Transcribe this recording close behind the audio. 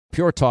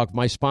Pure Talk,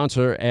 my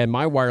sponsor and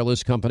my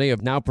wireless company, are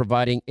now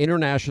providing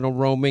international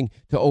roaming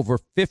to over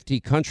 50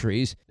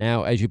 countries.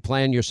 Now, as you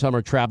plan your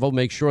summer travel,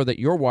 make sure that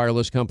your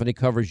wireless company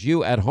covers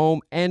you at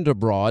home and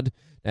abroad.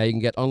 Now, you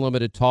can get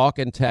unlimited talk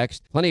and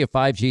text, plenty of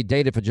 5G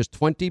data for just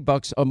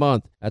 $20 a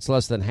month. That's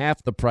less than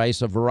half the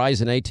price of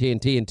Verizon,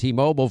 AT&T, and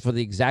T-Mobile for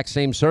the exact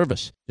same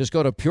service. Just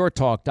go to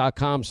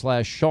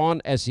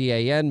puretalk.com/Sean,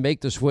 S-E-A-N.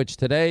 Make the switch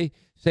today.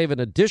 Save an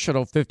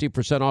additional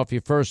 50% off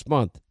your first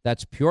month.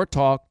 That's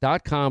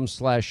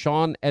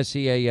puretalk.com/Sean,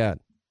 S-E-A-N.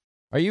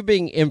 Are you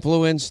being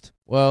influenced?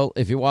 Well,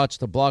 if you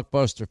watched a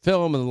blockbuster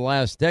film in the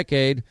last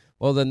decade,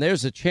 well, then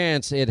there's a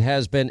chance it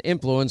has been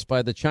influenced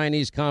by the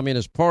Chinese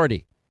Communist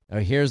Party. Now,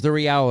 here's the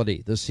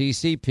reality. The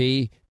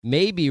CCP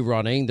may be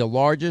running the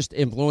largest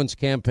influence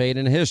campaign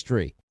in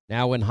history.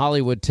 Now, in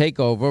Hollywood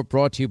Takeover,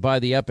 brought to you by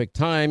the Epoch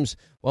Times,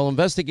 well,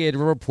 investigative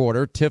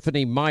reporter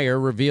Tiffany Meyer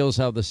reveals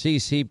how the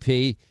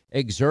CCP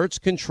exerts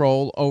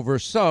control over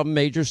some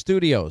major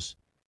studios.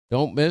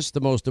 Don't miss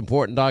the most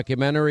important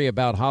documentary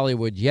about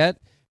Hollywood yet.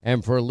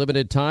 And for a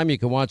limited time, you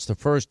can watch the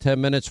first 10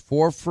 minutes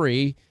for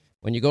free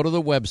when you go to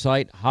the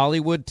website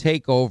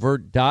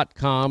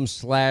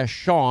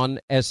hollywoodtakeover.com/Sean,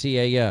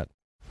 S-E-A-N.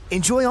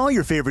 Enjoy all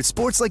your favorite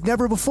sports like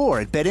never before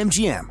at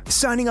BetMGM.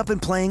 Signing up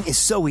and playing is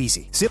so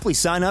easy. Simply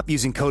sign up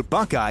using code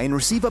Buckeye and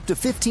receive up to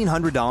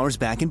 $1,500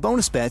 back in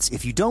bonus bets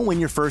if you don't win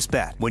your first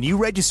bet. When you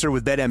register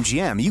with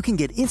BetMGM, you can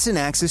get instant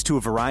access to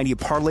a variety of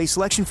parlay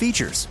selection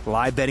features,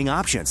 live betting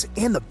options,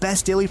 and the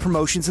best daily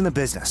promotions in the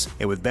business.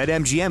 And with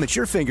BetMGM at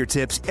your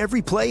fingertips,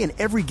 every play and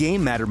every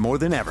game matter more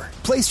than ever.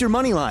 Place your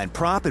moneyline,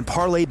 prop, and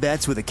parlay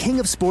bets with the king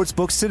of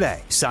sportsbooks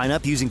today. Sign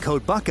up using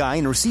code Buckeye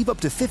and receive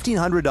up to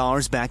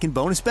 $1,500 back in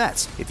bonus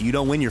bets if you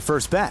don't win your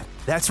first bet.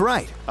 That's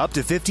right, up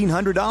to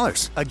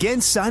 $1,500. Again,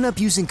 sign up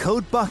using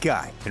code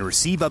Buckeye and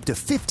receive up to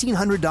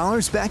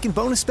 $1,500 back in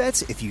bonus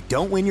bets if you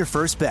don't win your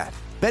first bet.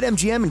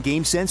 BetMGM and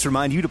GameSense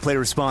remind you to play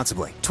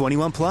responsibly.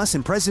 21 plus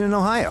and present in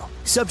Ohio.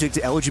 Subject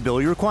to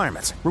eligibility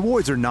requirements.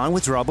 Rewards are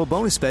non-withdrawable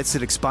bonus bets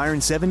that expire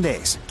in 7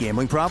 days.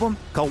 Gambling problem?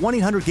 Call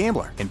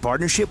 1-800-GAMBLER in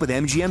partnership with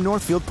MGM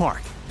Northfield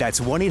Park. That's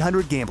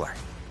 1-800-GAMBLER.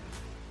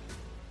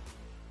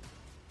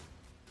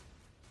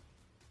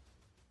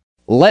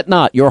 Let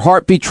not your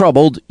heart be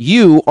troubled.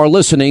 You are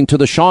listening to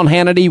the Sean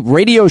Hannity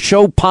Radio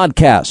Show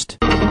podcast.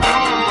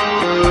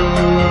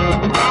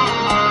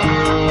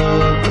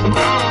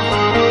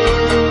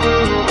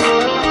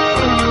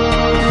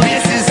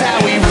 This is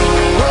how we roll.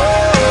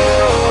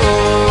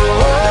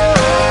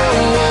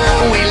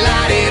 We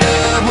light it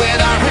up with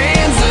our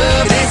hands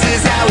up. This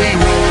is how we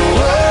roll.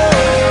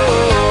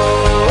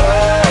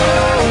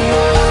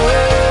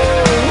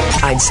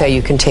 I'd say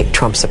you can take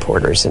Trump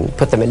supporters and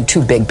put them in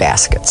two big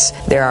baskets.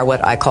 There are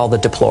what I call the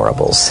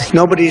deplorables.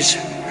 Nobody's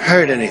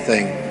heard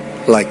anything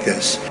like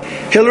this.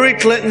 Hillary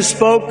Clinton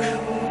spoke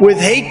with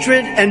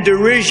hatred and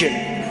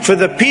derision for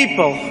the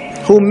people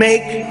who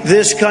make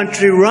this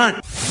country run.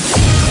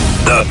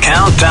 The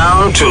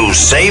countdown to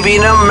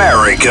saving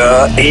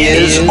America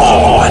is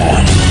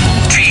on.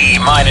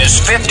 T-minus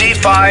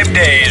 55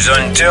 days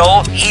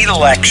until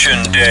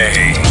Election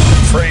Day.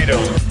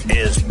 Freedom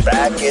is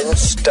back in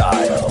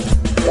style.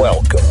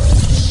 Welcome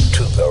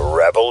to the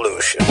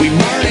revolution. We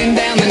burning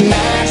down the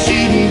night,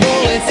 shooting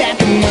bullets at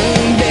the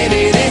moon,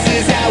 baby. This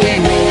is how we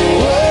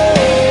roll.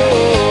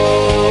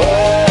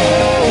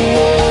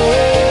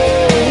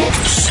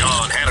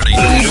 Sean Hannity.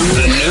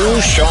 The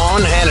new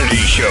Sean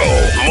Hannity Show.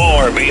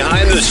 More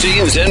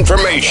behind-the-scenes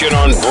information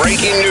on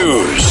breaking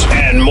news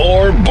and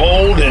more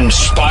bold,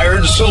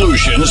 inspired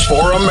solutions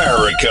for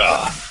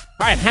America.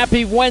 All right,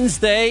 happy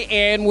Wednesday,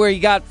 and we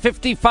got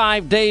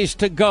 55 days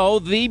to go.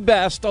 The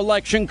best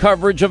election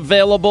coverage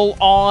available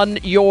on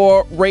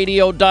your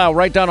radio dial.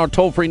 Write down our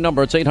toll-free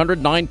number. It's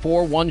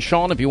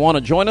 800-941-SEAN if you want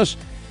to join us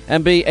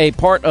and be a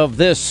part of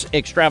this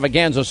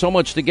extravaganza. So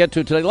much to get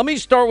to today. Let me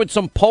start with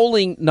some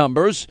polling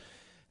numbers,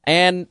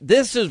 and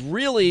this is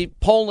really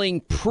polling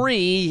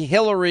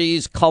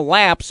pre-Hillary's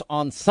collapse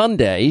on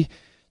Sunday.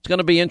 It's going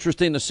to be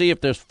interesting to see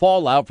if there's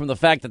fallout from the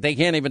fact that they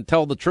can't even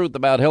tell the truth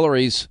about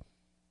Hillary's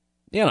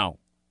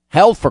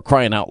health, for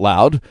crying out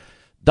loud.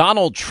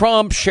 Donald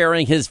Trump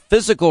sharing his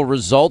physical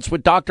results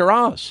with Dr.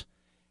 Oz.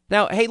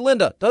 Now, hey,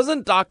 Linda,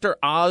 doesn't Dr.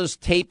 Oz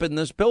tape in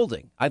this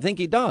building? I think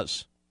he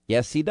does.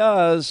 Yes, he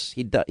does.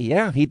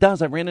 Yeah, he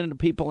does. I ran into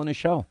people in his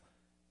show.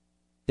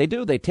 They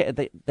do.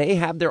 They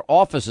have their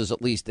offices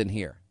at least in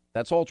here.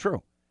 That's all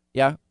true.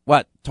 Yeah.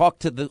 What? Talk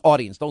to the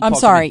audience. Don't. I'm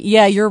talk sorry. To me.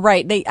 Yeah, you're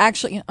right. They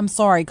actually. I'm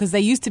sorry because they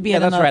used to be. Yeah,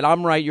 that's right.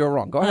 I'm right. You're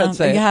wrong. Go ahead.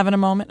 Say you it. having a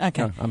moment?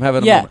 Okay. I'm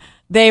having a moment.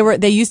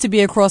 They used to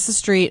be across the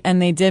street,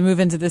 and they did move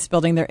into this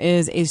building. There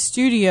is a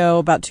studio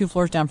about 2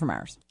 floors down from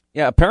ours.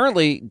 Yeah,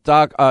 apparently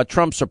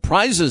Trump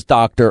surprises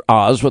Dr.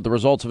 Oz with the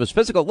results of his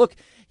physical. Look,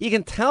 you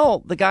can tell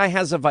the guy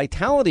has a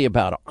vitality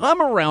about him. I'm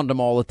around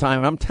him all the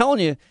time. I'm telling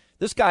you,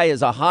 this guy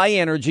is a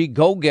high-energy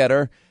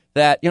go-getter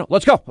that,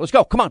 let's go,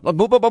 come on, boom,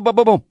 boom, boom, boom,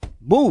 boom, boom,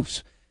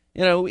 moves.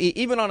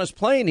 Even on his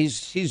plane,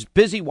 he's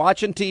busy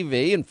watching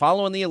TV and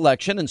following the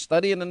election and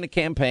studying in the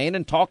campaign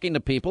and talking to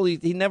people.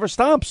 He never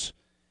stops.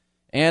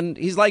 And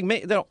he's like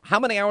me. How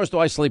many hours do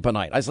I sleep a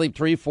night? I sleep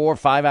 3, 4,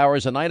 5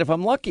 hours a night if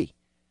I'm lucky.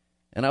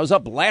 And I was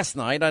up last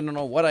night. I don't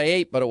know what I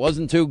ate, but it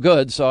wasn't too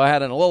good. So I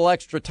had a little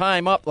extra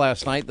time up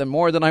last night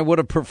more than I would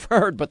have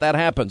preferred, but that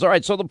happens. All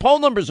right, so the poll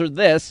numbers are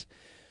this.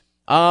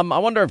 I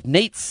wonder if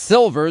Nate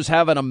Silver's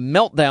having a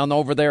meltdown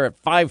over there at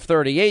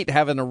 538,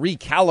 having to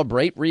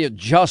recalibrate,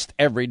 readjust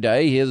every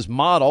day his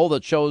model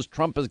that shows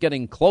Trump is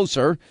getting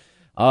closer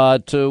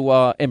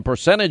in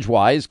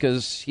percentage-wise,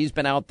 because he's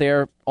been out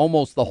there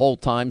almost the whole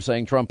time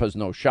saying Trump has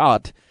no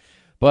shot.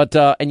 But,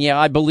 and yeah,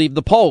 I believe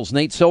the polls.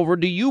 Nate Silver,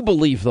 do you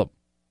believe them?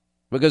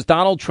 Because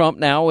Donald Trump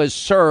now has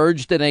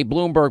surged in a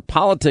Bloomberg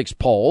Politics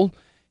poll.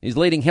 He's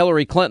leading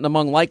Hillary Clinton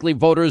among likely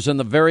voters in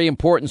the very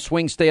important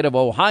swing state of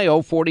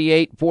Ohio,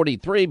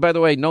 48-43. By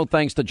the way, no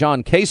thanks to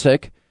John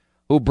Kasich,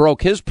 who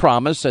broke his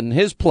promise and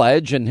his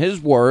pledge and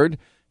his word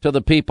to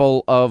the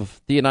people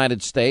of the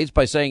United States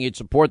by saying he'd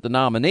support the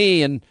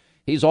nominee. And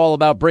he's all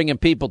about bringing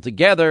people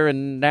together,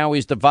 and now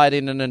he's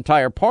dividing an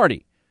entire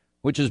party,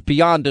 which is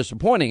beyond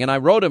disappointing. And I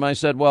wrote him, I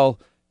said, well,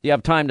 do you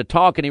have time to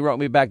talk? And he wrote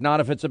me back, not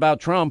if it's about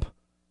Trump.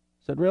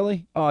 I said,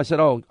 really? Oh, I said,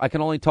 I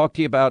can only talk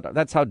to you about,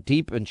 that's how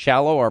deep and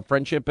shallow our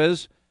friendship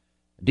is.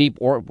 Deep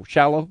or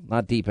shallow,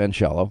 not deep and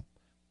shallow.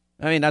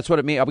 I mean, that's what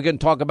it means. Are we going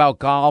to talk about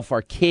golf,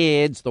 our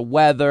kids, the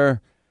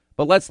weather?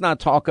 But let's not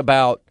talk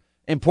about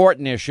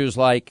important issues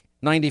like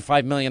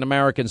 95 million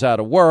Americans out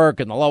of work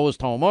and the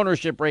lowest home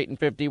ownership rate in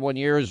 51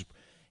 years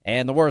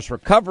and the worst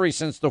recovery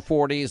since the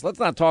 40s. Let's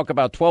not talk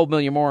about 12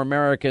 million more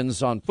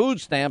Americans on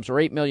food stamps or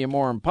 8 million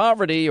more in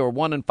poverty or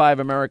 1 in 5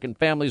 American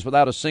families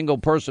without a single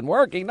person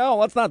working. No,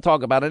 let's not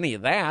talk about any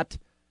of that.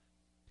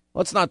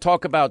 Let's not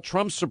talk about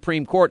Trump's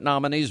Supreme Court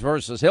nominees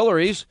versus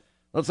Hillary's.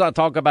 Let's not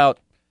talk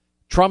about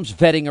Trump's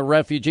vetting of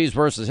refugees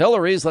versus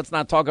Hillary's. Let's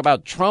not talk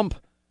about Trump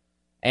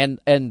and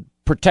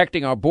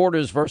protecting our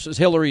borders versus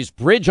Hillary's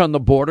bridge on the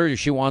border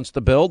she wants to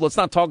build. Let's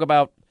not talk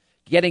about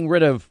getting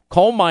rid of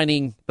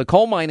the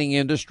coal mining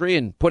industry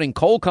and putting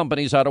coal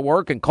companies out of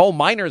work and coal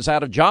miners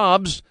out of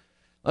jobs.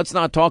 Let's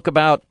not talk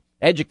about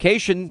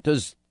education.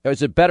 Is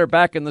it better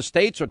back in the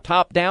States or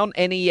top down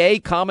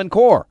NEA Common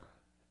Core?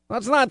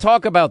 Let's not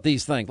talk about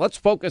these things. Let's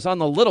focus on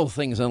the little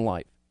things in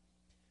life.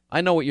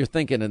 I know what you're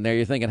thinking in there.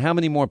 You're thinking, how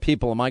many more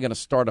people am I going to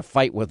start a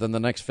fight with in the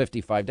next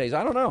 55 days?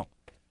 I don't know.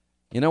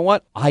 You know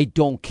what? I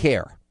don't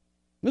care.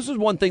 This is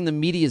one thing the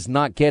media is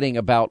not getting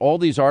about all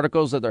these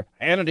articles that are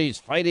Hannity's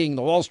fighting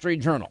the Wall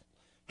Street Journal.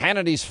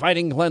 Hannity's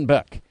fighting Glenn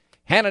Beck.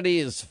 Hannity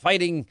is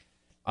fighting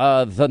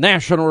the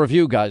National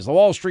Review guys, the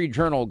Wall Street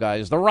Journal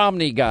guys, the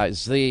Romney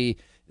guys, the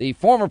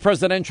former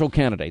presidential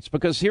candidates.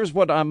 Because here's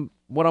what I'm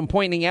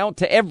pointing out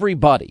to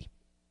everybody.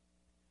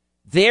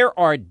 There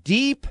are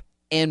deep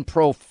and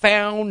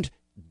profound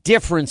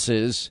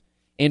differences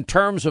in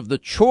terms of the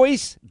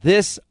choice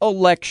this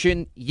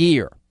election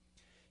year.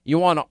 You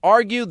want to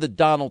argue that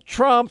Donald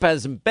Trump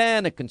hasn't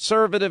been a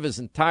conservative his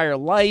entire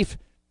life.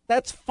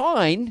 That's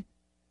fine.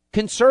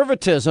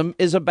 Conservatism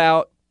is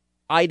about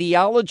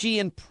ideology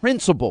and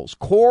principles,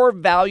 core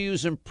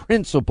values and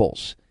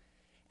principles.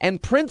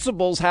 And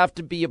principles have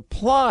to be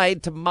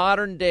applied to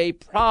modern day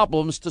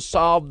problems to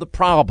solve the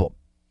problem.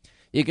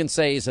 You can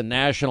say he's a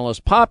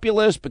nationalist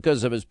populist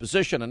because of his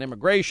position on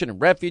immigration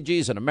and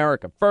refugees and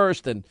America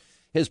first, and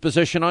his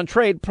position on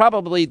trade,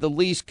 probably the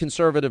least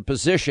conservative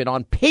position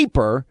on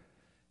paper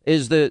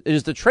is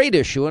the trade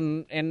issue.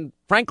 And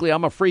frankly,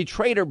 I'm a free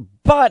trader,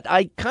 but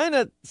I kind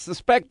of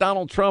suspect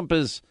Donald Trump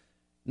is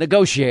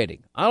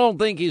negotiating. I don't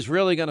think he's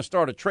really going to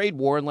start a trade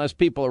war unless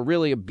people are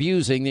really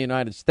abusing the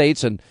United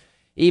States. And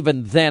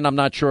even then, I'm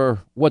not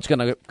sure what's going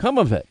to come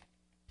of it.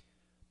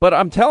 But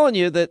I'm telling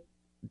you that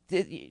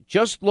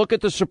just look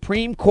at the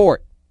Supreme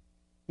Court.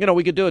 You know,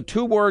 we could do a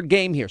 2-word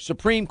game here.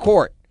 Supreme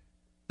Court.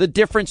 The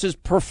difference is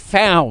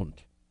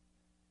profound.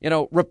 You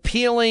know,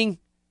 repealing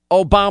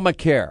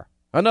Obamacare.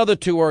 Another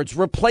 2 words,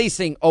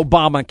 replacing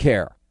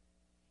Obamacare.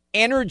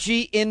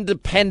 Energy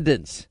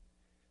independence.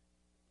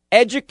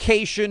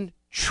 Education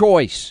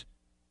choice.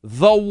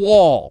 The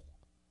wall.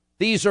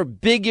 These are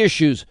big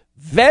issues.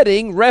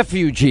 Vetting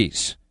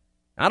refugees.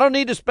 I don't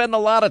need to spend a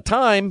lot of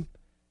time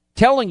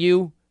telling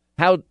you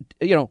how,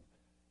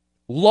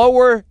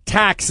 lower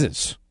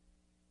taxes.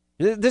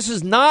 This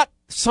is not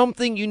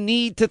something you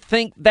need to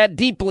think that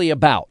deeply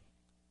about.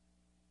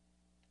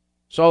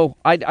 So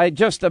I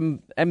just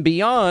am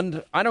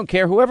beyond. I don't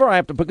care whoever I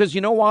have to, because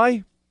you know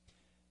why?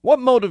 What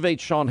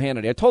motivates Sean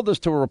Hannity? I told this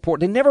to a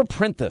reporter. They never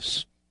print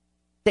this.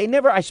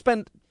 I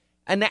spent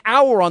an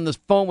hour on this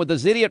phone with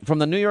this idiot from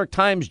the New York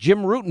Times,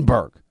 Jim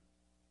Rutenberg.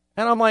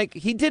 And I'm like,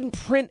 he didn't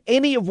print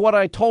any of what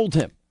I told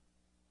him.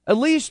 At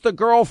least the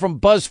girl from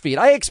BuzzFeed.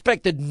 I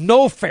expected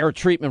no fair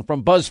treatment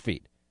from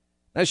BuzzFeed.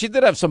 Now, she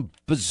did have some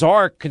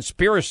bizarre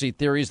conspiracy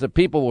theories that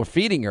people were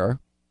feeding her.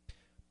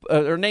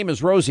 Her name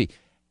is Rosie.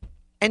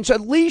 And so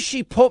at least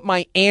she put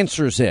my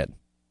answers in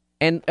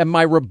and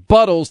my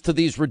rebuttals to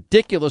these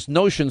ridiculous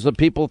notions that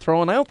people are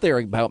throwing out there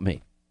about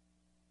me.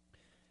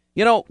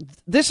 You know,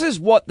 this is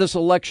what this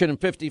election in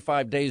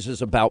 55 days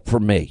is about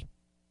for me.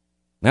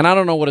 And I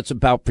don't know what it's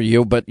about for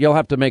you, but you'll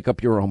have to make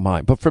up your own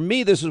mind. But for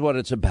me, this is what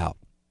it's about.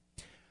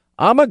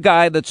 I'm a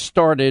guy that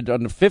started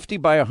on a 50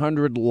 by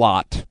 100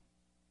 lot.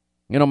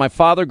 You know, my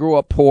father grew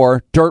up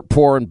poor, dirt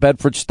poor in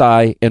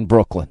Bedford-Stuy in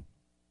Brooklyn.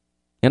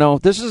 You know,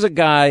 this is a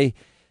guy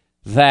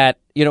that,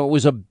 you know, it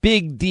was a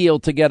big deal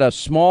to get a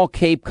small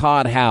Cape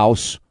Cod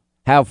house,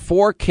 have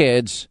 4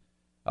 kids,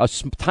 a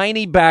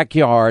tiny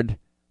backyard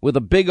with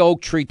a big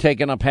oak tree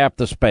taking up half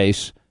the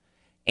space,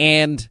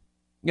 and,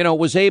 you know,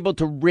 was able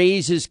to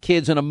raise his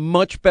kids in a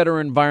much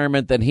better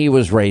environment than he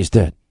was raised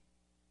in,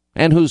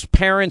 and whose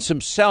parents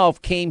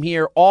himself came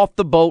here off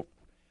the boat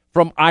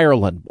from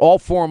Ireland. All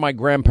 4 of my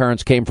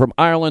grandparents came from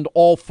Ireland.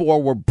 All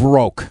 4 were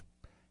broke,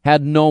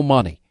 had no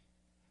money.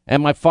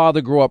 And my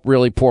father grew up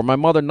really poor. My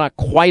mother not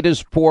quite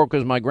as poor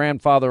because my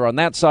grandfather on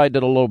that side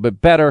did a little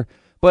bit better,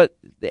 but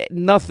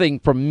nothing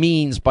from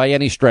means by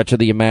any stretch of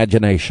the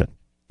imagination.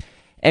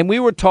 And we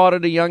were taught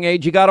at a young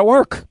age, you got to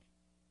work.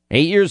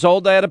 8 years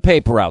old, I had a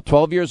paper route.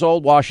 12 years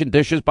old, washing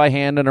dishes by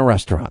hand in a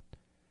restaurant.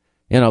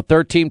 You know,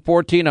 13,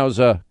 14, I was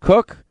a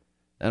cook.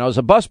 Then I was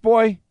a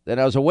busboy. Then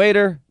I was a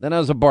waiter. Then I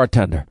was a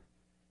bartender.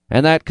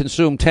 And that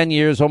consumed 10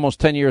 years, almost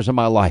 10 years of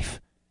my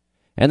life.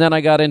 And then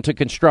I got into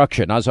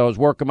construction as I was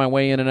working my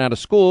way in and out of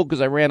school because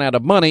I ran out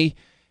of money.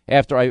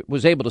 After I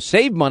was able to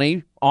save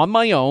money on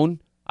my own,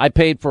 I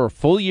paid for a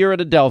full year at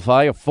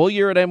Adelphi, a full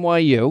year at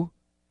NYU.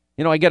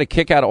 You know, I get a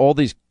kick out of all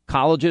these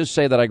colleges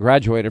say that I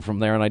graduated from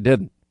there, and I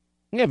didn't.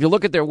 Yeah, if you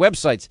look at their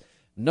websites,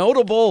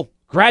 notable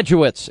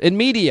graduates in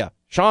media,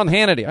 Sean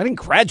Hannity. I didn't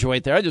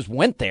graduate there. I just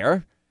went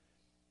there.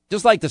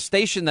 Just like the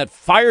station that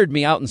fired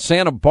me out in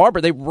Santa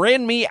Barbara. They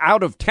ran me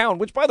out of town,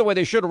 which, by the way,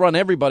 they should have run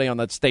everybody on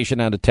that station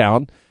out of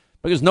town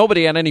because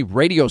nobody had any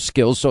radio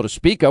skills, so to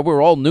speak of. We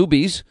were all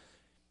newbies.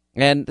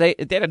 And they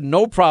had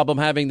no problem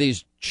having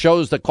these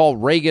shows that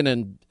called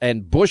Reagan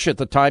and Bush at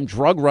the time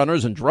drug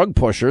runners and drug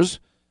pushers.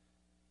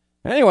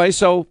 Anyway,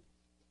 so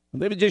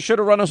they just should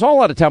have run us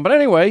all out of town. But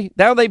anyway,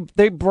 now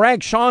they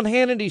brag Sean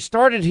Hannity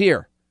started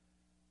here.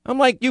 I'm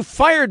like, you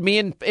fired me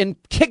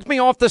and kicked me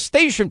off the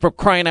station for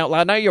crying out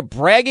loud. Now you're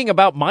bragging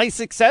about my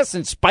success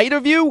in spite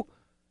of you?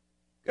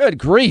 Good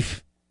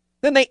grief.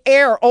 Then they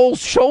air old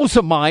shows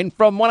of mine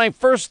from when I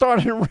first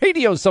started in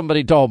radio,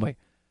 somebody told me.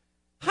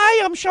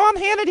 Hi, I'm Sean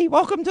Hannity.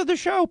 Welcome to the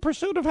show,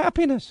 Pursuit of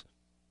Happiness.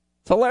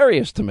 It's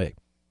hilarious to me.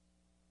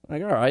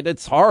 Like, all right,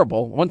 it's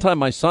horrible. One time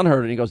my son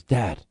heard it, and he goes,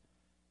 Dad,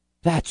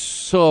 that's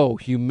so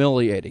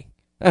humiliating.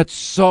 That's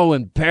so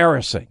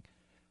embarrassing.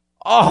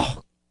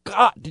 Oh,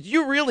 God, did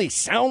you really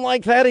sound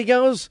like that? He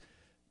goes,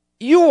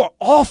 you are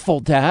awful,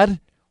 Dad.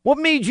 What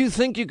made you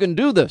think you can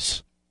do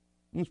this?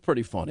 It's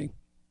pretty funny.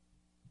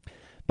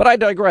 But I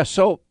digress.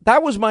 So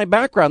that was my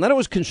background. Then it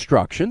was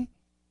construction.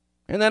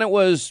 And then it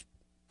was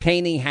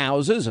painting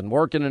houses and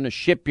working in a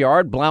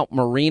shipyard, Blount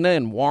Marina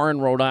in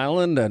Warren, Rhode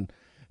Island. And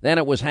then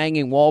it was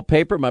hanging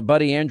wallpaper. My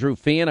buddy Andrew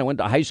Feehan, I went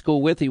to high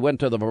school with. He went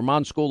to the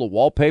Vermont School of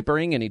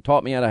Wallpapering, and he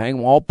taught me how to hang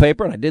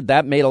wallpaper. And I did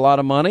that, made a lot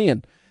of money.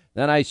 And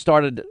then I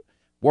started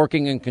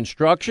working in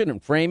construction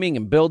and framing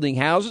and building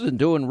houses and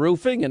doing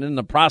roofing. And in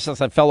the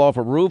process, I fell off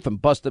a roof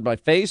and busted my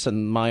face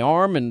and my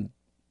arm and,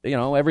 you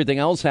know, everything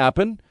else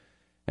happened.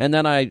 And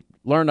then I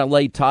learned to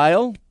lay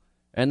tile.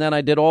 And then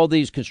I did all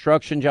these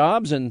construction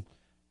jobs. And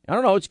I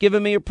don't know, it's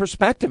given me a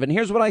perspective. And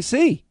here's what I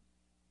see.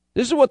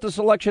 This is what this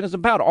election is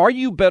about. Are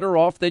you better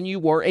off than you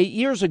were 8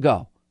 years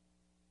ago?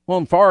 Well,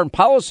 in foreign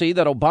policy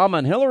that Obama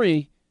and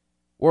Hillary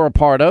were a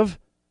part of,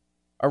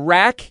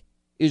 Iraq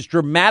is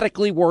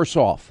dramatically worse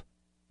off.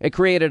 It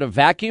created a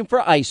vacuum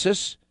for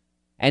ISIS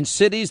and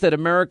cities that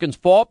Americans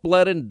fought,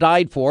 bled, and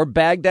died for.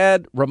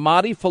 Baghdad,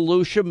 Ramadi,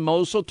 Fallujah,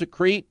 Mosul,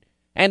 Tikrit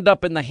end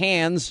up in the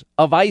hands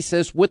of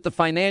ISIS with the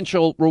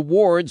financial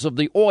rewards of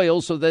the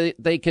oil so that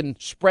they can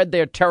spread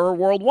their terror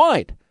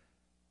worldwide.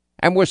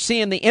 And we're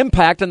seeing the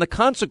impact and the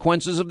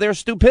consequences of their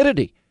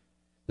stupidity.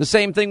 The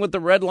same thing with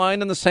the red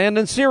line and the sand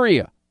in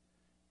Syria.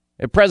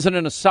 If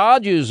President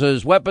Assad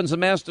uses weapons of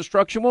mass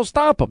destruction, we'll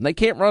stop them. They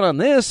can't run on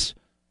this.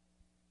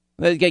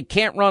 They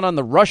can't run on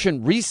the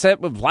Russian reset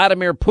with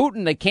Vladimir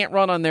Putin. They can't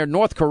run on their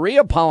North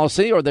Korea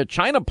policy or their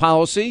China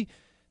policy.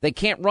 They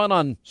can't run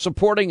on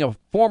supporting a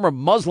former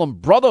Muslim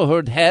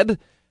Brotherhood head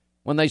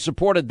when they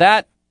supported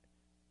that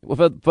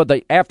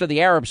after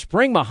the Arab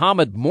Spring,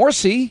 Mohammed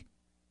Morsi,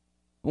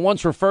 who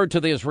once referred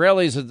to the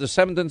Israelis as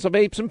descendants of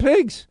apes and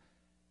pigs.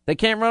 They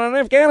can't run on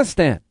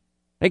Afghanistan.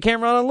 They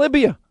can't run on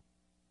Libya,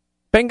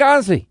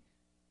 Benghazi.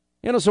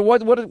 You know, so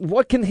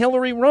what can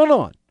Hillary run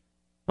on?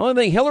 The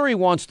only thing Hillary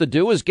wants to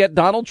do is get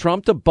Donald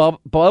Trump to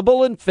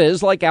bubble and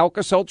fizz like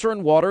Alka-Seltzer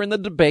and water in the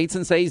debates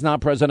and say he's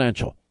not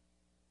presidential.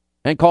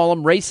 And call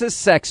him racist,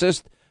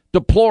 sexist,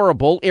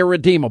 deplorable,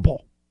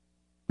 irredeemable.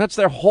 That's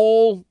their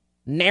whole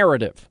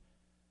narrative.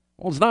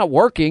 Well, it's not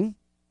working.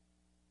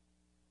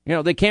 You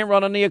know, they can't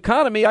run on the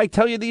economy. I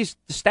tell you these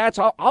stats,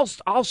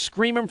 I'll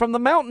scream them from the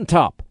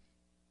mountaintop.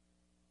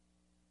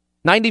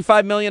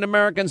 95 million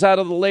Americans out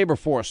of the labor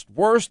force.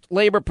 Worst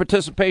labor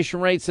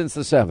participation rate since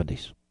the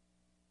 70s.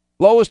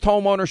 Lowest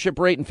home ownership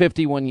rate in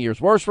 51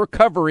 years. Worst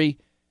recovery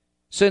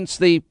since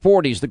the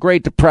 40s, the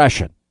Great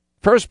Depression.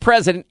 First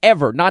president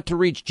ever not to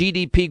reach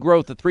GDP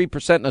growth of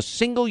 3% in a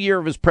single year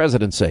of his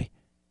presidency.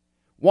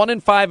 1 in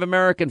 5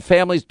 American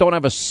families don't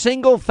have a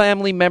single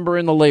family member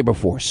in the labor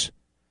force.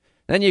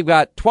 Then you've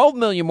got 12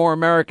 million more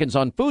Americans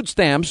on food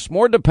stamps,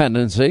 more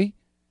dependency,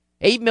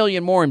 8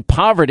 million more in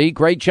poverty.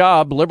 Great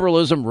job.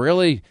 Liberalism,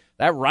 really,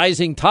 that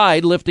rising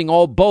tide, lifting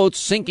all boats,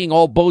 sinking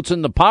all boats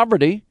into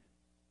poverty.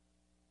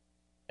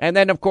 And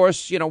then, of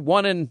course,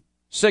 1 in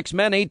 6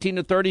 men, 18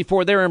 to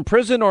 34, they're in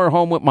prison or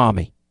home with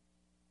mommy.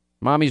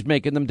 Mommy's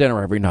making them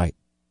dinner every night.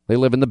 They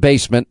live in the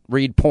basement,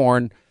 read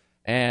porn,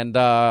 and,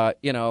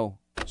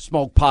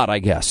 smoke pot, I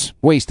guess,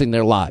 wasting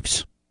their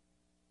lives.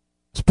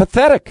 It's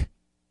pathetic.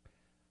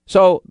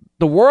 So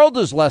the world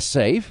is less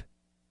safe.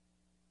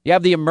 You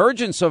have the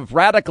emergence of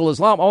radical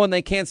Islam. Oh, and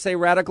they can't say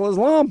radical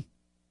Islam.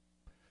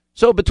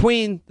 So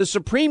between the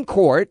Supreme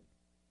Court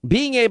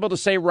being able to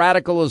say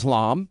radical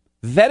Islam,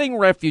 vetting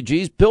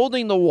refugees,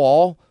 building the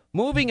wall,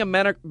 moving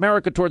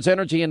America towards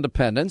energy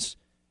independence,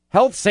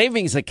 health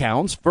savings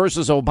accounts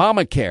versus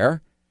Obamacare,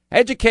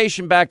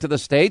 education back to the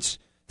states,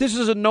 this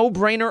is a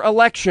no-brainer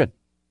election.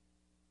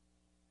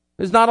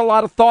 There's not a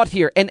lot of thought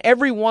here. And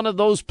every one of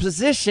those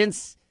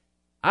positions,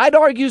 I'd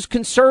argue, is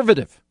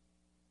conservative.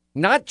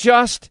 Not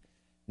just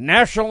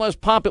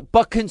nationalist, popular,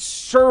 but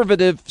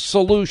conservative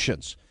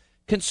solutions.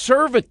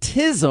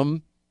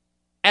 Conservatism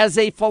as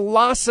a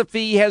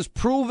philosophy has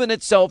proven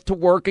itself to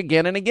work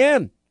again and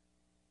again.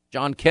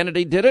 John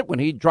Kennedy did it when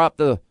he dropped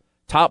the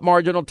top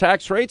marginal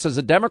tax rates as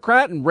a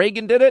Democrat, and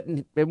Reagan did it,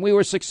 and we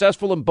were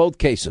successful in both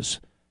cases.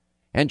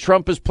 And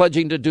Trump is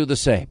pledging to do the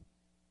same.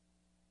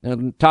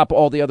 On top of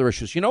all the other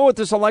issues. You know what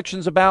this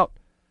election's about?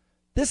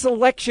 This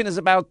election is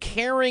about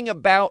caring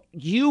about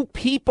you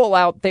people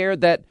out there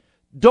that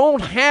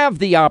don't have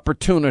the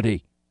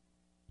opportunity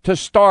to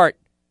start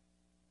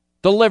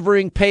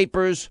delivering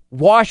papers,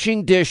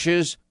 washing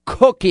dishes,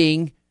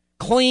 cooking,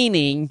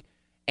 cleaning,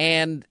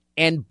 and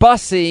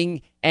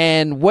bussing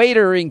and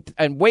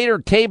waiter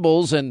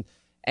tables and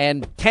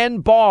 10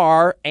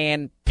 bar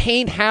and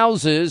paint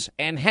houses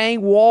and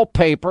hang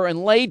wallpaper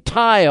and lay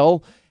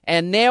tile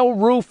and nail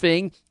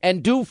roofing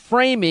and do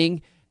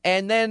framing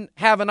and then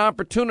have an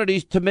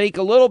opportunity to make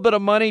a little bit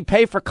of money,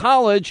 pay for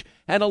college,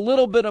 and a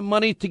little bit of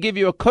money to give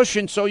you a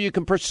cushion so you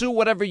can pursue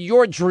whatever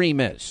your dream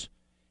is.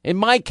 In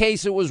my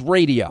case, it was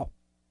radio.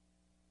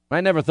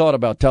 I never thought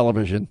about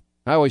television.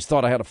 I always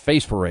thought I had a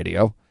face for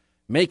radio.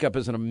 Makeup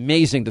is an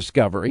amazing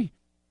discovery,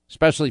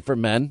 especially for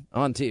men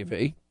on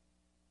TV.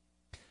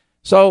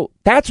 So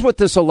that's what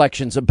this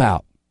election's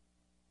about.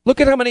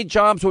 Look at how many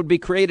jobs would be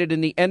created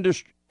in the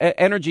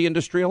energy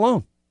industry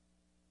alone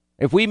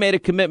if we made a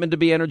commitment to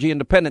be energy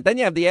independent. Then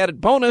you have the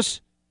added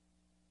bonus,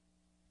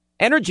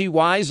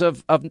 energy-wise,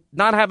 of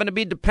not having to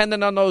be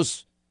dependent on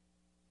those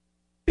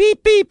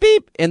beep, beep,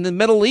 beep in the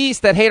Middle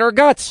East that hate our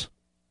guts.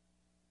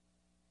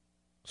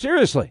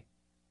 Seriously.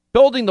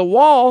 Building the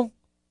wall,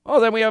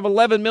 then we have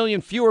 11 million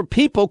fewer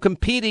people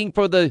competing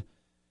for the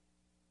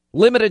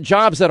limited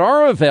jobs that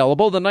are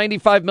available, the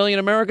 95 million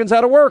Americans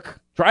out of work,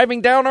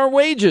 driving down our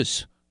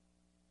wages.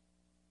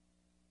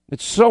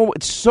 It's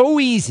so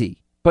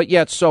easy, but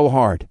yet so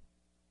hard.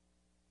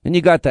 And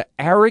you got the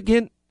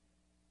arrogant,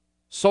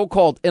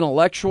 so-called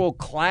intellectual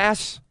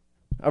class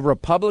of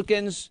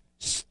Republicans,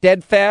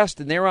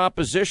 steadfast in their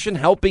opposition,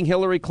 helping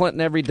Hillary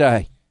Clinton every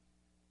day.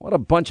 What a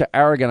bunch of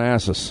arrogant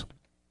asses.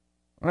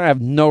 I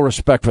have no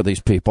respect for these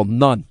people,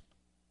 none.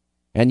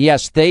 And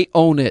yes, they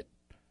own it.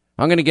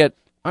 I'm going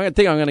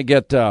to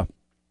get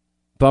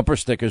bumper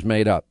stickers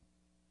made up.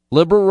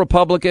 Liberal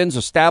Republicans,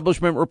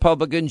 establishment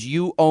Republicans,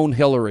 you own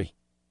Hillary.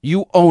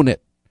 You own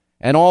it.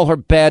 And all her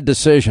bad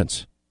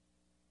decisions.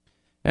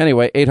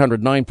 Anyway,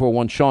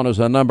 800-941-SEAN is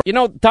the number. You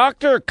know,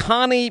 Dr.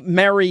 Connie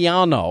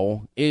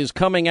Mariano is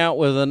coming out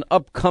with an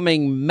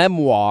upcoming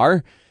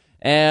memoir.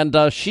 And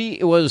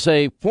she was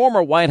a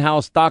former White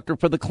House doctor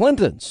for the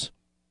Clintons.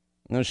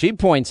 Now, she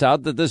points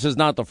out that this is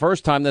not the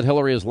first time that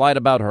Hillary has lied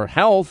about her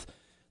health.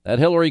 That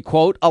Hillary,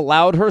 quote,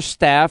 allowed her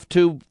staff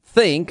to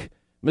think,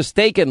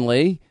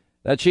 mistakenly,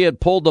 that she had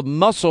pulled a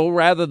muscle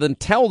rather than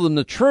tell them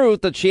the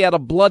truth that she had a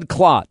blood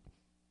clot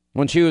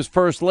when she was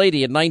First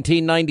Lady in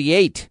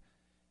 1998.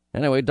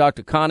 Anyway,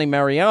 Dr. Connie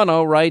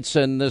Mariano writes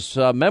in this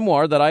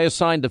memoir that I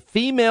assigned a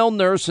female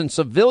nurse in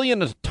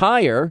civilian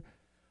attire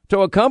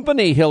to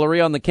accompany Hillary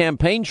on the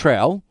campaign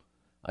trail.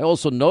 I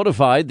also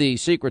notified the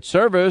Secret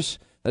Service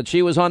that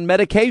she was on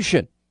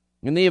medication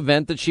in the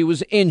event that she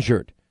was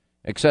injured.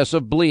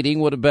 Excessive bleeding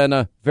would have been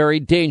a very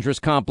dangerous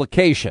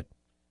complication.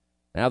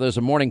 Now, there's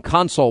a Morning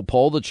Consult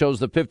poll that shows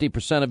that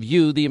 50% of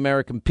you, the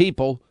American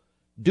people,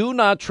 do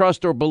not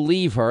trust or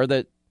believe her,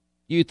 that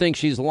you think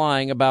she's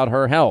lying about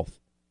her health.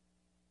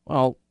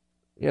 Well,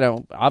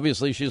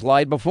 obviously she's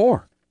lied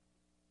before.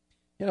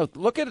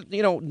 Look at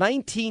it,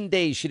 19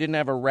 days she didn't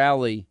have a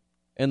rally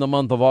in the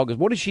month of August.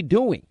 What is she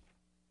doing?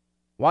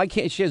 Why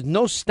can't she? Has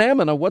no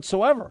stamina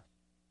whatsoever.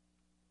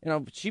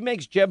 She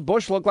makes Jeb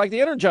Bush look like the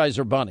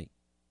Energizer Bunny.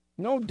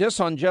 No diss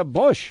on Jeb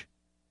Bush.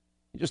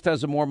 He just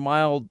has a more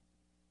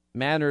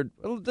mild-mannered.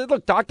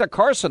 Look, Dr.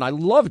 Carson. I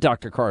love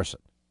Dr. Carson.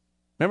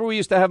 Remember we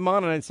used to have him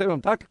on, and I'd say to him,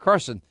 Dr.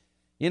 Carson,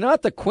 you're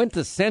not the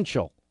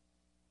quintessential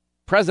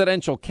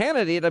presidential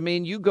candidate, I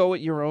mean, you go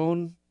at your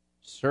own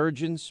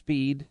surgeon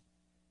speed,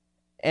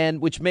 and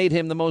which made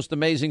him the most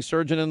amazing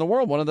surgeon in the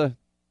world, one of the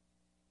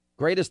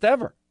greatest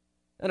ever.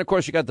 And, of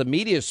course, you got the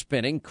media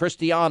spinning.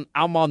 Christiane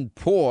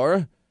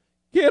Amanpour.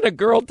 Can't a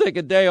girl take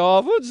a day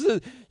off?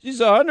 She's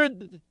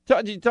 100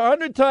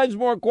 times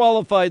more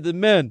qualified than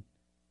men.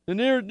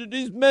 And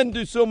these men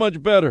do so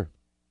much better.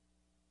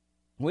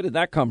 Where did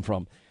that come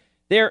from?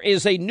 There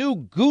is a new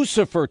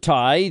Guccifer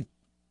tie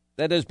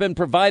that has been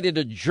provided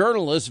to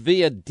journalists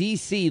via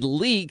DC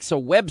Leaks, a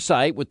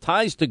website with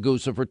ties to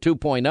Guccifer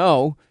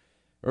 2.0.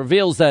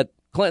 Reveals that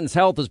Clinton's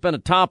health has been a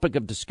topic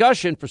of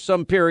discussion for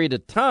some period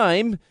of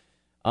time.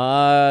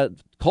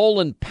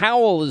 Colin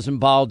Powell is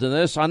involved in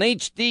this. On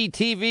HD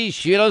TV,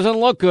 she doesn't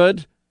look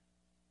good.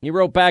 He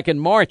wrote back in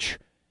March,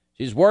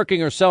 she's working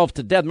herself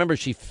to death. Remember,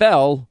 she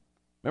fell.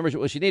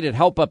 Remember, she needed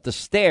help up the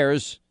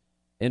stairs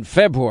in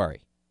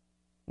February.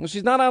 Well,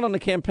 she's not out on the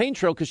campaign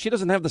trail because she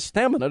doesn't have the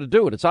stamina to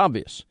do it. It's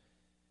obvious.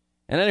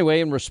 And anyway,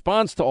 in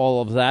response to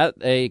all of that,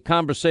 a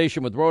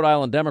conversation with Rhode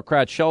Island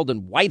Democrat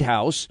Sheldon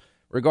Whitehouse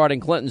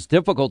regarding Clinton's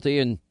difficulty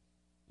in,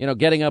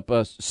 getting up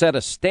a set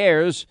of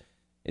stairs.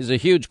 Is a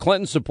huge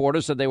Clinton supporter,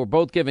 said they were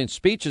both giving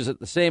speeches at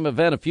the same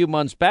event a few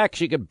months back.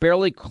 She could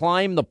barely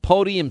climb the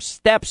podium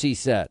steps, he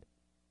said.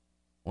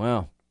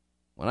 Well,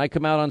 when I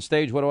come out on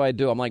stage, what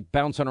do? I'm like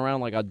bouncing around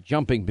like a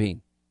jumping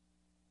bean.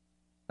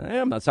 I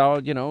am. That's how,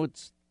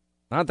 it's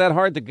not that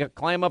hard to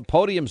climb up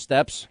podium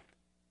steps.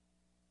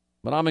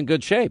 But I'm in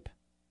good shape.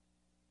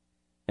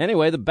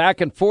 Anyway, the back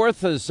and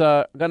forth is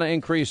going to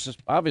increase,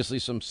 obviously,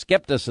 some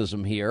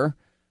skepticism here.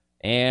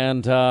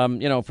 And,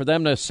 for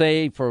them to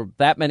say for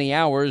that many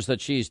hours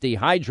that she's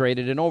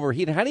dehydrated and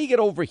overheated. How do you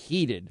get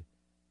overheated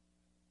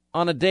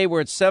on a day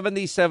where it's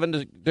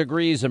 77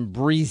 degrees and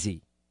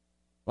breezy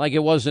like it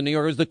was in New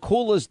York? It was the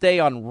coolest day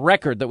on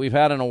record that we've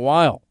had in a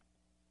while.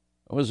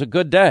 It was a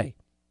good day.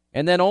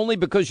 And then only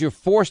because you're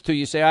forced to,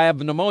 you say, I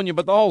have pneumonia,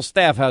 but the whole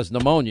staff has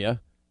pneumonia.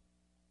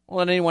 Well,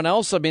 and anyone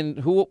else? I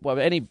mean,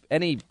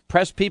 any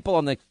press people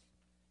on the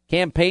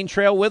campaign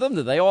trail with them?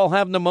 Do they all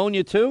have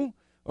pneumonia too?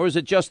 Or is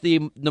it just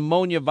the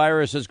pneumonia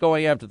virus is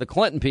going after the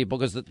Clinton people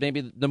because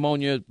maybe the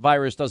pneumonia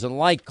virus doesn't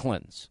like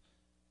Clintons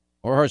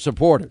or her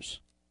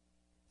supporters?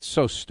 It's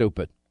so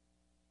stupid.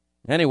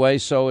 Anyway,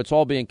 so it's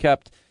all being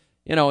kept,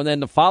 and then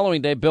the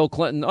following day, Bill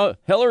Clinton,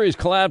 Hillary's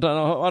collabed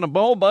on a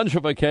whole bunch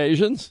of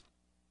occasions.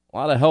 A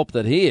lot of help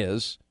that he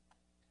is.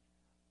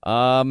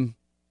 By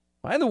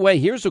the way,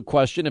 here's a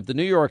question. If the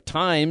New York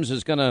Times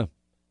is going to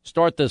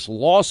start this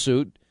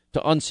lawsuit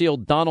to unseal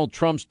Donald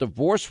Trump's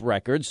divorce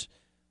records,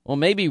 well,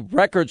 maybe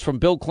records from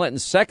Bill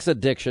Clinton's sex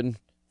addiction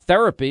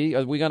therapy.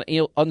 Are we going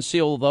to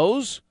unseal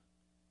those?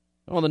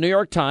 Well, the New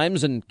York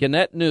Times and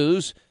Gannett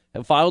News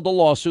have filed a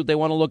lawsuit. They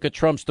want to look at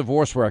Trump's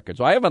divorce records.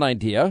 Well, I have an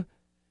idea.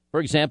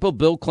 For example,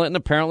 Bill Clinton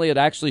apparently had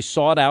actually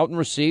sought out and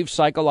received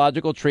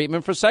psychological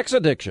treatment for sex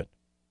addiction.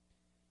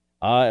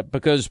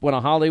 Because when a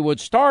Hollywood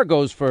star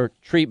goes for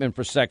treatment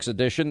for sex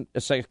addiction,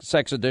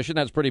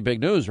 that's pretty big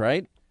news,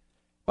 right?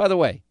 By the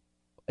way,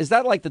 is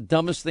that like the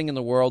dumbest thing in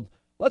the world?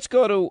 Let's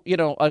go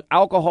to,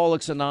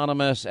 Alcoholics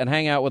Anonymous and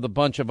hang out with a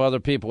bunch of other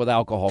people with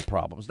alcohol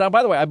problems. Now,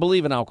 by the way, I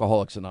believe in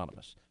Alcoholics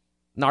Anonymous.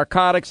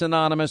 Narcotics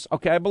Anonymous.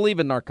 Okay, I believe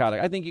in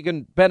narcotics. I think you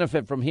can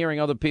benefit from hearing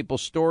other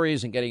people's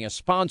stories and getting a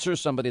sponsor,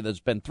 somebody that's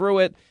been through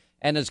it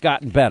and has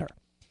gotten better.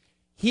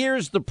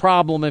 Here's the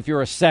problem if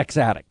you're a sex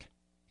addict.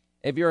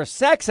 If you're a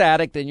sex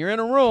addict and you're in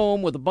a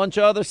room with a bunch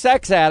of other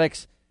sex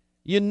addicts,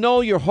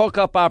 your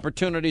hookup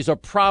opportunities are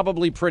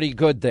probably pretty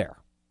good there.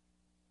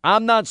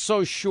 I'm not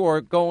so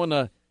sure going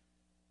to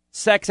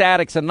Sex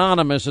Addicts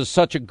Anonymous is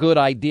such a good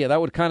idea. That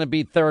would kind of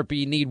be therapy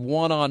you need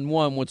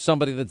one-on-one with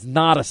somebody that's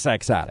not a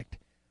sex addict.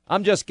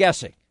 I'm just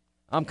guessing.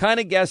 I'm kind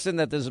of guessing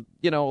that there's, a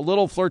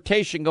little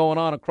flirtation going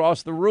on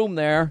across the room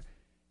there,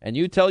 and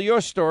you tell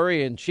your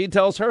story, and she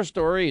tells her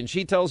story, and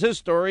she tells his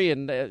story,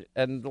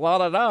 and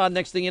la-da-da.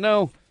 Next thing you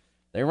know,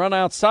 they run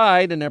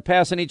outside, and they're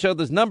passing each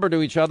other's number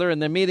to each other,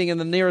 and they're meeting in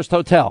the nearest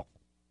hotel.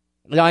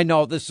 I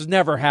know, this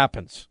never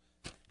happens.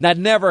 That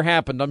never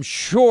happened. I'm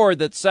sure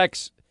that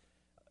Sex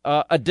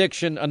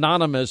Addiction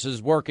Anonymous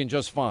is working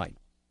just fine.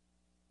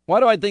 Why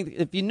do I think,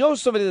 if you know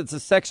somebody that's a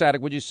sex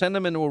addict, would you send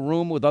them into a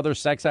room with other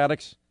sex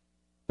addicts?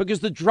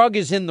 Because the drug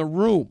is in the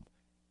room.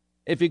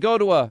 If you go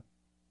to a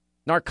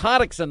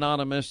Narcotics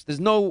Anonymous, there's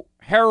no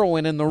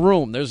heroin in the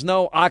room. There's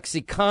no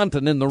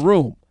OxyContin in the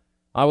room,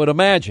 I would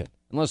imagine,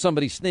 unless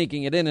somebody's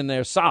sneaking it in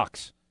their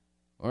socks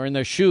or in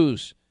their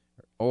shoes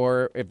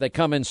or if they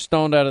come in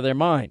stoned out of their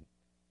mind.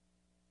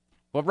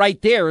 But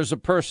right there is a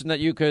person that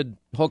you could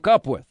hook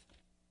up with.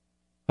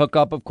 Hook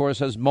up, of course,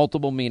 has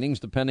multiple meanings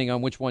depending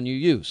on which one you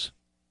use.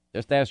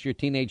 Just ask your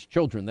teenage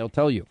children. They'll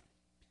tell you.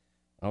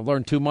 I've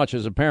learned too much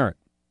as a parent.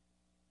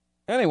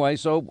 Anyway,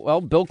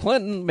 Bill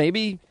Clinton,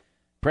 maybe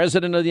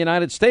president of the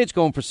United States,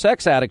 going for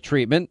sex addict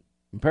treatment.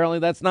 Apparently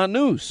that's not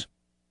news,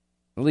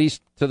 at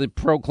least to the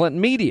pro-Clinton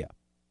media.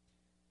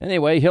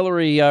 Anyway,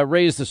 Hillary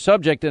raised the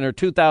subject in her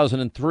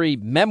 2003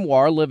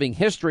 memoir, Living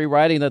History,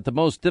 writing that the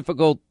most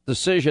difficult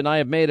decision I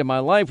have made in my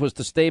life was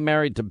to stay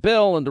married to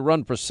Bill and to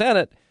run for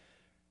Senate.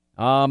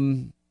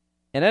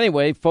 And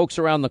anyway, folks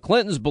around the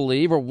Clintons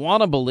believe or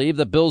want to believe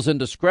that Bill's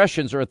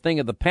indiscretions are a thing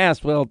of the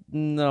past. Well,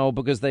 no,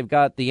 because they've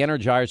got the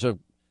Energizer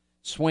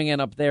swinging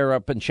up there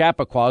up in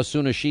Chappaqua as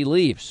soon as she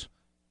leaves.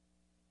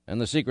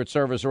 And the Secret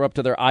Service are up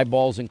to their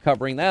eyeballs in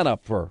covering that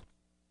up for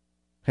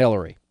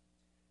Hillary.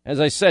 As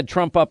I said,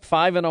 Trump up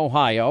 5 in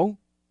Ohio.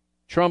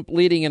 Trump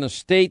leading in a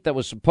state that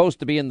was supposed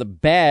to be in the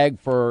bag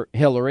for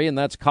Hillary, and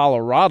that's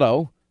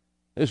Colorado.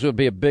 This would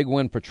be a big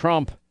win for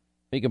Trump.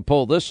 He can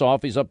pull this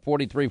off. He's up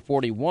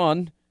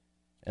 43-41.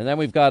 And then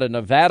we've got a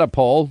Nevada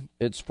poll.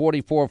 It's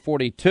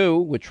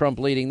 44-42 with Trump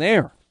leading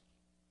there.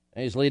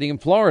 And he's leading in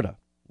Florida.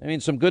 I mean,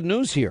 some good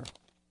news here.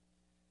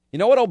 You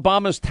know what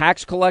Obama's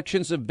tax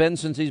collections have been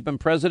since he's been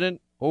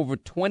president? Over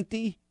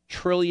 $20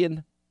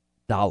 trillion.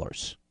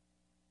 $20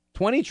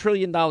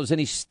 trillion, and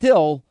he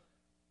still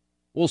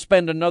will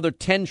spend another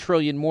 $10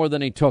 trillion more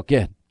than he took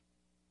in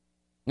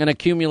and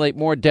accumulate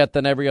more debt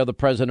than every other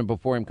president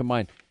before him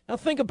combined. Now,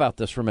 think about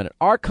this for a minute.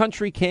 Our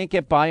country can't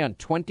get by on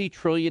 $20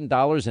 trillion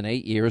in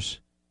 8 years.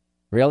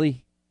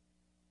 Really?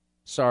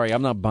 Sorry,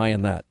 I'm not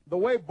buying that. The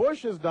way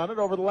Bush has done it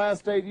over the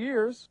last 8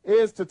 years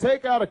is to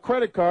take out a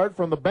credit card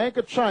from the Bank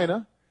of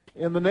China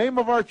in the name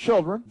of our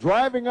children,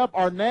 driving up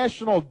our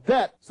national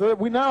debt so that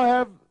we now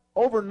have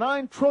over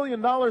 $9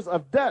 trillion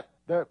of debt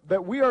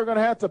that we are going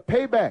to have to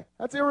pay back.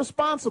 That's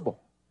irresponsible.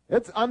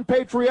 It's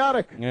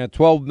unpatriotic. Yeah,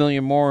 12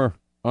 million more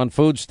on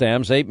food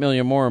stamps, 8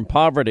 million more in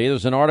poverty.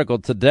 There's an article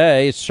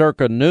today,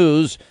 Circa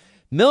News.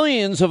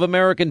 Millions of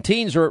American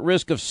teens are at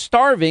risk of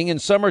starving,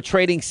 and some are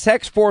trading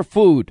sex for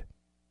food.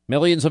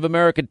 Millions of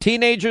American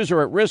teenagers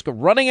are at risk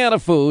of running out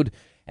of food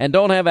and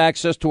don't have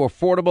access to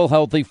affordable,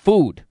 healthy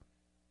food.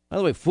 By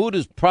the way, food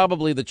is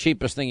probably the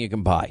cheapest thing you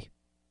can buy.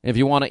 If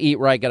you want to eat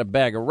right, get a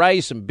bag of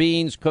rice and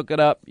beans, cook it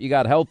up. You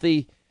got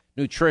healthy,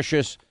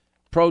 nutritious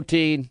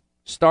protein,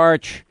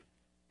 starch,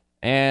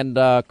 and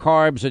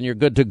carbs, and you're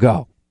good to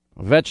go.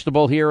 A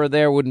vegetable here or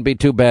there wouldn't be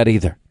too bad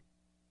either.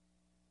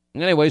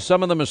 Anyway,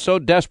 some of them are so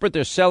desperate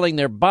they're selling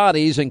their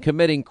bodies and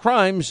committing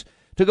crimes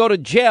to go to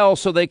jail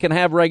so they can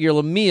have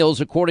regular meals,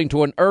 according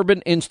to an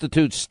Urban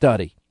Institute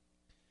study.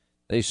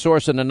 They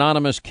source an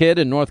anonymous kid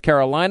in North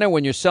Carolina.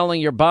 When you're selling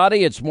your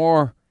body, it's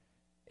more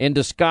in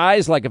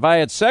disguise. Like, if I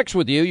had sex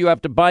with you, you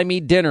have to buy me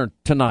dinner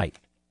tonight.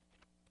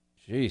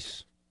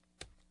 Jeez.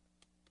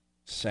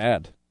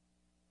 Sad.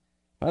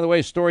 By the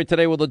way, story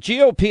today, will the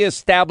GOP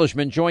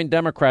establishment join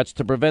Democrats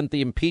to prevent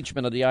the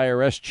impeachment of the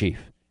IRS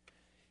chief?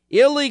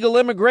 Illegal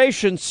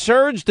immigration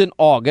surged in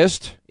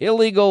August.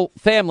 Illegal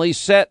families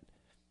set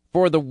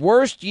for the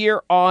worst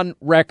year on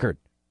record.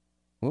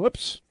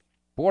 Whoops.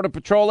 Border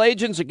Patrol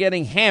agents are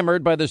getting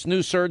hammered by this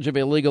new surge of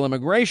illegal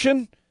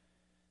immigration.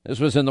 This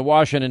was in the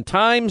Washington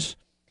Times,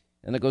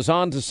 and it goes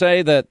on to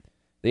say that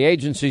the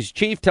agency's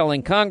chief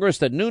telling Congress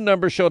that new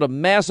numbers showed a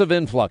massive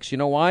influx. You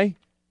know why?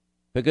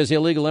 Because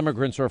illegal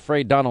immigrants are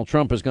afraid Donald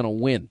Trump is going to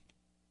win,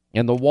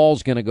 and the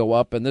wall's going to go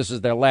up, and this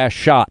is their last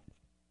shot.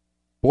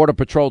 Border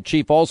Patrol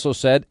chief also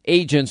said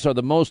agents are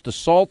the most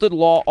assaulted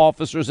law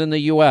officers in the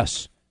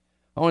U.S.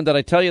 Oh, and did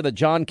I tell you that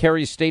John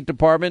Kerry's State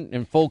Department,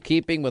 in full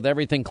keeping with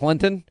everything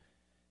Clinton,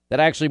 that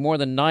actually more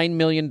than $9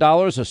 million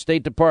of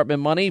State Department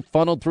money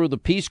funneled through the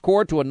Peace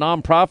Corps to a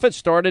nonprofit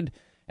started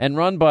and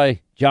run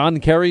by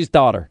John Kerry's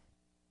daughter.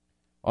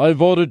 I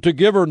voted to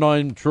give her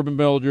 $9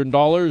 million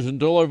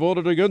until I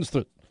voted against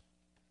it.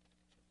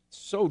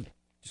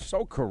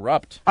 So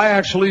corrupt. I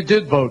actually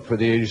did vote for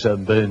the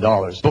 $87 billion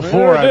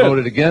before I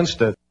voted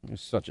against it. He's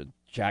such a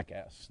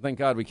jackass. Thank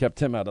God we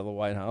kept him out of the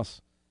White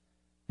House.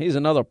 He's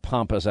another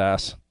pompous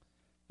ass.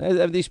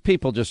 These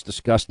people just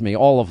disgust me,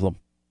 all of them.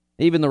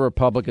 Even the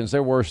Republicans,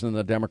 they're worse than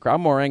the Democrats.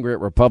 I'm more angry at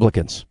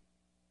Republicans.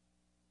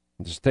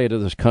 The state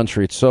of this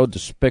country, it's so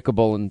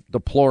despicable and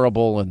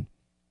deplorable, and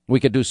we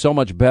could do so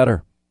much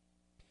better.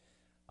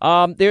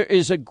 There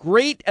is a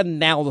great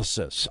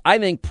analysis, I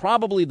think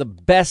probably the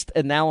best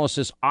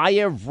analysis I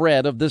have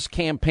read of this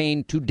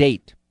campaign to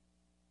date.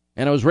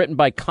 And it was written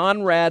by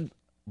Conrad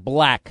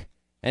Black,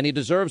 and he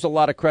deserves a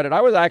lot of credit.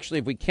 I would actually,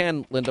 if we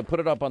can, Linda, put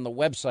it up on the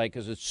website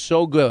because it's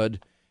so good.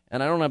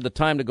 And I don't have the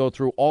time to go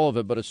through all of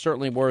it, but it's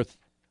certainly worth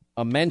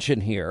a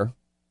mention here.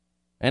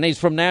 And he's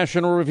from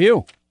National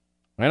Review.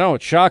 I know,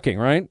 it's shocking,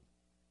 right?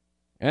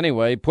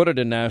 Anyway, put it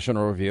in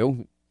National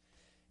Review.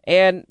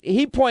 And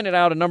he pointed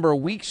out a number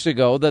of weeks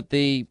ago that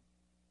the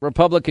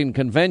Republican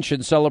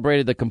convention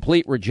celebrated the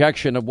complete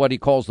rejection of what he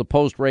calls the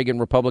post-Reagan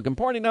Republican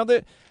Party. Now,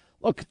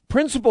 look,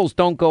 principles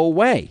don't go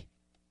away.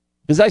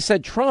 As I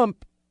said,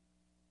 Trump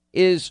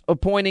is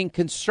appointing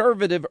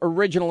conservative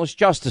originalist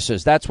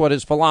justices. That's what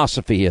his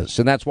philosophy is,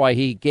 and that's why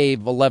he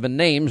gave 11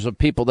 names of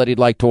people that he'd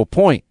like to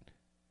appoint.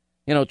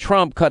 You know,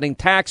 Trump cutting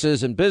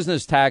taxes and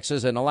business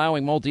taxes and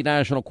allowing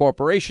multinational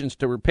corporations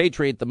to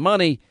repatriate the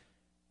money,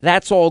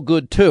 that's all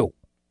good, too.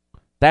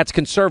 That's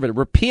conservative.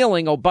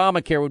 Repealing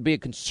Obamacare would be a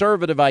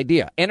conservative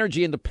idea.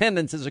 Energy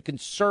independence is a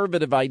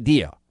conservative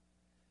idea.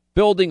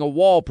 Building a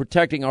wall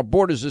protecting our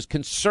borders is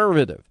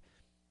conservative.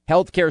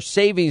 Healthcare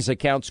savings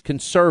accounts,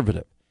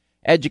 conservative.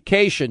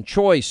 Education,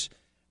 choice,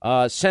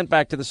 sent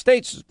back to the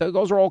states,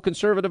 those are all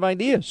conservative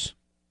ideas.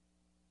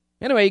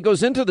 Anyway, he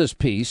goes into this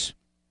piece,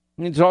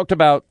 and he talked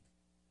about,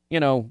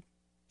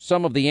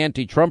 some of the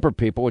anti-Trumper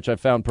people, which I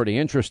found pretty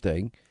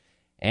interesting,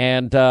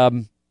 and,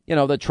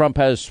 that Trump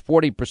has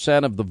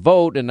 40% of the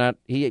vote, and that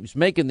he's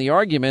making the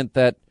argument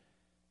that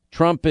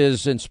Trump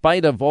is, in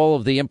spite of all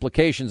of the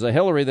implications of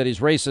Hillary, that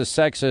he's racist,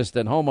 sexist,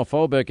 and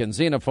homophobic, and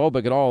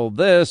xenophobic, and all of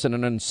this, and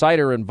an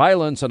inciter in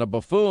violence, and a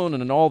buffoon,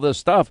 and all this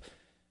stuff,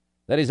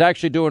 that he's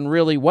actually doing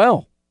really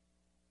well.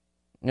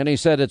 And he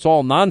said it's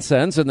all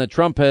nonsense, and that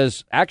Trump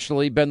has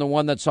actually been the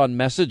one that's on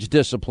message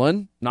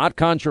discipline, not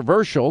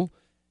controversial.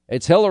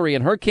 It's Hillary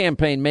and her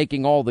campaign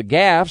making all the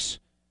gaffes,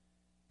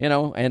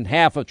 and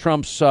half of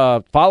Trump's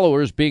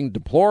followers being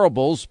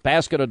deplorables,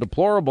 basket of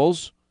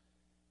deplorables,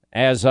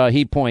 as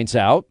he points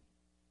out.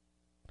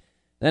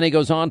 Then he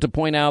goes on to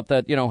point out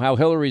that, how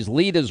Hillary's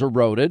lead is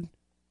eroded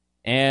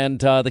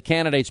and the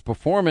candidate's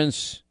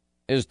performance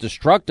is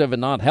destructive and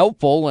not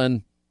helpful.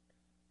 And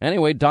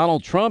anyway,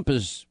 Donald Trump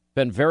has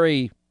been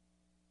very,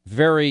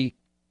 very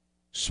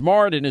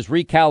smart in his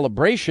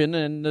recalibration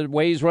and the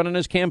way he's running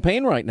his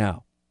campaign right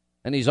now.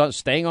 And he's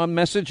staying on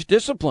message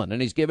discipline,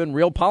 and he's giving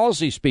real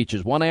policy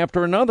speeches one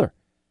after another.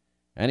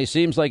 And he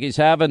seems like he's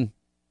having,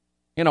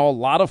 a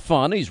lot of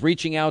fun. He's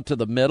reaching out to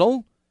the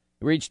middle.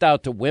 He reached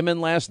out to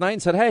women last night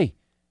and said, hey,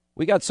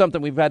 we got something.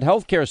 We've had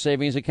health care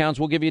savings accounts.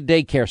 We'll give you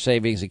daycare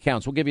savings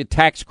accounts. We'll give you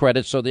tax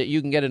credits so that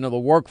you can get into the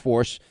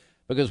workforce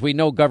because we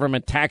know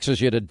government taxes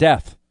you to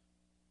death.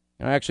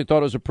 And I actually thought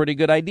it was a pretty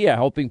good idea,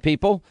 helping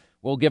people.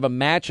 We'll give a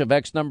match of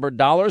X number of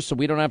dollars so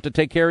we don't have to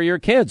take care of your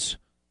kids.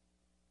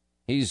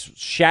 He's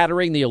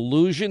shattering the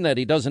illusion that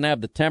he doesn't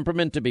have the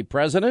temperament to be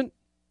president.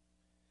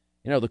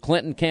 The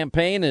Clinton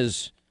campaign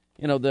is,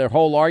 their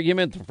whole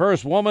argument, the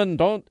first woman,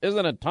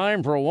 isn't it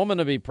time for a woman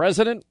to be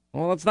president?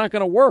 Well, that's not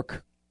going to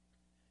work.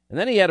 And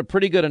then he had a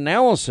pretty good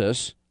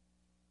analysis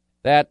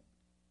that,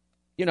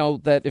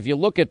 that if you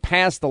look at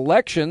past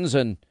elections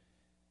and,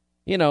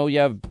 you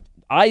have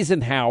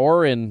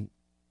Eisenhower and,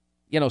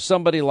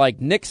 somebody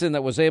like Nixon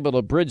that was able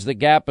to bridge the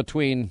gap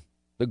between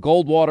the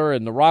Goldwater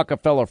and the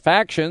Rockefeller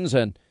factions,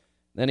 and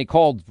then he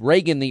called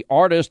Reagan the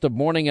artist of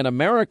morning in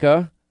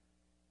America.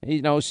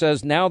 He,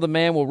 says now the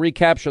man will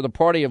recapture the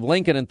party of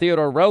Lincoln and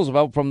Theodore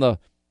Roosevelt from the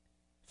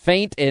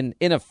faint and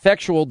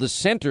ineffectual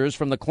dissenters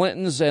from the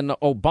Clintons and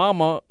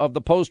Obama of the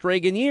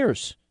post-Reagan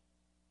years.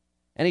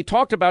 And he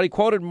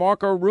quoted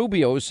Marco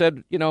Rubio, who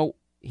said,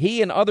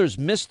 he and others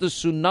missed the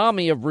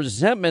tsunami of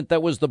resentment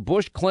that was the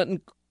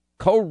Bush-Clinton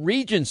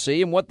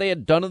co-regency and what they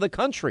had done to the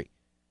country.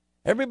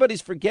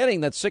 Everybody's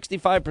forgetting that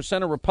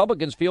 65% of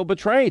Republicans feel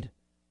betrayed.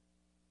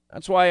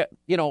 That's why,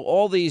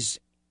 all these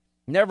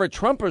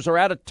never-Trumpers are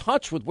out of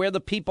touch with where the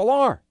people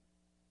are.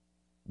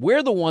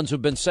 We're the ones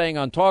who've been saying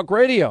on talk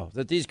radio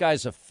that these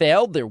guys have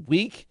failed. They're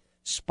weak,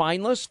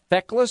 spineless,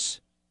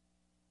 feckless,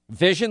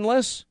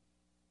 visionless.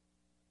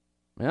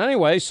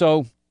 Anyway,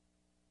 so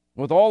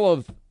with all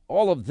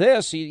of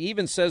this, he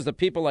even says that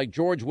people like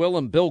George Will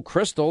and Bill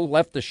Kristol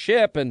left the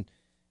ship, and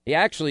he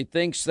actually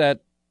thinks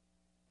that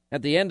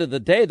at the end of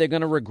the day, they're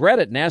going to regret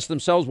it and ask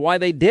themselves why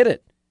they did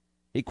it.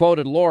 He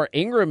quoted Laura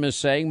Ingraham as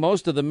saying,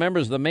 most of the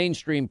members of the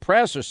mainstream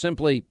press are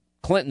simply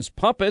Clinton's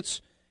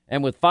puppets.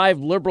 And with 5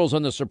 liberals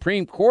on the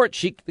Supreme Court,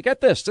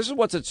 get this. This is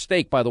what's at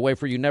stake, by the way,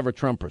 for you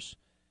never-Trumpers.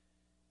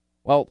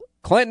 Well,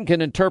 Clinton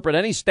can interpret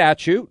any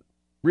statute,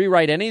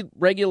 rewrite any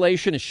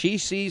regulation as she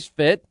sees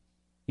fit,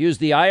 use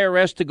the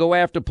IRS to go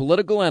after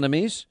political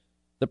enemies.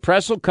 The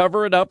press will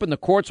cover it up, and the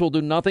courts will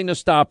do nothing to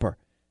stop her.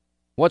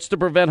 What's to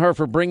prevent her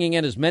from bringing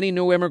in as many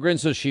new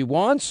immigrants as she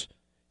wants?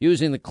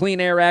 Using the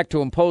Clean Air Act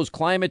to impose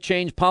climate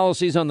change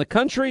policies on the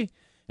country,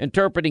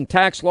 interpreting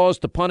tax laws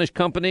to punish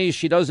companies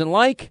she doesn't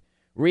like,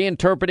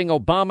 reinterpreting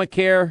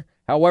Obamacare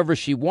however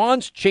she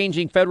wants,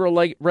 changing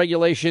federal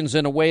regulations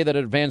in a way that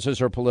advances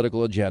her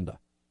political agenda.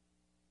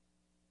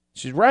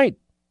 She's right.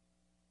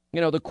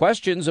 The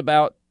questions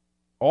about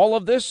all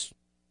of this,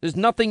 there's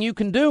nothing you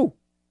can do.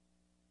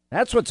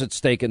 That's what's at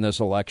stake in this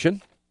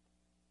election.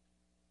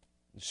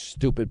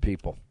 Stupid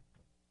people.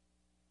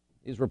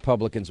 These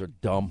Republicans are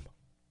dumb.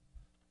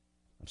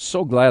 I'm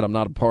so glad I'm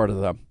not a part of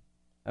them.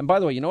 And by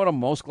the way, you know what I'm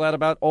most glad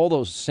about? All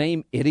those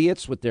same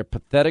idiots with their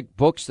pathetic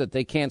books that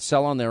they can't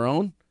sell on their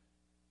own,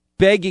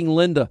 begging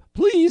Linda,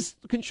 please,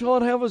 can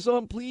Sean have us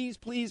on? Please,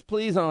 please,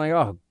 please. I'm like,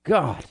 oh,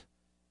 God.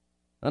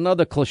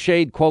 Another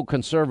cliched, quote,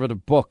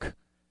 conservative book.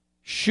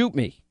 Shoot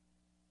me.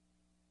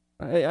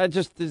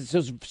 There's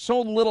just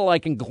so little I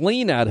can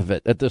glean out of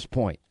it at this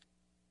point.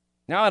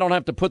 Now I don't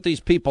have to put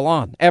these people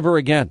on ever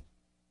again.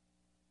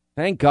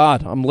 Thank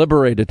God I'm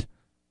liberated.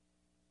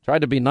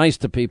 Tried to be nice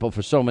to people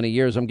for so many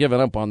years. I'm giving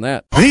up on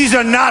that. These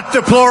are not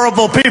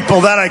deplorable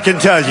people, that I can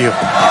tell you.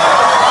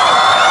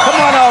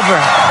 Come on over.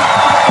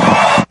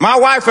 My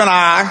wife and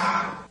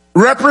I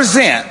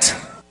represent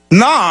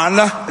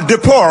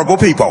non-deplorable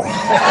people.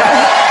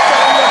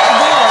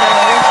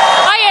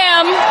 I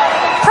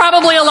am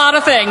probably a lot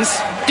of things.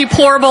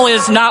 Deplorable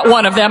is not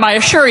one of them, I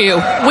assure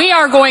you. We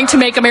are going to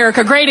make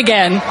America great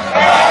again.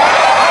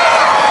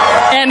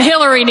 And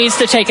Hillary needs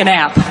to take a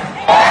nap.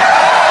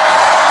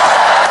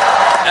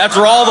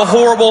 After all the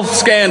horrible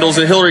scandals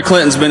that Hillary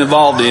Clinton's been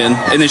involved in,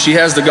 and then she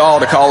has the gall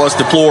to call us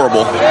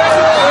deplorable.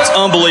 It's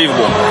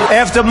unbelievable.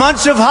 After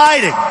months of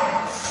hiding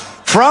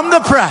from the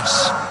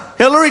press,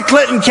 Hillary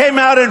Clinton came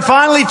out and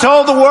finally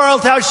told the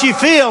world how she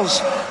feels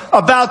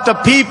about the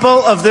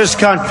people of this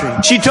country.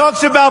 She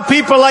talks about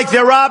people like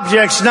they're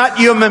objects, not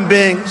human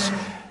beings.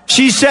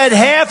 She said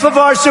half of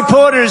our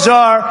supporters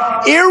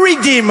are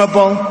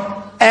irredeemable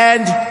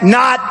and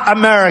not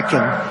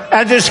American,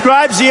 and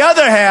describes the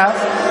other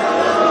half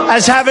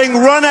as having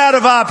run out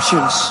of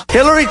options.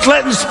 Hillary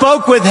Clinton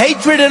spoke with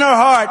hatred in her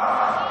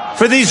heart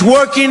for these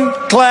working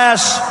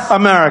class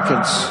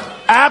Americans.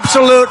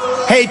 Absolute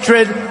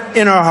hatred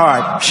in her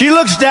heart. She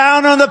looks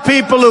down on the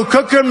people who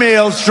cook her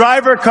meals,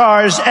 drive her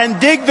cars, and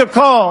dig the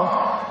coal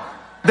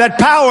that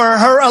power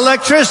her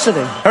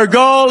electricity. Her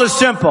goal is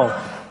simple: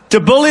 to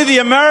bully the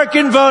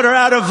American voter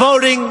out of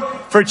voting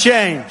for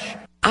change.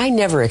 I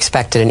never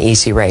expected an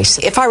easy race.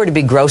 If I were to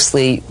be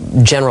grossly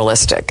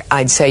generalistic,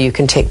 I'd say you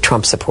can take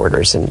Trump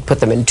supporters and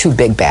put them in two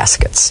big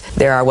baskets.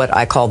 There are what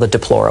I call the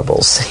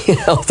deplorables,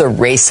 the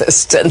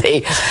racists and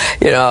the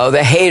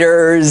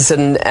haters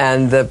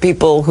and the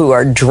people who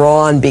are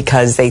drawn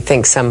because they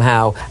think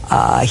somehow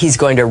he's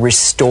going to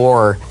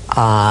restore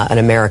an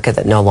America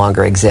that no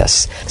longer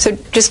exists. So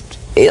just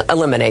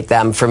eliminate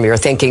them from your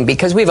thinking,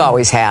 because we've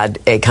always had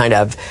a kind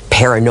of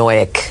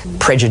paranoid,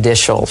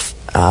 prejudicial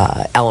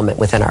element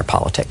within our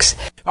politics.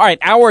 All right,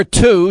 hour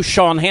 2,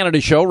 Sean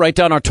Hannity Show. Write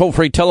down our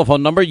toll-free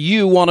telephone number.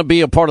 You want to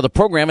be a part of the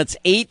program. It's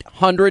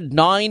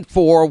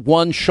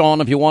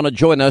 800-941-SEAN if you want to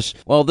join us.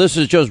 Well, this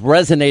is just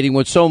resonating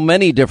with so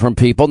many different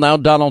people. Now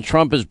Donald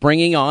Trump is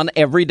bringing on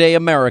everyday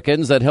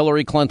Americans that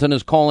Hillary Clinton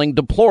is calling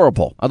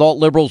deplorable. I thought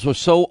liberals were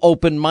so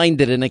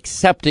open-minded and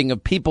accepting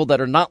of people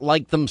that are not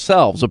like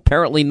themselves.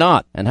 Apparently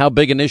not. And how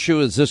big an issue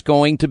is this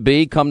going to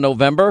be come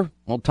November?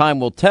 Well, time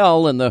will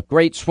tell. In the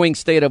great swing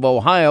state of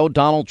Ohio,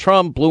 Donald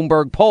Trump,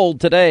 Bloomberg polled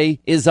today,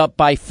 is up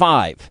by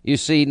 5. You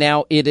see,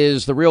 now it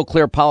is the Real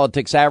Clear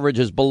Politics average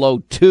is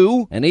below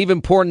 2. And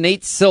even poor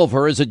Nate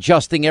Silver is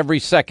adjusting every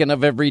second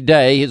of every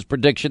day his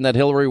prediction that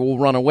Hillary will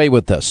run away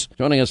with this.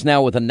 Joining us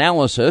now with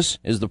analysis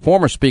is the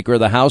former Speaker of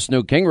the House,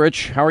 Newt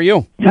Gingrich. How are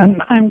you?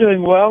 I'm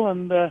doing well,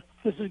 and this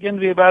is going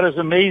to be about as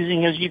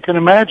amazing as you can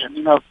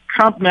imagine.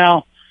 Trump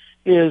now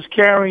is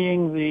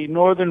carrying the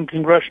Northern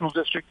Congressional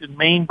District in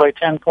Maine by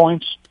 10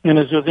 points and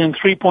is within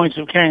 3 points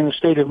of carrying the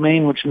state of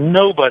Maine, which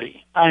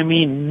nobody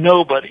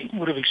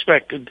would have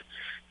expected.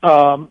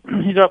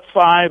 He's up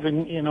 5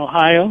 in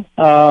Ohio.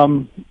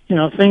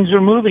 Things are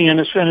moving, and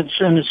it's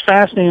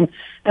fascinating.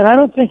 And I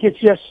don't think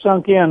it's just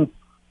sunk in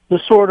the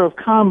sort of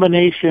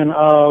combination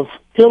of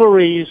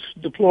Hillary's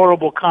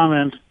deplorable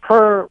comment,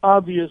 her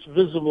obvious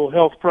visible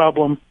health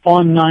problem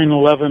on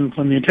 9/11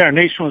 when the entire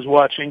nation was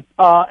watching,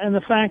 and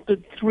the fact that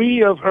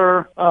 3 of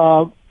her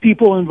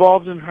people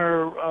involved in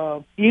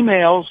her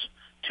emails,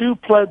 2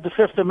 pled the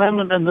Fifth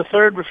Amendment and the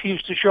 3rd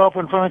refused to show up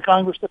in front of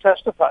Congress to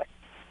testify.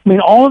 I mean,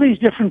 all these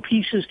different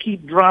pieces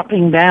keep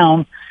dropping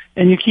down,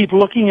 and you keep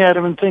looking at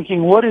them and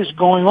thinking, what is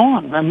going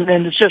on? I mean,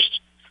 and it's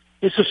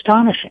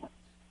astonishing.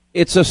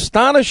 It's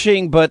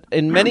astonishing, but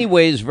in many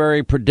ways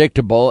very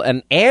predictable.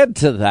 And add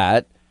to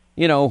that,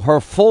 her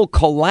full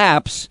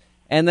collapse,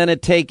 and then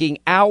it taking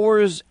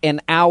hours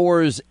and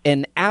hours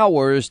and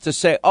hours to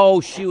say,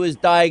 oh, she was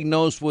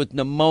diagnosed with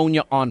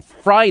pneumonia on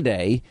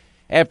Friday,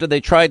 after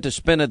they tried to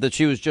spin it that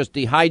she was just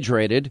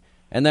dehydrated.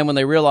 And then when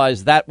they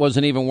realized that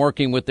wasn't even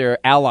working with their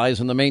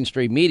allies in the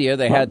mainstream media,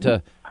 they had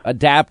to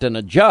adapt and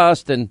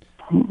adjust.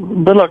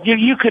 But look,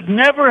 you could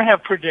never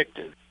have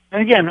predicted.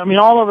 And again, I mean,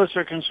 all of us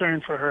are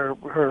concerned for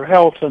her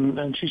health,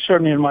 and she's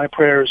certainly in my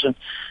prayers. And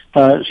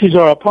she's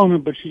our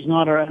opponent, but she's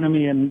not our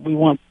enemy, and we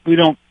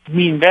don't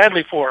mean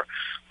badly for her.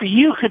 But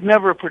you could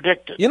never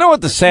predict it. You know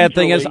what the sad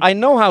thing is? I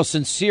know how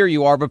sincere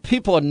you are, but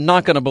people are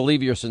not going to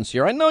believe you're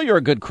sincere. I know you're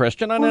a good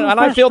Christian, and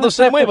I feel the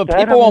same way, but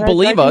people won't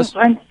believe us.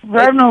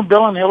 I've known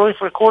Bill and Hillary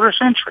for a quarter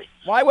century.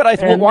 Why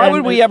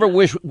would we ever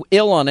wish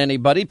ill on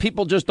anybody?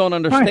 People just don't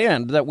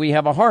understand that we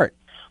have a heart.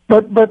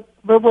 But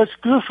what's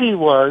goofy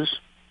was,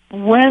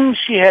 when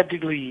she had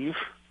to leave,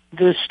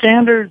 the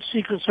standard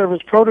Secret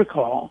Service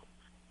protocol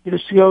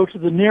is to go to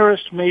the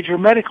nearest major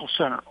medical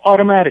center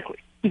automatically,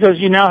 because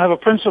you now have a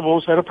principal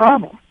who's had a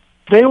problem.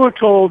 They were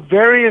told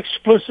very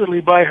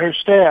explicitly by her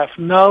staff,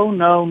 no,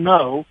 no,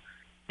 no.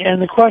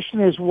 And the question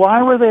is,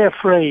 why were they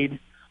afraid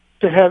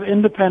to have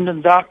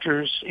independent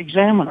doctors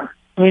examine her?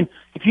 I mean,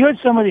 if you had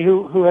somebody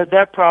who had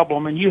that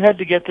problem and you had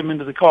to get them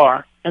into the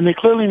car, and they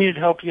clearly needed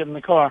help to get in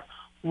the car,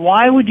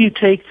 why would you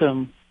take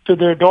them to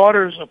their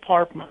daughter's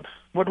apartment?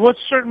 What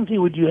certainty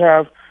would you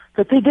have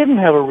that they didn't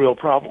have a real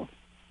problem?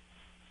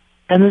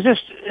 And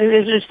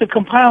it's the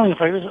compiling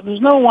effect.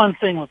 There's no one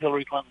thing with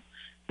Hillary Clinton.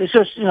 It's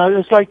just,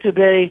 it's like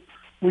today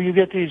where you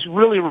get these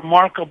really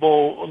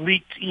remarkable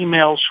leaked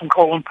emails from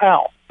Colin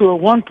Powell, who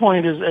at one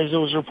point, as it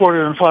was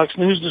reported on Fox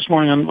News this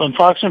morning on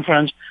Fox and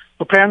Friends,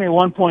 apparently at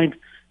one point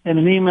in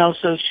an email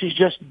says she's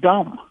just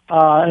dumb.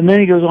 And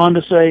then he goes on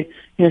to say,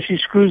 she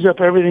screws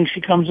up everything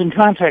she comes in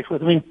contact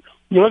with. I mean,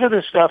 you look at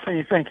this stuff and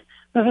you think,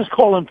 this is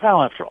Colin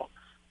Powell after all.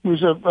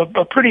 who's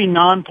a pretty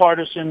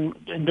nonpartisan,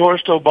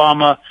 endorsed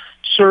Obama,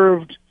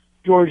 served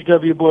George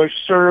W. Bush,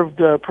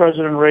 served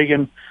President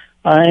Reagan,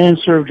 and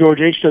served George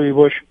H.W.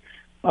 Bush.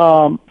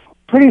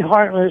 Pretty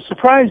hard,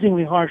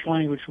 surprisingly harsh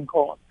language from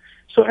Colin.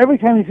 So every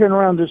time you turn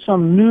around, there's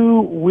some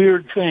new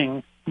weird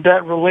thing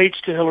that relates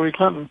to Hillary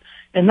Clinton.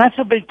 And that's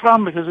a big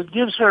problem because it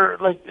gives her,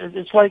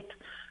 it's like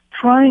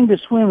trying to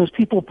swim as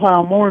people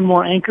pile more and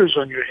more anchors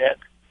on your head.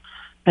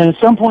 And at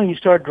some point you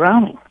start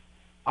drowning.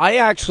 I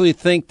actually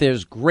think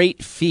there's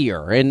great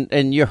fear,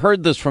 and you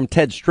heard this from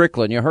Ted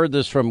Strickland, you heard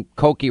this from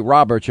Cokie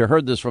Roberts, you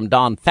heard this from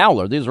Don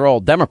Fowler. These are all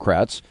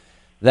Democrats,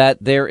 that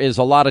there is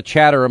a lot of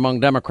chatter among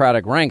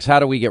Democratic ranks. How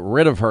do we get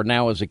rid of her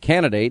now as a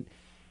candidate?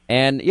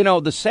 And, you know,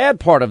 the sad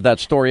part of that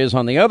story is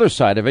on the other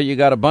side of it, you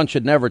got a bunch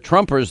of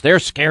never-Trumpers. They're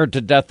scared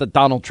to death that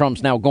Donald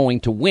Trump's now going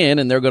to win,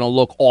 and they're going to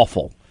look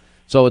awful.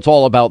 So it's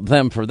all about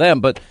them for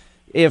them. But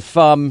if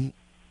I'm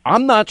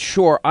not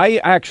sure,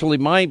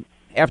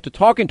 after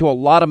talking to a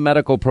lot of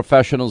medical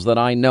professionals that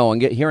I know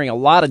and hearing a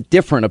lot of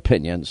different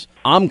opinions,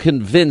 I'm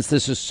convinced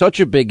this is such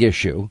a big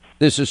issue.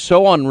 This is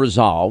so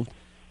unresolved.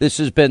 This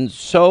has been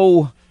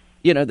so,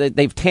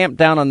 they've clamped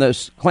down on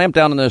this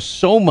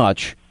so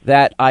much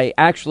that I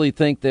actually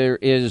think there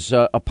is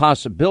a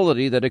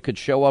possibility that it could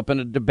show up in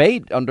a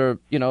debate under,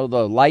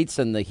 the lights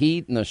and the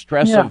heat and the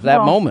stress of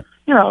that moment.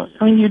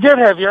 You did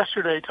have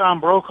yesterday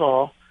Tom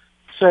Brokaw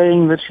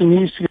saying that she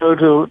needs to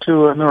go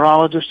to a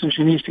neurologist and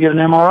she needs to get an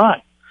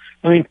MRI.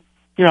 I mean,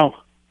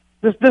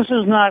 this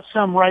is not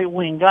some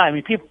right-wing guy. I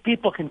mean,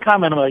 people can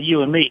comment about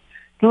you and me.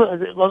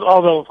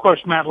 Although, of course,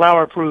 Matt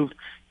Lauer proved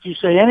if you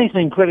say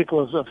anything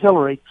critical of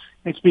Hillary,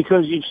 it's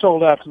because you've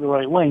sold out to the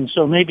right wing.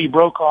 So maybe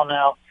Brokaw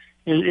now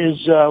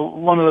is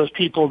one of those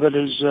people that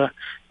is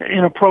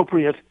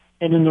inappropriate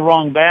and in the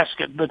wrong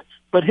basket.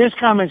 But his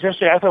comments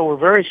yesterday I thought were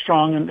very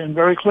strong and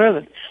very clear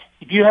that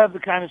if you have the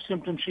kind of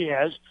symptoms she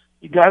has,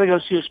 you got to go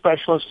see a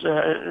specialist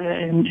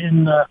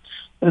in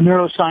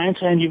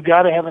neuroscience, and you've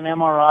got to have an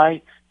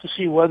MRI to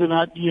see whether or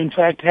not you, in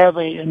fact, have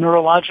a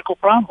neurological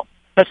problem.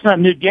 That's not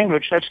Newt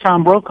Gingrich. That's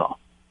Tom Brokaw.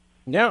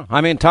 Yeah,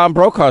 I mean, Tom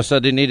Brokaw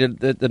said he needed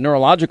the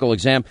neurological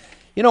exam.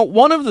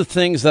 One of the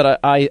things that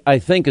I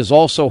think has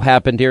also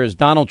happened here is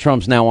Donald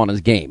Trump's now on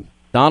his game.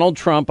 Donald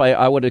Trump,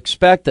 I would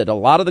expect that a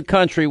lot of the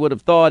country would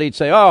have thought he'd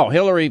say, oh,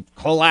 Hillary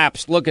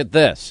collapsed, look at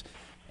this.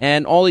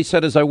 And all he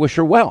said is, I wish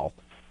her well.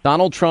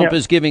 Donald Trump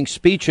is giving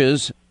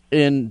speeches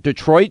in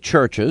Detroit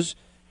churches,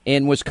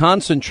 in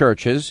Wisconsin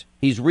churches.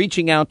 He's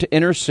reaching out to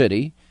inner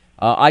city.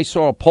 I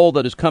saw a poll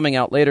that is coming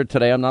out later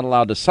today. I'm not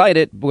allowed to cite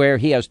it, where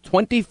he has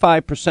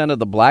 25% of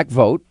the black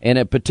vote in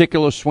a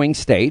particular swing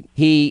state.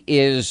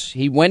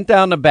 He went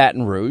down to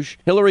Baton Rouge.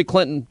 Hillary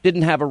Clinton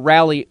didn't have a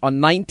rally on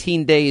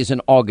 19 days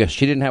in August.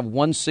 She didn't have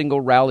one single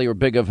rally or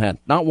big event.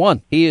 Not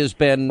one. He has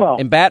been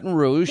in Baton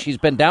Rouge. He's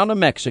been down to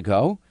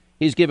Mexico.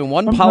 He's given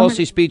one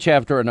policy speech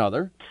after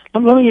another.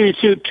 Let me give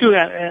you two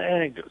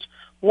anecdotes.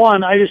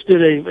 One, I just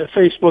did a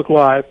Facebook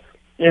Live,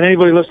 and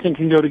anybody listening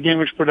can go to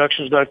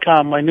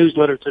GingrichProductions.com. My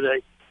newsletter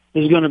today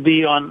is going to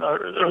be on,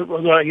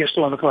 or I guess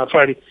still on the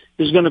Friday,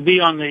 is going to be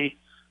on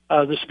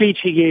the speech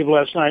he gave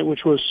last night,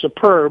 which was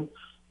superb.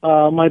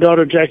 My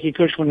daughter, Jackie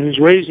Cushman, who's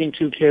raising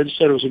two kids,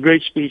 said it was a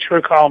great speech.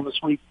 Her column this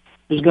week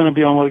is going to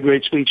be on what a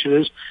great speech it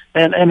is.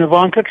 And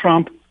Ivanka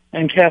Trump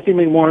and Kathy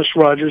McMorris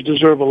Rogers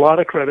deserve a lot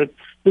of credit.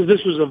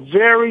 This was a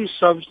very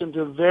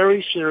substantive,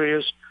 very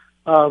serious,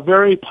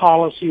 very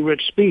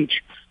policy-rich speech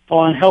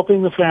on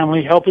helping the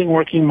family, helping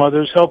working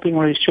mothers, helping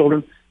raise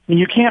children. And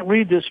you can't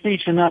read this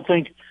speech and not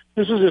think,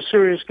 this is a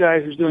serious guy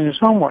who's doing his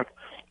homework.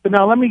 But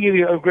now let me give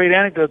you a great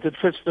anecdote that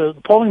fits the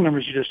polling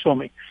numbers you just told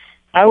me.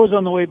 I was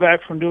on the way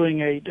back from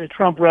doing a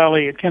Trump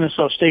rally at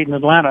Kennesaw State in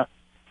Atlanta.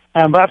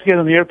 I'm about to get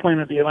on the airplane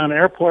at the Atlanta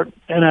airport,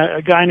 and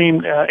a guy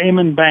named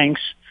Eamon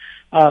Banks,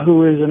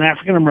 who is an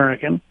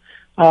African-American,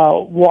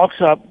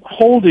 walks up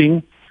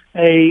holding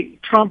a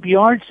Trump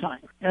yard sign.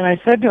 And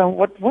I said to him,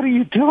 what are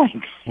you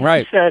doing?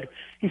 Right.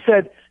 He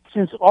said,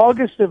 since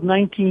August of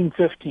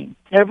 1915,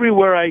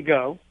 everywhere I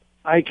go,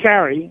 I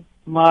carry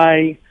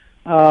my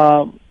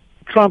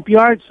Trump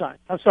yard sign.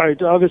 I'm sorry,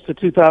 to August of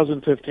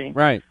 2015.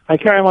 Right. I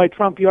carry my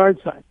Trump yard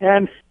sign.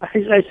 And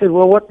I said,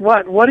 well,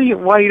 why are you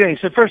doing?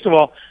 He said, first of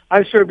all,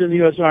 I served in the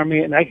U.S. Army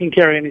and I can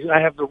carry any,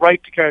 I have the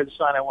right to carry the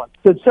sign I want.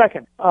 He said,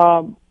 second,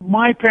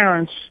 my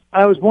parents,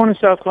 I was born in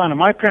South Carolina.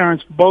 My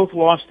parents both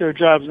lost their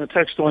jobs in the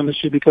textile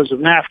industry because of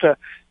NAFTA,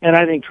 and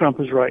I think Trump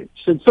is right.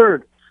 He said,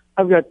 third,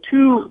 I've got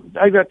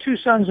two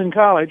sons in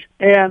college,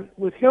 and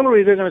with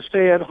Hillary, they're going to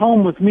stay at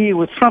home with me.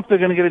 With Trump, they're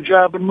going to get a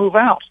job and move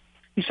out.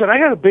 He said, I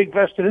got a big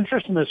vested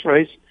interest in this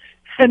race.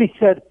 And he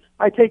said,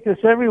 I take this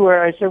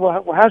everywhere. I said,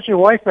 well, how's your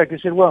wife back? He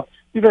said, well,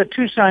 we've got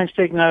two signs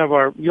taken out of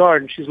our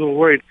yard, and she's a little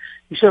worried.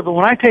 He said, but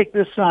when I take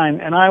this sign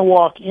and I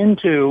walk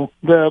into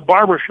the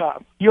barber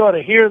shop, you ought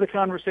to hear the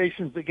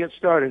conversations that get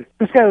started.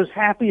 This guy was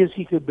happy as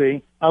he could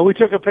be. We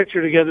took a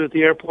picture together at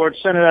the airport,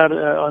 sent it out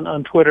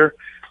on Twitter.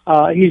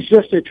 He's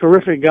just a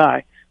terrific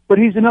guy. But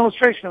he's an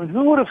illustration. I mean,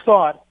 who would have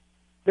thought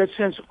that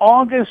since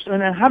August,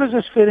 and how does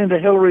this fit into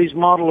Hillary's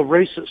model of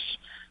racists?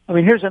 I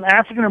mean, here's an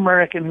African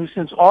American who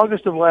since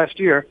August of last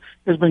year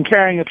has been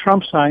carrying a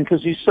Trump sign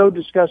because he's so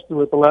disgusted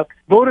with the left.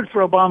 Voted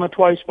for Obama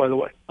twice, by the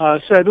way.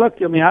 Said, look,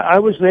 I mean, I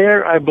was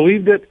there. I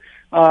believed it.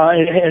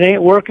 It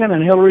ain't working,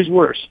 and Hillary's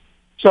worse.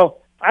 So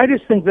I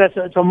just think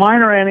it's a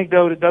minor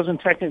anecdote. It doesn't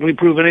technically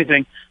prove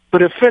anything,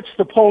 but it fits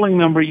the polling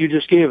number you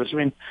just gave us. I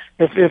mean,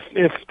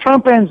 if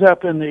Trump ends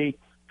up in the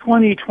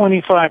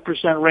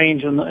 20-25%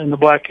 range in the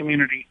black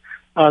community,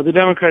 the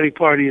Democratic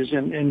Party is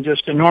in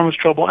just enormous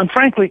trouble. And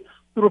frankly,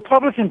 the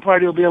Republican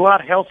Party will be a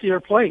lot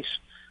healthier place.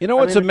 You know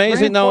what's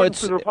amazing, though?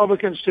 It's for the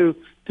Republicans to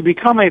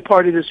become a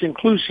party that's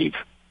inclusive.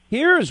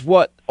 Here's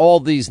what all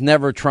these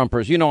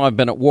never-Trumpers, you know, I've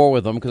been at war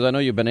with them because I know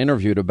you've been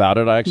interviewed about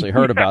it. I actually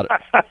heard about it.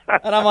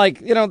 And I'm like,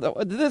 you know,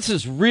 this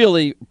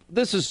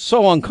is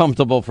so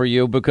uncomfortable for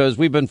you because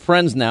we've been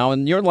friends now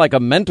and you're like a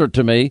mentor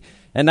to me.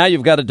 And now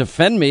you've got to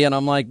defend me, and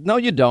I'm like, no,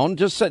 you don't.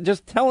 Just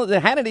tell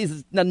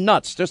Hannity's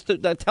nuts. Just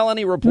tell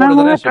any reporter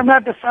that asks you.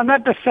 I'm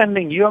not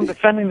defending you. I'm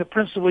defending the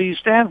principle you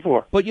stand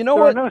for. But you know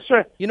what?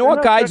 You know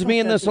what guides me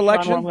in this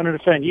election? I'm going to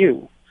defend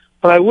you,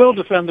 but I will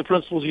defend the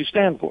principles you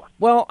stand for.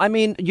 Well, I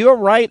mean, you're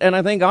right, and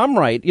I think I'm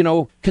right. You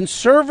know,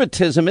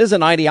 conservatism is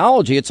an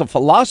ideology. It's a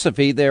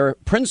philosophy. They're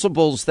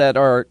principles that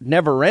are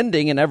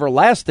never-ending and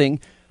everlasting,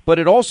 but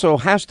it also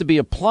has to be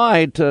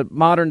applied to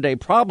modern-day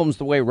problems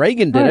the way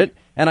Reagan did it.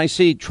 And I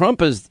see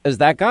Trump as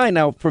that guy.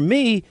 Now, for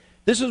me,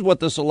 this is what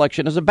this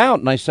election is about,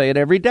 and I say it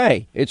every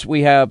day.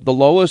 We have the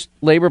lowest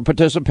labor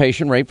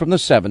participation rate from the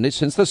 70s,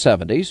 since the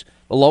 70s,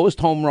 the lowest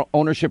home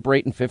ownership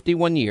rate in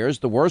 51 years,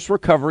 the worst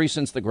recovery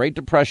since the Great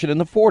Depression in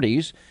the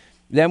 40s.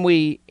 Then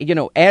we,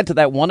 add to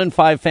that 1 in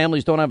 5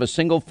 families don't have a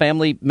single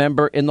family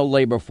member in the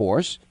labor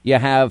force. You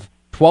have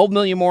 12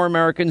 million more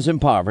Americans in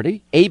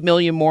poverty, 12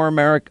 million more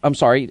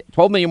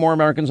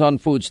Americans on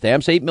food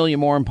stamps, 8 million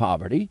more in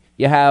poverty.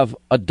 You have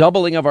a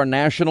doubling of our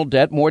national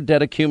debt, more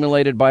debt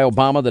accumulated by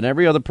Obama than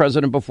every other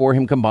president before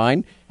him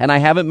combined. And I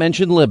haven't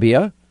mentioned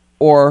Libya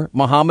or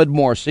Mohammed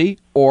Morsi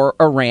or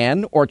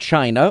Iran or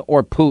China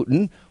or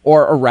Putin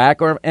or Iraq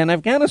and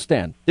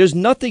Afghanistan. There's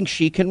nothing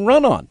she can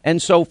run on.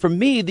 And so for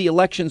me, the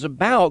election's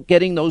about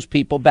getting those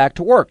people back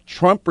to work.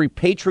 Trump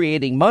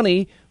repatriating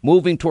money,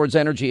 moving towards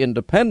energy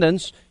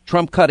independence,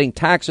 Trump cutting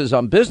taxes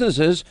on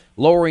businesses,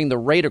 lowering the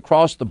rate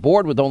across the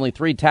board with only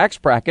 3 tax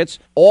brackets.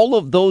 All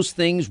of those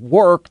things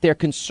work. They're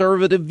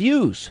conservative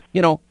views.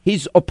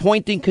 He's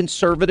appointing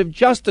conservative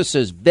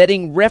justices.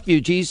 Vetting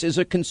refugees is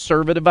a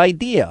conservative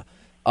idea.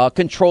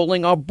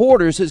 Controlling our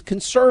borders is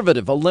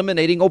conservative.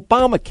 Eliminating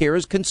Obamacare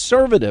is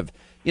conservative.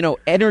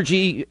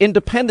 Energy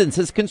independence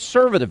is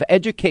conservative.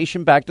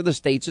 Education back to the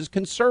states is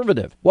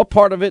conservative. What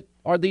part of it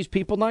are these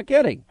people not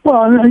getting?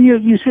 Well,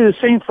 you see the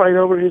same fight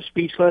over his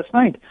speech last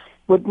night.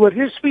 What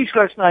his speech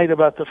last night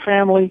about the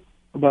family,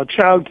 about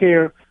child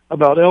care,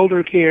 about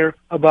elder care,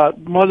 about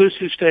mothers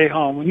who stay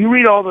home. When you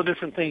read all the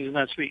different things in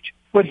that speech,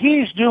 what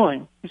he's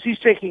doing is he's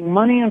taking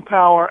money and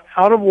power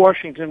out of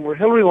Washington where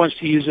Hillary wants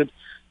to use it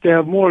to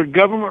have more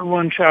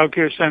government-run child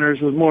care centers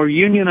with more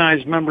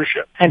unionized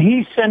membership. And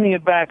he's sending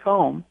it back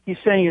home. He's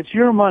saying it's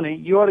your money.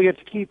 You ought to get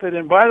to keep it.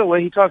 And by the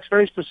way, he talks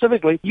very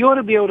specifically, you ought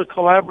to be able to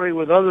collaborate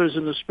with others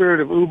in the spirit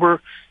of Uber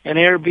and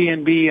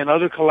Airbnb and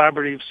other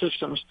collaborative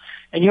systems.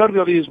 And you ought to be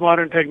able to use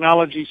modern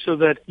technology so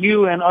that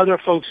you and other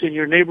folks in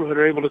your neighborhood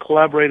are able to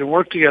collaborate and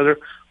work together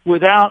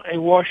without a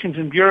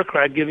Washington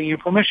bureaucrat giving you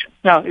permission.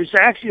 Now, it's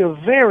actually a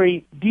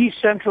very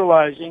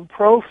decentralizing,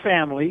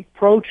 pro-family,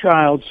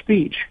 pro-child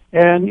speech.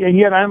 And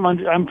yet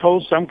I'm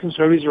told some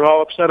conservatives are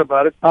all upset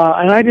about it.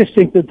 And I just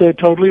think that they're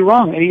totally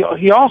wrong. And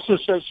he also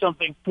says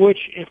something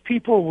which, if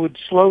people would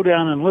slow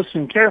down and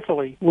listen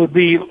carefully, would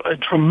be a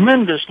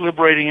tremendous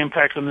liberating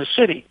impact on the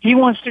city. He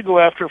wants to go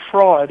after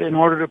fraud in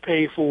order to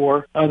pay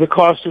for the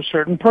cost of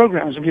certain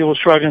programs. And people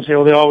shrug and say,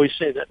 well, they always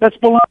say that. That's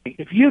baloney.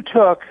 If you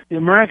took the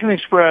American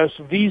Express,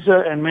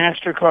 Visa, and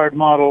MasterCard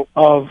model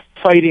of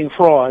fighting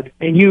fraud,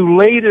 and you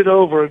laid it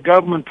over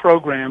government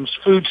programs,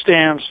 food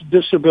stamps,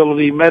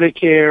 disability,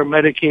 Medicare,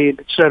 Medicaid,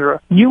 etc.,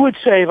 you would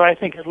save, I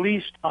think, at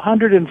least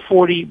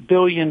 $140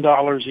 billion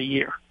a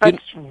year.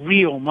 That's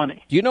real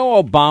money. Do you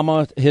know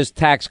Obama, his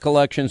tax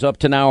collections up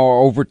to now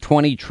are over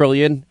 $20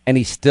 trillion, and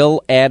he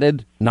still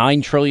added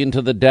 $9 trillion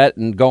to the debt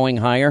and going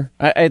higher?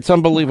 It's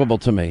unbelievable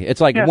to me.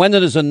 It's like, when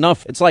it is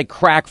enough, it's like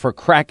crack for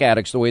crack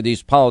addicts, the way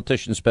these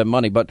politicians spend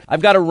money. But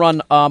I've got to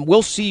run.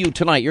 We'll see you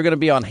tonight. You're going to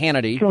be on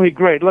Hannity. It's going to be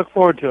great. Look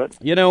forward to it.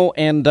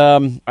 And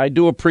I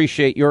do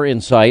appreciate your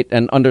insight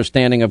and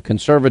understanding of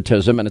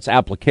conservatism and its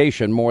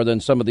application more than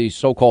some of these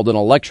so-called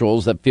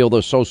intellectuals that feel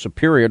they're so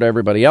superior to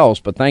everybody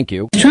else. But thank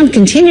you. Trump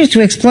continues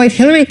to exploit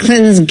Hillary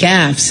Clinton's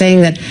gaffe,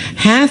 saying that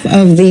half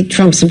of the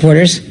Trump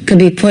supporters could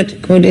be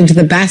put, quote, into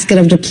the basket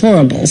of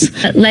deplorables.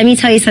 Let me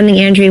tell you something,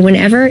 Andrea.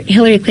 Whenever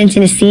Hillary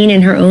Clinton is seen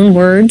in her own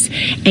words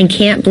and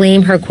can't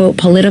blame her, quote,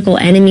 political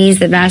enemies,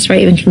 the vast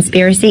right-wing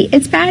conspiracy,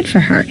 it's bad for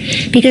her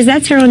because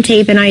that's her own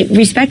tape. And I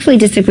respectfully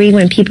disagree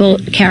when people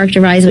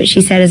characterize what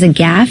she said as a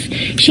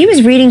gaffe. She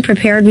was reading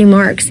prepared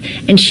remarks,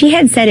 and she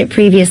had said it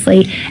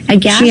previously. A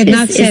gaffe she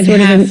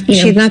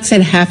had not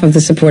said half of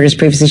the supporters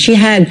previously. She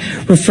had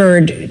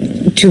referred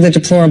to the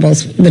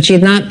deplorables, but she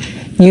had not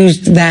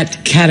used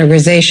that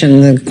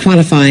categorization, the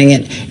quantifying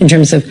it in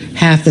terms of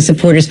half the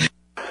supporters.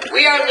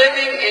 We are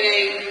living in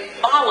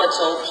a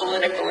volatile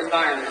political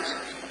environment.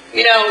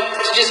 You know,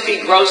 to just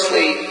be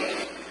grossly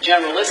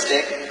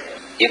generalistic,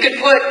 you could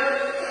put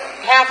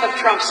half of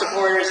Trump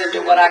supporters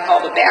into what I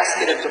call the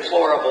basket of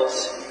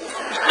deplorables.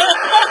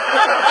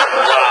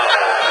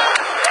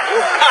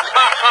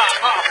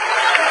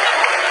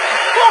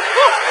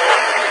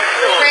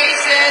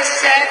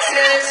 Racist,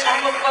 sexist,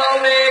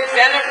 homophobic,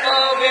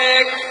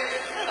 xenophobic,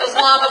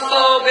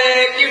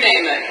 Islamophobic, you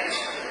name it.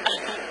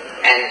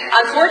 And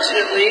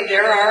unfortunately,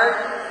 there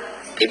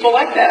are people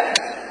like that.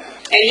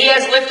 And he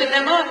has lifted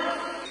them up.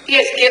 He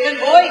has given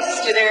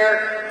voice to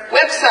their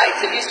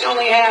websites that used to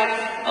only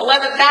have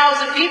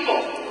 11,000 people,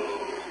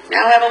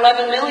 now have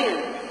 11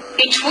 million.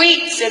 He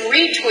tweets and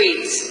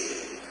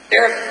retweets.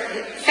 They're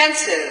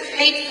offensive,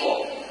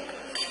 hateful,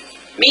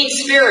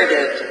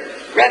 mean-spirited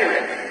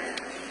rhetoric.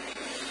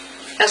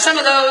 Now, some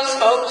of those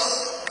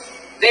folks,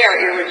 they are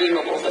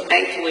irredeemable, but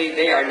thankfully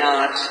they are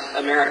not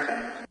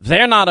American.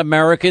 They're not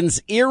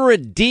Americans.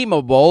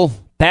 Irredeemable.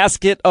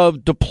 Basket of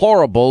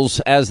deplorables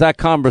as that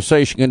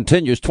conversation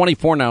continues.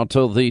 24 now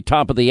till the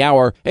top of the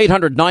hour.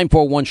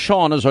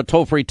 800-941-SEAN is our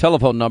toll-free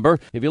telephone number.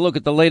 If you look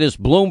at the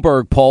latest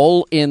Bloomberg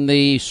poll in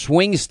the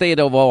swing state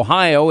of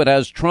Ohio, it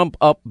has Trump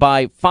up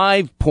by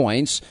 5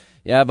 points.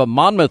 You have a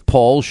Monmouth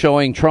poll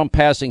showing Trump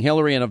passing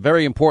Hillary in a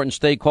very important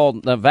state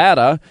called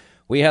Nevada.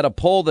 We had a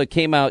poll that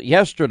came out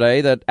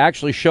yesterday that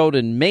actually showed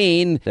in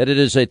Maine that it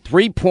is a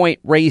 3-point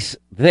race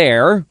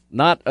there,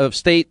 not a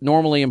state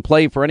normally in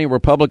play for any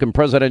Republican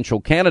presidential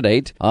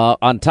candidate.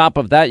 On top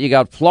of that, you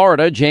got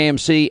Florida,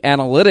 JMC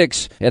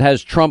Analytics. It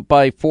has Trump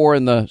by 4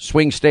 in the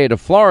swing state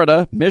of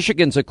Florida.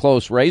 Michigan's a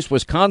close race.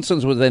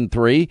 Wisconsin's within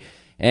 3.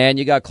 And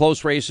you got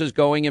close races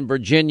going in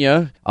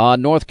Virginia,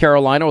 North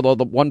Carolina, although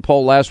the one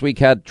poll last week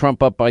had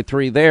Trump up by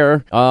 3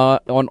 there,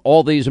 on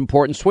all these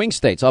important swing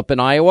states, up in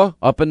Iowa,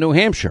 up in New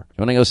Hampshire.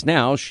 Joining us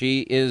now,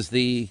 she is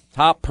the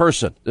top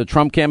person, the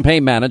Trump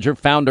campaign manager,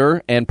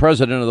 founder, and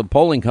president of the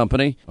polling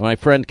company, my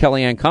friend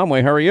Kellyanne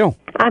Conway. How are you?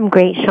 I'm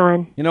great,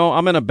 Sean. You know,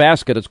 I'm in a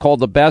basket. It's called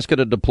the basket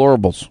of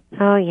deplorables.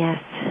 Oh,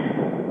 yes.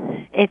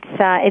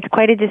 It's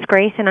quite a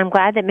disgrace, and I'm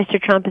glad that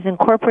Mr. Trump is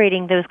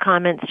incorporating those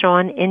comments,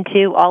 Sean,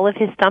 into all of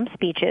his stump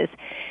speeches,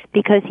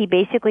 because he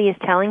basically is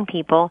telling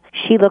people,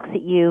 she looks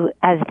at you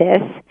as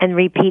this, and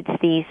repeats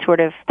the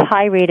sort of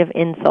tirade of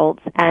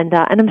insults. And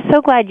I'm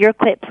so glad your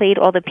clip played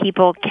all the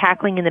people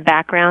cackling in the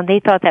background. They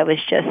thought that was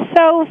just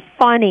so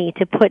funny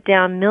to put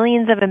down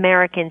millions of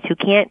Americans who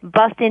can't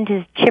bust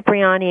into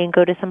Cipriani and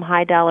go to some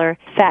high-dollar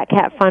fat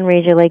cat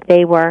fundraiser like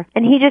they were.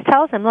 And he just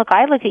tells them, look,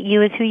 I look at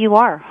you as who you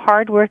are,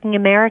 hard-working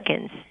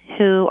Americans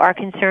who are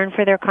concerned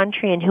for their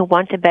country and who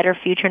want a better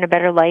future and a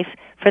better life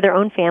for their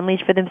own families,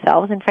 for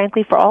themselves, and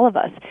frankly for all of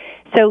us.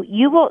 So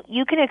you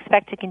can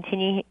expect to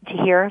continue to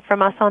hear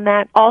from us on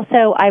that.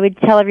 Also, I would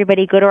tell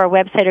everybody, go to our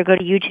website or go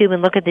to YouTube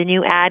and look at the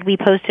new ad we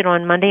posted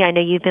on Monday. I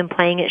know you've been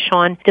playing it,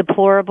 Sean,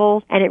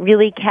 Deplorables, and it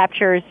really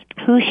captures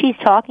who she's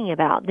talking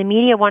about. The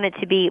media wanted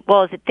to be,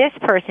 well, is it this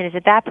person? Is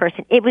it that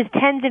person? It was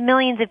tens of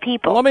millions of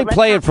people. Well, let me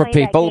play it for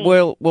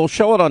people. We'll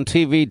show it on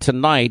TV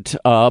tonight,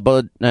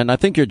 and I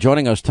think you're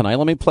joining us tonight.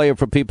 Let me play it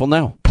for people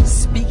now.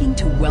 Speaking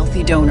to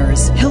wealthy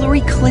donors,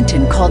 Hillary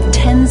Clinton called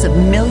tens of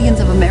millions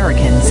of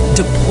Americans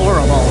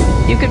deplorable.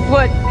 You could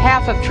put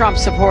half of Trump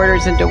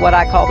supporters into what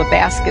I call the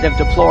basket of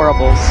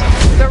deplorables.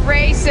 The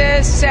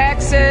racist,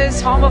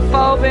 sexist,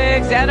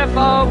 homophobic,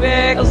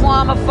 xenophobic,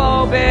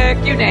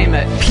 Islamophobic, you name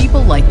it.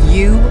 People like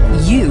you,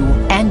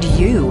 and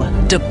you.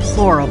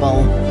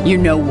 Deplorable. You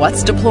know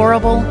what's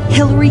deplorable?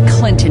 Hillary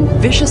Clinton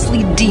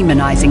viciously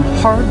demonizing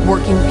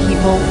hard-working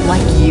people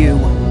like you.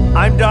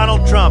 I'm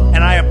Donald Trump,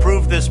 and I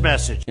approve this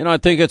message. You know, I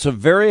think it's a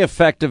very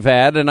effective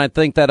ad, and I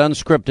think that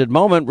unscripted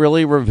moment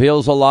really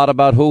reveals a lot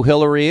about who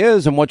Hillary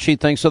is and what she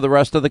thinks of the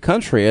rest of the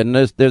country. And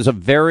there's a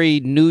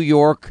very New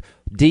York,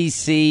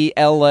 D.C.,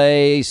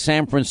 L.A.,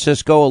 San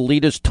Francisco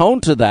elitist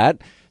tone to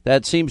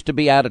that seems to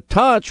be out of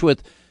touch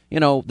with, you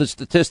know, the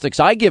statistics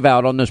I give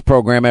out on this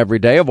program every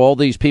day of all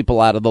these people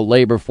out of the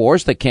labor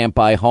force that can't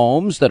buy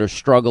homes, that are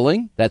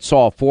struggling, that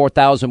saw a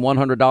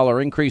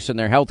 $4,100 increase in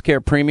their health care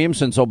premium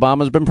since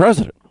Obama's been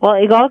president. Well,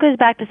 it all goes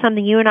back to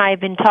something you and I have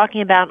been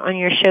talking about on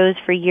your shows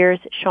for years,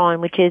 Sean,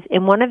 which is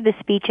in one of the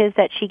speeches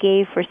that she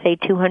gave for, say,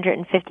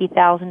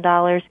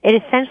 $250,000,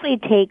 it essentially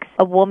takes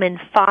a woman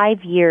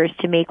 5 years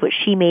to make what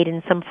she made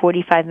in some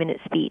 45-minute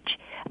speech.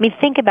 I mean,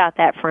 think about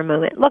that for a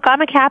moment. Look, I'm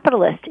a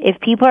capitalist.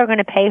 If people are going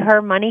to pay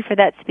her money for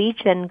that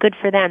speech, then good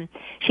for them.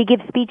 She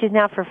gives speeches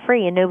now for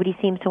free, and nobody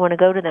seems to want to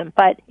go to them.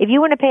 But if you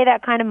want to pay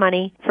that kind of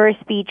money for a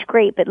speech,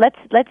 great. But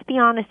let's be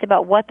honest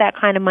about what that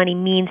kind of money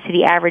means to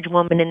the average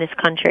woman in this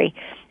country.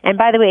 And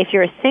by the way, if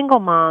you're a single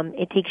mom,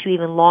 it takes you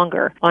even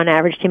longer on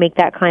average to make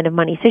that kind of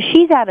money. So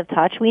she's out of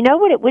touch. We know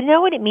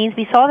what it means.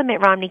 We saw the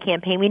Mitt Romney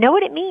campaign. We know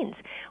what it means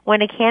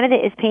when a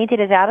candidate is painted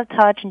as out of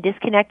touch and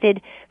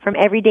disconnected from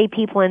everyday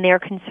people and their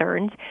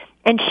concerns.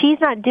 And she's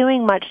not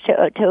doing much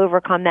to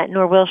overcome that,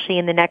 nor will she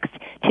in the next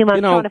 2 months.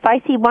 You know, Sean, if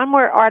I see one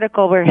more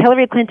article where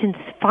Hillary Clinton's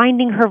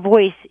finding her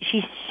voice,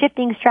 she's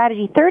shifting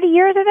strategy, 30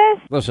 years of this?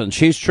 Listen,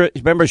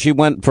 remember she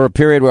went for a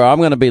period where I'm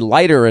going to be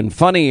lighter and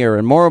funnier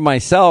and more of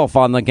myself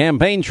on the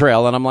campaign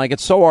trail. And I'm like,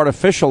 it's so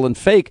artificial and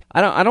fake.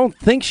 I don't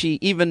think she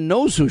even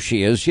knows who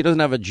she is. She doesn't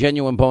have a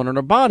genuine bone in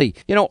her body.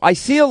 You know, I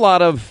see a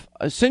lot of,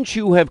 since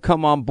you have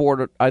come on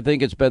board, I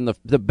think it's been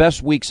the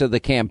best weeks of the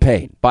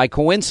campaign. By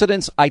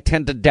coincidence, I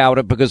tend to doubt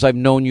it because I've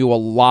known you a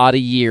lot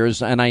of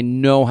years and I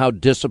know how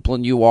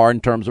disciplined you are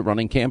in terms of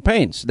running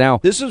campaigns. Now,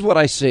 this is what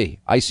I see.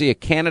 I see a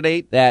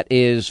candidate that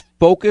is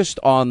focused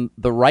on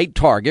the right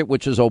target,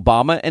 which is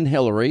Obama and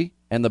Hillary,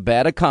 and the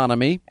bad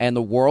economy and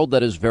the world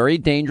that is very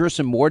dangerous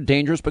and more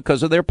dangerous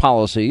because of their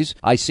policies.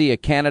 I see a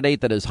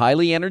candidate that is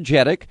highly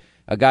energetic,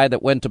 a guy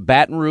that went to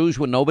Baton Rouge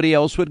when nobody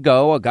else would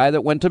go, a guy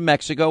that went to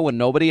Mexico when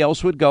nobody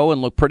else would go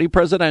and looked pretty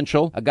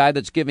presidential, a guy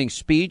that's giving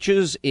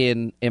speeches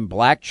in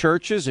black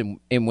churches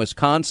in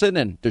Wisconsin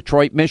and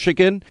Detroit,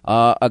 Michigan,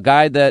 a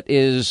guy that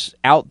is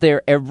out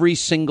there every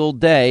single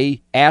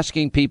day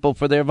asking people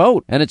for their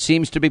vote. And it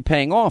seems to be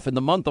paying off. In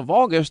the month of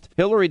August,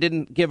 Hillary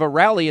didn't give a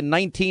rally in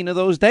 19 of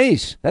those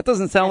days. That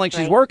doesn't sound like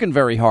she's working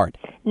very hard.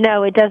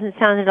 No, it doesn't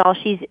sound at all.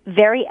 She's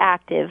very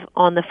active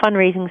on the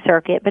fundraising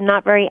circuit, but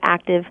not very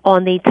active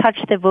on the touch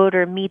the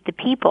voter, meet the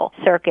people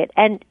circuit.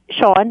 And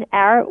Sean,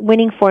 our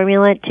winning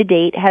formula to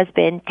date has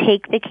been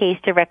take the case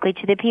directly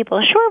to the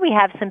people. Sure, we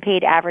have some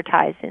paid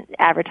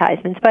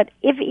advertisements, but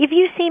if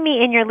you see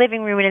me in your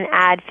living room in an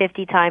ad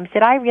 50 times,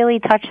 did I really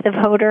touch the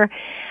voter?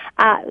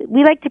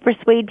 We like to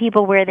persuade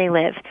people where they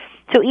live.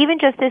 So even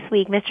just this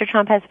week, Mr.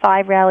 Trump has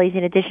 5 rallies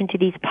in addition to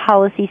these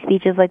policy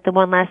speeches like the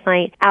one last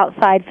night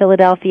outside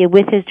Philadelphia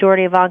with his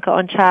Jordi Ivanka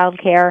on child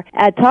care.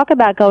 Talk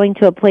about going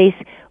to a place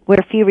where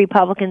few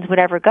Republicans would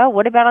ever go.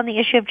 What about on the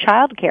issue of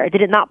child care?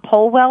 Did it not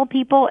poll well,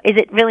 people? Is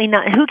it really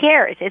not? Who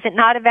cares? Is it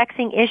not a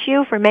vexing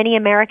issue for many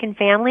American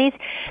families?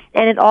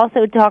 And it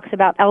also talks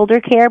about elder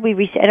care.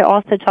 It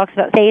also talks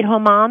about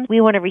stay-at-home moms.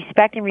 We want to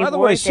respect and reward By the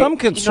way, some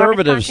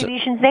conservatives,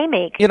 contributions they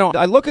make. You know,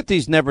 I look at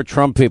these never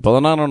Trump people,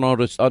 and I don't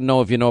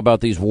know if you know about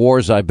these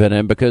wars I've been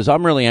in, because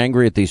I'm really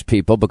angry at these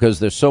people because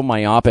they're so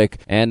myopic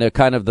and they're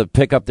kind of the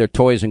pick up their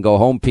toys and go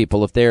home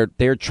people if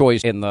their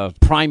choice in the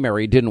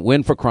primary didn't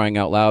win, for crying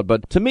out loud.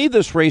 But to me,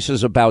 this race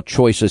is about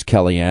choices,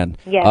 Kellyanne.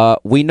 Yes.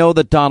 We know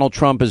that Donald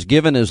Trump has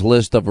given his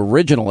list of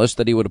originalists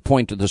that he would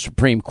appoint to the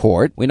Supreme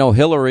Court. We know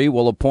Hillary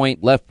will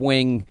appoint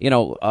left-wing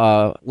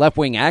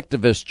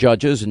activist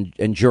judges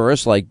and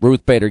jurists like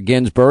Ruth Bader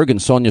Ginsburg and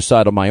Sonia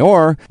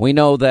Sotomayor. We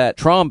know that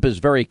Trump is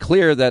very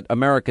clear that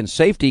American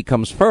safety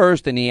comes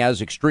first, and he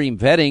has extreme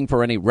vetting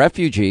for any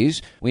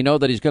refugees. We know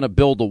that he's going to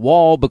build a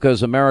wall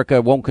because America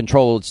won't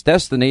control its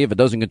destiny if it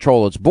doesn't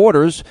control its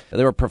borders.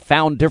 There are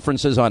profound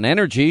differences on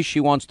energy. She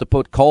wants to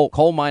put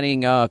coal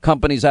mining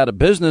companies out of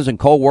business and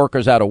coal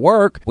workers out of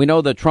work. We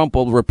know that Trump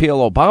will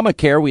repeal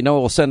Obamacare. We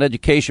know he'll send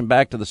education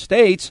back to the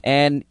states.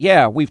 And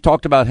yeah, we've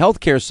talked about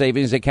healthcare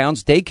savings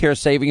accounts. Daycare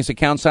savings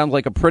accounts sounds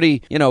like a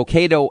pretty,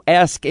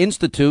 Cato-esque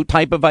institute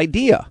type of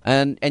idea.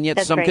 And yet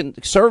That's some right.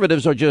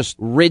 conservatives are just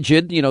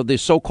rigid. The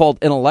so-called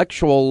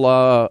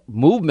intellectual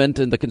movement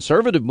and the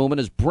conservative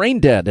movement is brain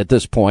dead at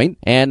this point.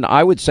 And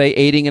I would say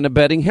aiding and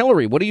abetting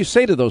Hillary. What do you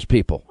say to those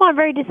people? Well, I'm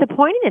very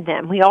disappointed in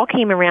them. We all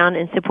came around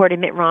and supported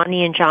Mitt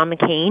Romney and John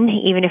McCain,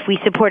 even if we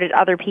supported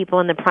other people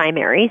in the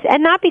primaries,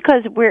 and not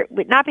because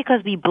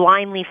we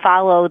blindly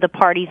follow the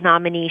party's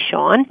nominee,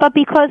 Sean, but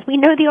because we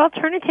know the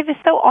alternative is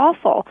so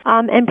awful.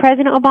 And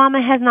President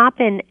Obama has not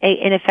been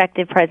an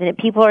effective president.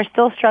 People are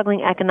still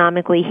struggling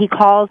economically. He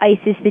calls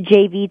ISIS the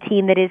JV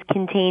team that is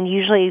contained,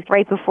 usually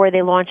right before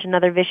they launch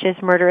another vicious,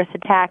 murderous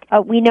attack.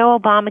 We know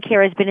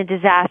Obamacare has been a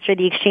disaster.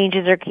 The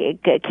exchanges are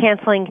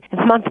canceling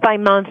month by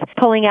month,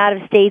 pulling out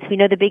of states. We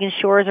know the big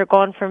insurers are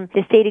gone from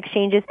the state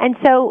exchanges. And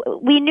so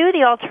we knew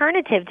the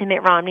alternative to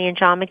Mitt Romney and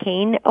John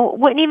McCain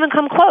wouldn't even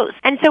come close.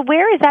 And so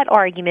where is that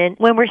argument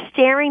when we're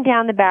staring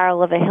down the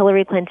barrel of a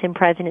Hillary Clinton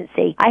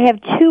presidency? I have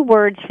 2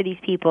 words for these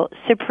people: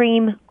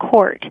 Supreme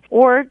Court.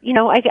 Or,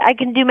 I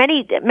can do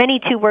many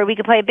 2-word. We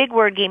could play a big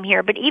word game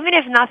here. But even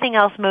if nothing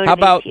else motivates you. How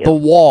about the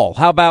wall?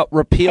 How about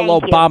repeal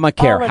Thank you.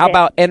 Obamacare? All of How it.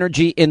 about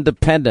energy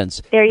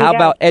independence? There you How go.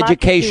 about Lots of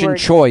education keywords.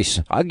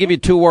 choice? I'll give you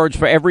 2 words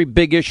for every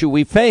big issue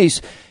we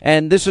face.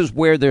 And this is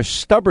where their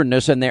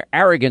stubbornness and their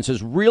arrogance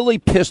has really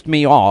pissed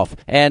me off.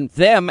 And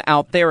them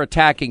out there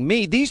attacking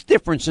me, these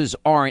differences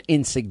aren't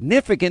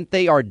insignificant.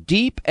 They are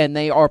deep and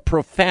they are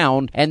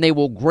profound, and they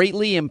will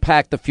greatly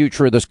impact the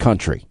future of this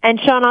country. And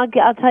Sean,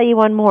 I'll tell you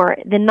one more.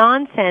 The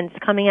nonsense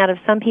coming out of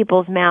some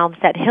people's mouths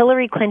that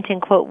Hillary Clinton,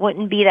 quote,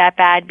 wouldn't be that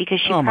bad because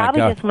she Oh, my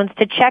probably God. just wants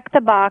to check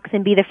the box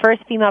and be the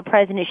first female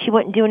president. She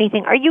wouldn't do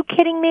anything. Are you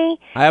kidding me?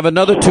 I have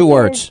another 2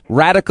 words: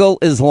 radical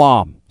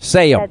Islam.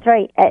 Say them. That's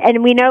right.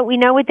 And we know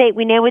what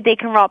they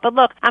can roll. But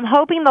look, I'm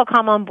hoping they'll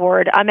come on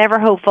board. I'm ever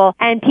hopeful.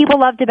 And people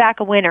love to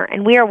back a winner,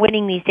 and we are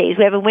winning these days.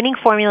 We have a winning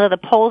formula. The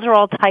polls are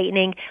all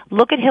tightening.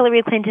 Look at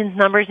Hillary Clinton's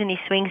numbers in these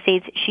swing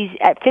states. She's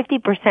at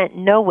 50%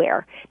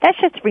 nowhere. That's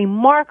just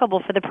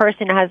remarkable for the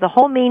person who has the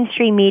whole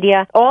mainstream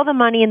media, all the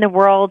money in the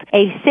world,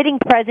 a sitting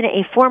president,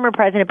 a former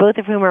president, both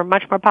of whom are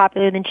much more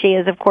popular than she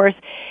is, of course.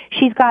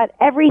 She's got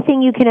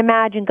everything you can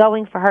imagine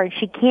going for her, and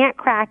she can't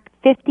crack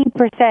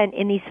 50%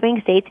 in these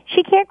swing states.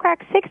 She can't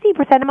crack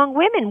 60% among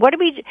women.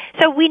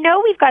 So we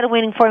know we've got a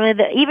winning formula.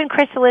 Even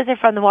Chris Cillizza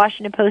from the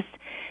Washington Post,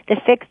 the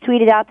Fix,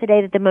 tweeted out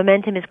today that the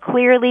momentum is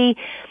clearly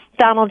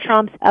Donald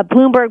Trump's. A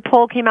Bloomberg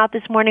poll came out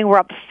this morning. We're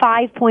up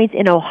 5 points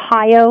in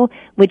Ohio,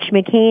 which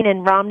McCain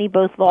and Romney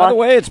both lost. By the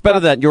way, it's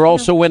better that you're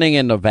also winning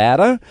in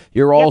Nevada.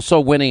 You're also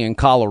winning in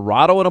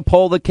Colorado in a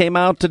poll that came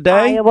out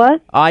today.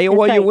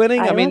 Iowa, you're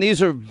winning. I mean,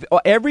 these are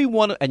every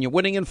one, and you're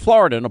winning in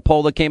Florida in a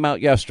poll that came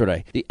out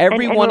yesterday.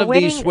 Every one of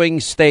these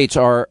swing states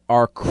are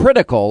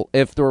critical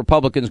if the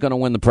Republican's going to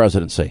win the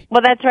presidency.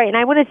 Well, that's right. And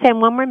I want to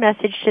send one more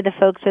message to the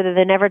folks, whether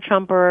they're never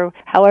Trump or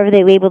however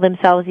they label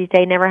themselves these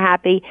days, never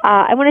happy.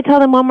 I want to tell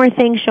them one more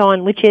thing,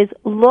 Sean, which is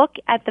look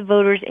at the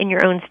voters in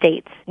your own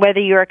states. Whether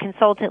you're a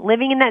consultant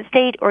living in that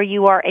state or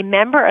you are a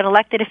member, an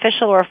elected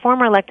official, or a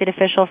former elected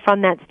official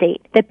from that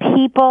state. The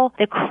people,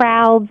 the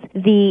crowds,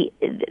 the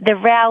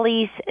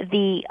rallies,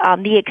 the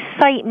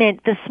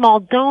excitement, the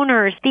small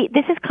donors,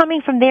 this is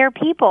coming from their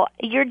people.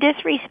 You're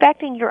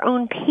disrespecting your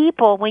own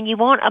people when you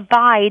won't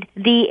abide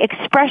the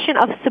expression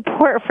of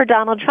support for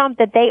Donald Trump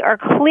that they are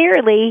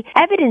clearly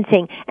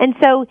evidencing. And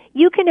so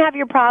you can have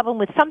your problem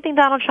with something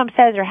Donald Trump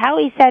says or how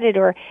he said it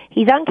or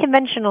he's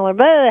unconventional or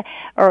blah,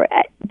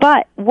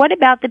 but what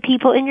about the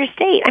people in your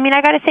state? I mean,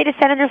 I got to say to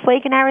Senator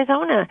Flake in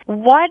Arizona,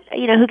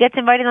 who gets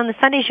invited on the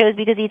Sunday shows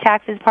because he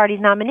attacks his party's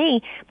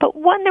nominee, but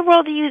what in the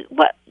world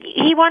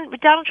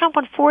Donald Trump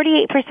won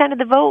 48% of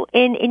the vote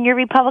in your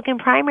Republican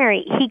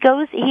primary. He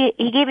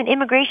gave an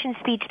immigration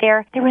speech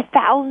there. There were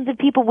thousands of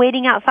people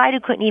waiting outside who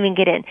couldn't even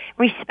get in.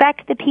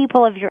 Respect the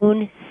people of your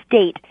own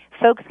state.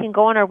 Folks can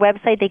go on our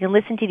website. They can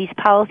listen to these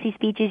policy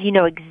speeches. You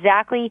know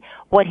exactly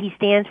what he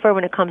stands for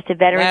when it comes to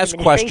Veterans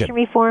Administration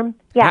reform.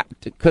 Yeah.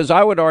 Because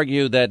I would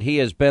argue that he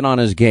has been on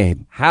his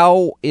game.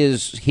 How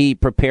is he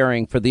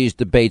preparing for these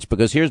debates?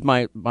 Because here's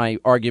my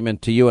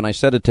argument to you, and I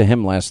said it to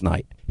him last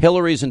night.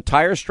 Hillary's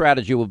entire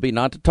strategy will be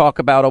not to talk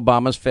about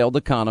Obama's failed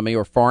economy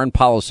or foreign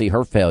policy,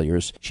 her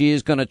failures. She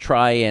is going to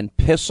try and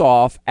piss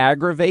off,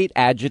 aggravate,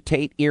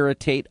 agitate,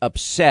 irritate,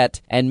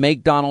 upset, and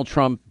make Donald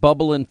Trump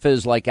bubble and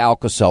fizz like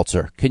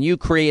Alka-Seltzer. Can you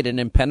create an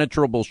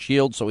impenetrable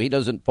shield so he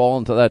doesn't fall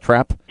into that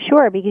trap?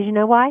 Sure, because you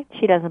know why?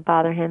 She doesn't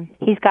bother him.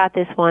 He's got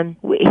this one.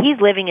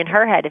 He's living in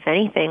her head, if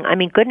anything. I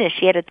mean, goodness,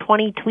 she had a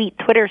 20-tweet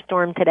Twitter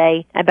storm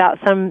today about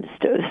some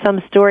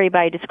story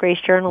by a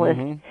disgraced journalist.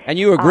 Mm-hmm. And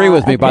you agree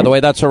with me, by the way,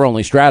 that's her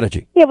only strategy.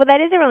 Yeah, well,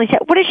 that is her only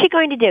strategy. What is she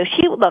going to do?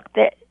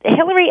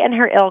 Hillary and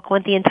her ilk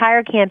want the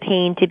entire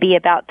campaign to be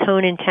about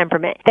tone and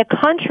temperament. The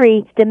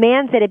country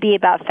demands that it be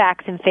about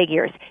facts and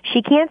figures.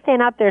 She can't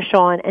stand up there,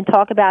 Sean, and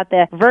talk about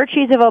the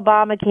virtues of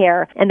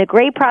Obamacare and the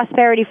great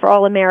prosperity for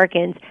all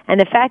Americans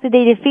and the fact that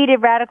they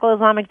defeated radical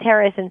Islamic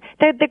terrorists and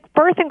the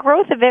birth and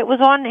growth of it was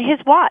on his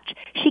watch.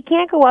 She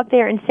can't go up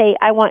there and say,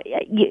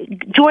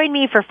 join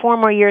me for 4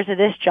 more years of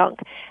this junk.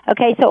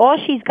 Okay, so all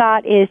she's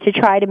got is to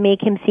try to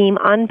make him seem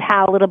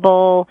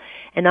unpalatable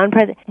and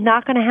unpresident.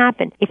 Not going to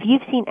happen. If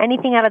you've seen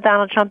anything out of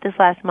Donald Trump this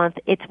last month,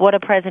 it's what a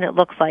president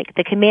looks like.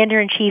 The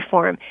commander-in-chief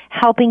for him,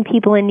 helping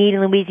people in need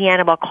in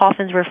Louisiana while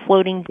coffins were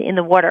floating in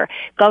the water,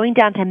 going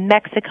down to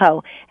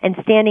Mexico and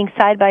standing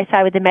side by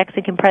side with the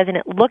Mexican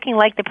president, looking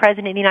like the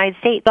president of the United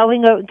States,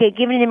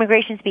 giving an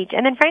immigration speech,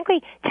 and then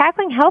frankly,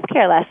 tackling health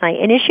care last night,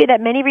 an issue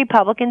that many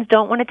Republicans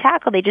don't want to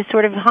tackle. They just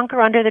sort of hunker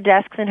under the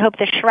desks and hope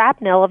the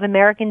shrapnel of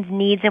Americans'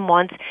 needs and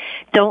wants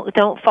don't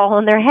fall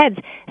on their heads.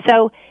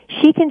 So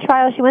she can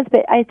try all she wants,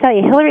 but I tell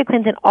you, Hillary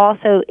Clinton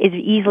also is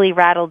easily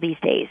rattled these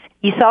days.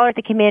 You saw her at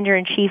the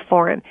commander-in-chief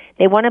forum.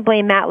 They want to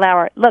blame Matt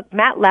Lauer. Look,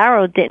 Matt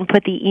Lauer didn't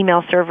put the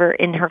email server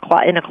in a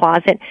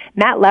closet.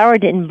 Matt Lauer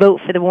didn't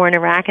vote for the war in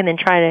Iraq and then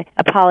try to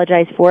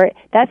apologize for it.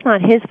 That's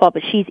not his fault,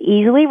 but she's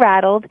easily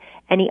rattled,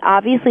 and he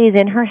obviously is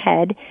in her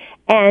head.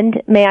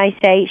 And may I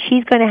say,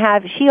 she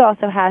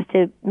also has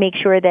to make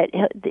sure that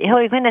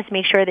Hillary Clinton has to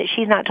make sure that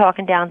she's not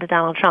talking down to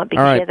Donald Trump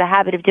because she has a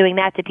habit of doing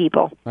that to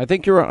people. I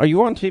think are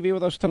you on TV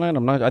with us tonight?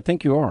 I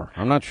think you are.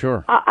 I'm not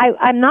sure.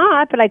 I'm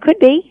not, but I could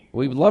be.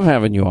 We love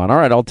having you on. All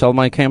right, I'll tell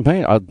my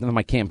campaign. I'll tell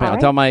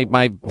my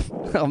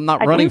I'm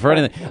not running for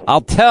anything.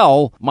 I'll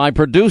tell my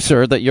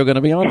producer that you're going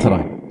to be on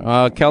tonight.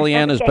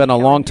 Kellyanne has been a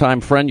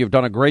longtime friend. You've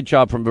done a great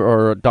job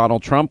for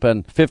Donald Trump,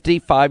 and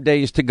 55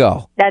 days to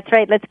go. That's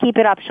right. Let's keep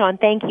it up, Sean.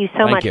 Thank you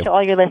so much to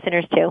all your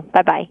listeners, too.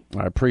 Bye-bye.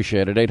 I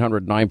appreciate it.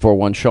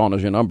 800-941-SEAN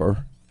is your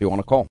number if you want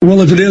to call.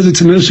 Well, if it is, it's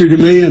a mystery to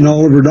me and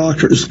all of our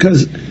doctors,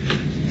 because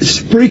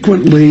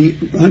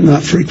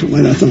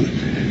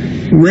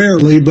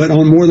rarely, but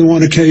on more than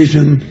one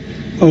occasion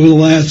over the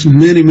last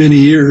many, many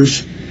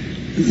years,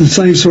 the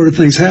same sort of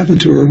things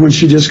happened to her when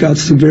she just got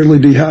severely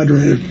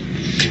dehydrated.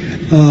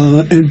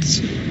 And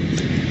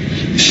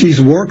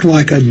she's worked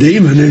like a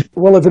demon.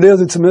 Well, if it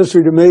is, it's a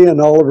mystery to me and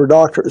all of her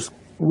doctors.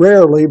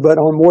 Rarely, but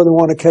on more than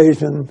one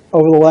occasion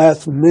over the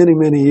last many,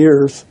 many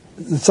years,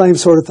 the same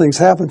sort of things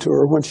happened to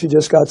her when she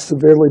just got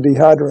severely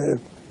dehydrated.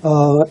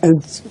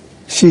 And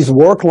she's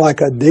worked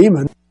like a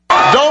demon.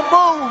 Don't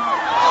boo.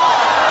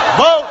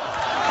 Vote.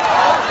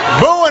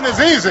 Booing is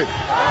easy.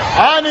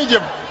 I need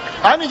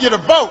you to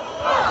vote.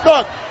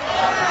 Look,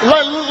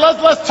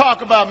 let's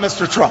talk about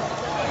Mr. Trump.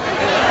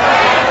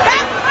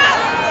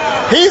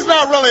 He's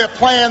not really a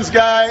plans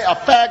guy, a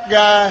fact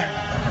guy.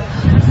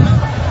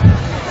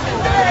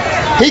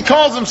 He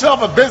calls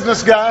himself a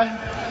business guy.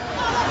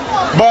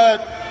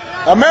 But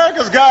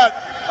America's got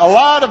a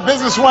lot of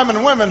businesswomen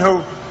and women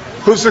who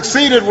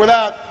succeeded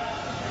without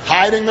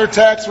hiding their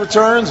tax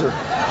returns or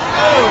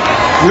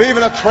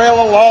leaving a trail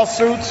of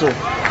lawsuits or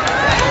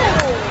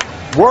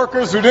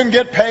workers who didn't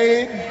get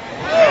paid,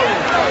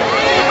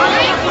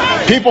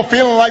 people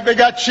feeling like they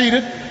got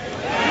cheated.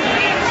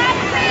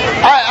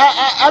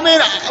 I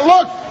mean,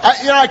 look,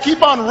 I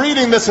keep on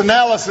reading this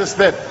analysis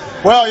that,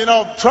 well,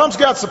 Trump's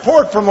got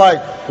support from, like,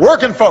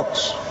 working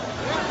folks.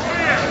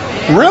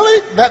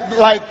 Really? That,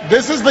 like,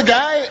 this is the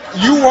guy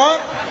you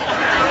want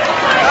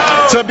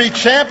to be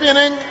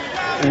championing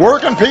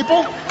working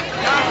people?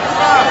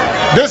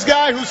 This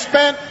guy who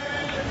spent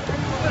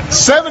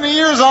 70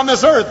 years on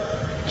this earth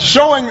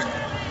showing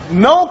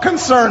no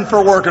concern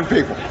for working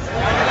people.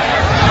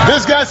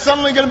 This guy's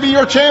suddenly going to be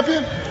your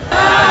champion?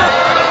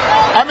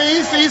 I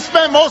mean, he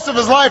spent most of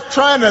his life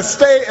trying to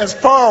stay as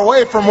far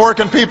away from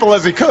working people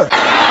as he could.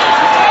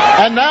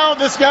 And now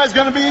this guy's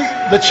going to be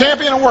the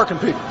champion of working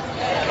people.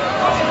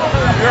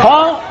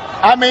 Huh?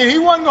 I mean, he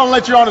wasn't going to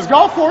let you on his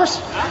golf course.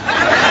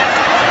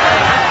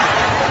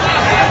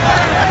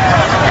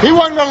 He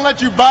wasn't going to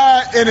let you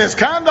buy in his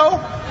condo.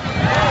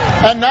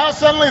 And now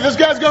suddenly this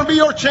guy's going to be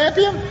your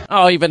champion?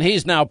 Oh, even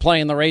he's now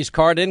playing the race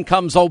card. In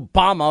comes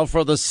Obama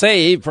for the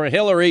save for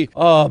Hillary.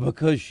 Oh,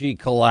 because she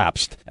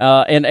collapsed.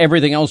 And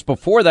everything else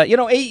before that.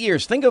 8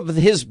 years. Think of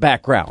his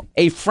background.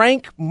 A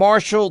Frank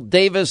Marshall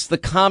Davis, the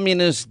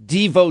communist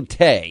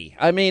devotee.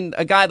 I mean,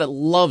 a guy that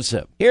loves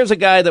him. Here's a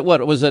guy that,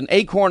 was an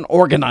Acorn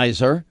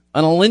organizer.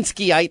 An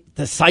Alinskyite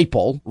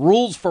disciple,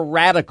 rules for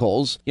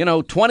radicals,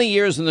 20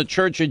 years in the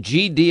Church of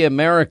GD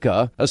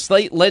America, a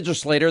state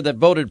legislator that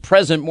voted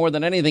present more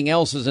than anything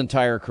else his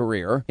entire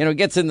career,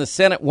 gets in the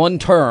Senate one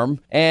term,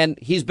 and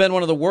he's been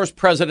one of the worst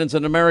presidents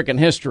in American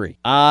history.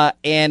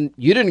 And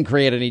you didn't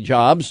create any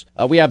jobs.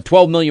 We have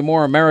 12 million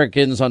more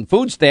Americans on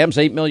food stamps,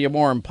 8 million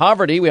more in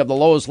poverty. We have the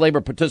lowest labor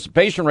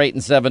participation rate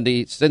since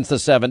the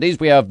 70s.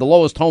 We have the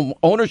lowest home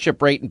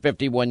ownership rate in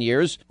 51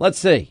 years. Let's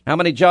see. How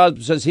many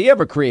jobs has he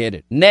ever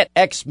created? Net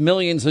X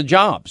millions of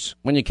jobs.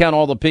 When you count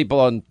all the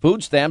people on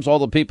food stamps, all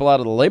the people out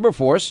of the labor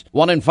force,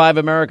 1 in 5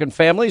 American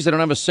families, they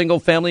don't have a single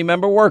family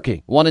member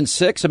working. 1 in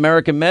 6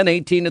 American men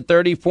 18 to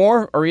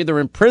 34 are either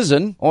in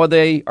prison or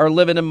they are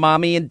living in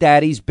mommy and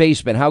daddy's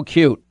basement. How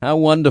cute. How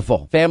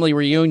wonderful. Family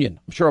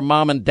reunion. I'm sure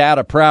mom and dad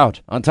are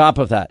proud on top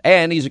of that.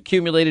 And he's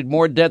accumulated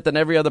more debt than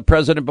every other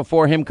president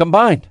before him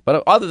combined.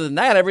 But other than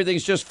that,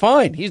 everything's just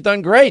fine. He's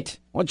done great.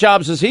 What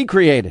jobs has he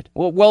created?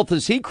 What wealth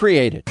has he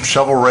created?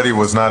 Shovel ready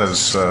was not as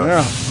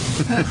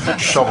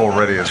shovel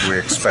ready as we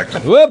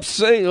expected.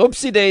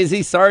 Whoopsie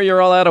daisy. Sorry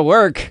you're all out of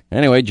work.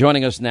 Anyway,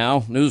 joining us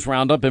now, News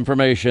Roundup,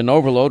 Information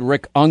Overload,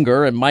 Rick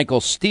Unger and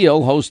Michael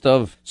Steele, host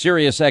of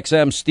Sirius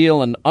XM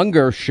Steele and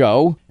Unger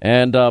Show.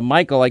 And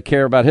Michael, I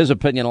care about his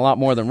opinion a lot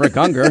more than Rick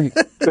Unger.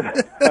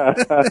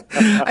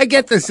 I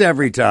get this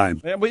every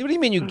time. What do you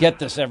mean you get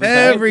this every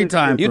time? Every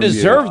time. You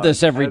deserve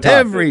this every time.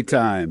 Every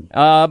time.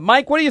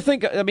 Mike, what do you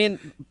think? I mean,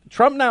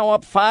 Trump now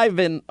up 5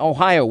 in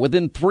Ohio,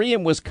 within 3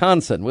 in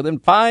Wisconsin, within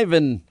 5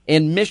 in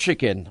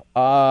Michigan,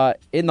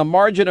 in the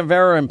margin of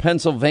error in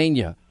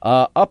Pennsylvania,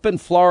 up in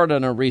Florida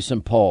in a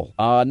recent poll.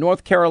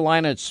 North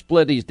Carolina, it's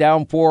split. He's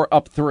down 4,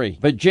 up 3.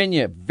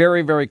 Virginia,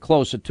 very, very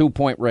close, a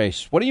 2-point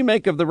race. What do you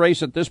make of the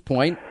race at this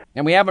point?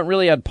 And we haven't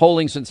really had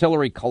polling since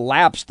Hillary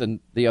collapsed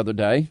the other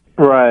day.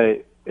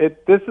 Right.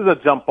 This is a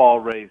jump ball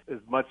race as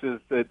much as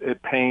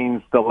it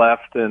pains the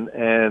left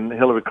and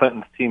Hillary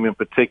Clinton's team in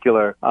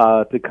particular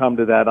to come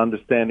to that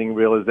understanding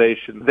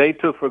realization. They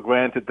took for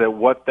granted that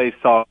what they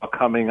saw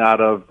coming out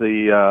of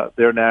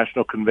their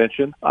national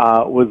convention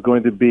was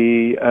going to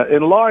be,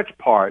 in large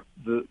part,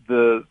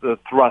 the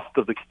thrust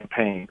of the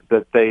campaign,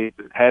 that they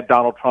had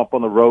Donald Trump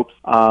on the ropes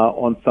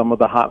on some of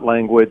the hot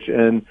language,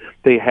 and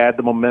they had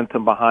the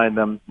momentum behind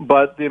them.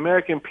 But the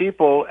American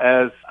people,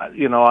 as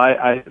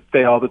I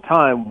say all the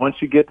time, once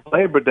you get to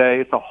Labor Day,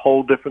 it's a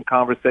whole different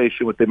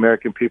conversation with the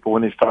American people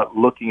when they start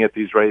looking at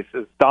these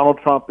races. Donald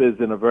Trump is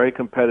in a very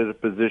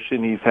competitive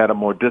position. He's had a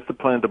more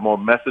disciplined, a more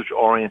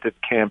message-oriented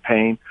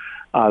campaign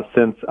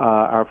since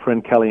our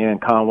friend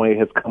Kellyanne Conway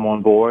has come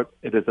on board.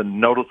 It is a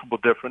noticeable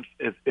difference.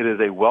 It is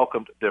a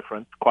welcomed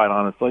difference, quite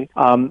honestly.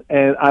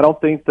 And I don't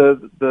think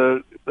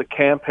the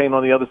campaign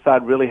on the other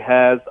side really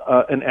has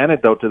an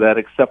antidote to that,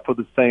 except for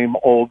the same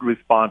old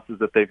responses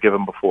that they've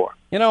given before.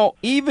 You know,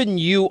 even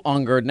you,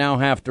 Unger, now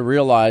have to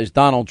realize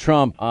Donald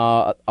Trump,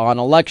 on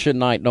election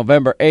night,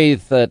 November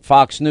 8th, that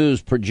Fox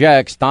News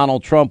projects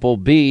Donald Trump will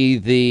be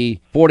the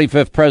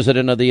 45th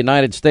president of the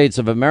United States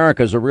of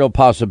America is a real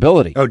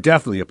possibility. Oh,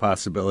 definitely a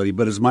possibility.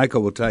 But as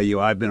Michael will tell you,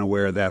 I've been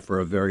aware of that for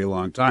a very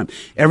long time.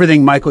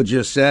 Everything Michael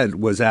just said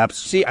was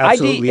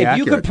absolutely if accurate.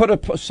 you could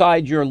put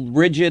aside your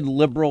rigid,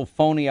 liberal,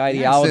 phony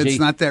ideology. Yes, it's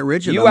not that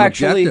rigid. You I'm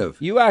actually,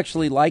 objective. you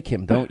actually like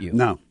him, don't you?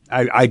 No.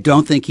 I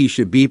don't think he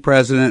should be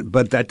president,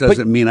 but that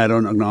doesn't mean I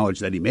don't acknowledge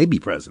that he may be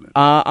president.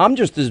 I'm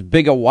just as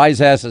big a wise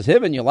ass as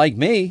him, and you like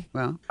me.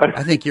 Well,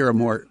 I think you're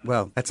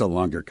that's a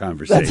longer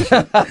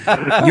conversation.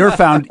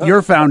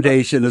 Your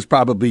foundation is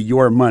probably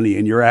your money,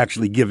 and you're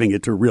actually giving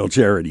it to real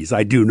charities.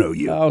 I do know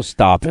you. Oh,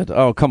 stop it.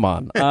 Oh, come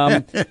on.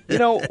 You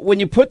know, when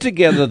you put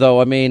together,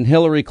 though, I mean,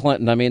 Hillary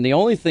Clinton, I mean, the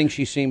only thing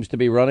she seems to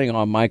be running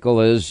on, Michael,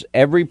 is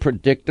every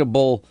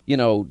predictable,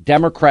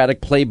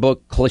 Democratic playbook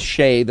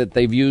cliche that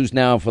they've used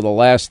now for the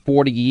last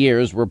 40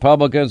 years.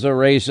 Republicans are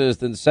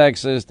racist and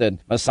sexist and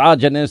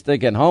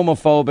misogynistic and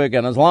homophobic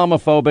and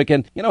Islamophobic.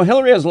 And,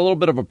 Hillary has a little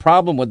bit of a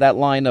problem with that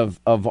line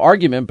of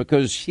argument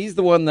because she's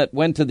the one that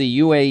went to the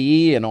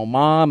UAE and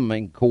Oman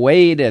and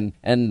Kuwait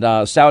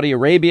and Saudi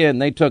Arabia,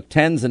 and they took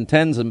tens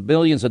and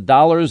billions of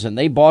dollars, and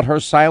they bought her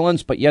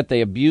silence, but yet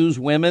they abuse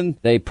women,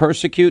 they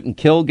persecute and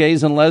kill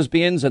gays and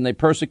lesbians, and they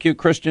persecute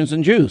Christians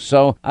and Jews.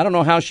 So I don't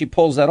know how she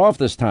pulls that off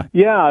this time.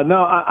 Yeah,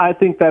 no, I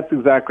think that's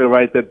exactly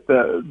right, that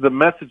the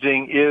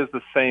messaging is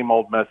the same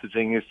old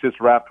messaging. It's just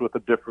wrapped with a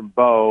different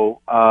bow.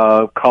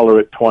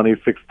 Color it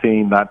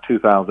 2016, not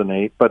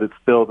 2008, but it's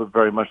still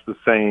very much the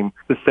same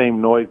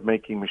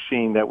noise-making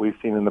machine that we've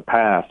seen in the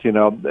past.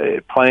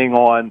 Playing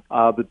on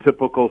the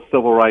typical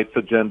civil rights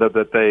agenda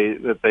that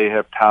they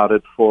have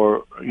touted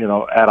for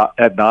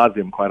ad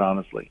nauseum, quite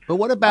honestly. But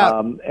what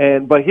about?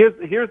 But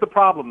here's the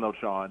problem, though,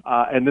 Sean,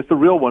 and it's a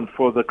real one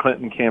for the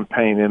Clinton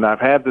campaign. And I've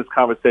had this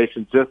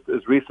conversation just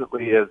as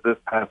recently as this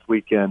past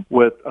weekend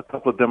with a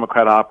couple of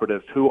Democrat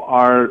operatives who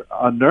are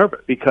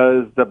nervous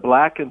because the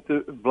black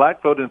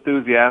vote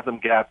enthusiasm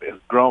gap is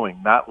growing,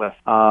 not less.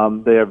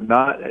 They're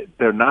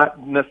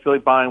not necessarily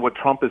buying what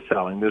Trump is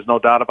selling. There's no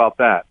doubt about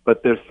that.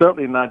 But they're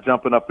certainly not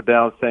jumping up and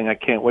down saying, "I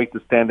can't wait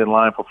to stand in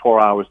line for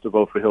 4 hours to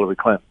vote for Hillary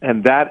Clinton."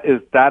 And that's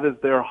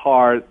their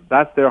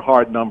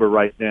hard number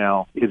right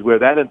now, is where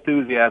that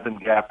enthusiasm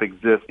gap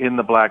exists in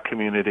the black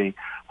community.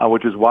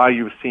 Which is why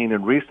you've seen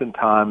in recent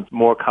times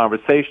more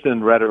conversation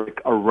and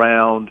rhetoric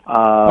around.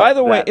 By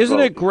the way, isn't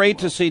it great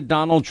to see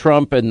Donald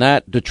Trump in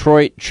that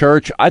Detroit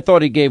church? I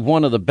thought he gave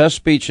one of the best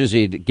speeches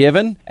he'd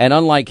given. And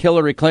unlike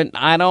Hillary Clinton,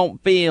 I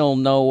don't feel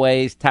no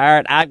ways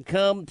tired. I've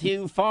come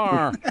too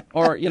far.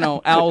 Or,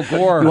 Al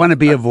Gore. You want to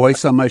be a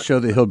voice on my show,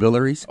 The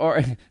Hillbillies?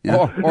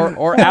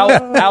 Or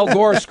Al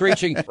Gore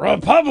screeching,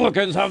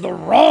 "Republicans have the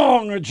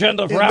wrong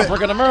agenda for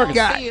African Americans."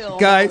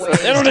 Guys,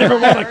 they don't even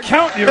want to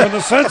count you in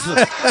the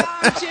census.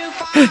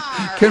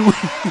 Can we?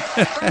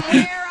 From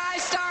where I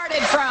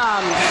started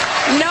from.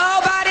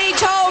 Nobody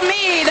told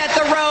me that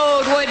the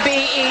road would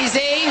be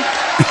easy.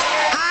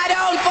 I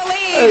don't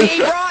believe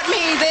he brought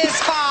me this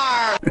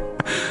far.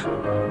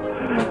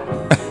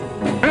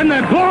 And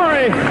the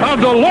glory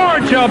of the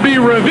Lord shall be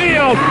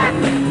revealed.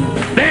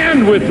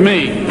 Stand with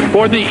me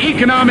for the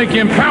economic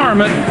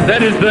empowerment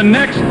that is the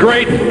next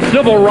great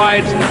civil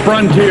rights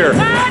frontier.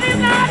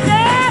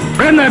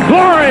 And the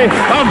glory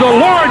of the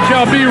Lord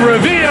shall be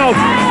revealed.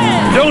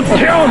 Don't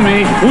tell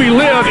me we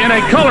live in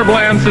a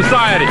colorblind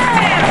society.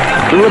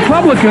 The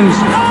Republicans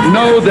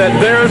know that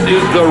theirs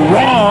is the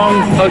wrong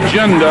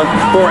agenda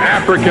for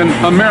African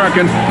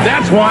Americans.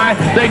 That's why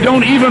they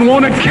don't even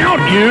want to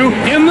count you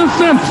in the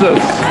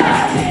census.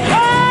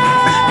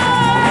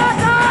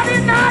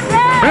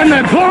 And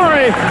the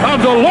glory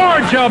of the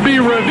Lord shall be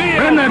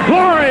revealed. And the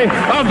glory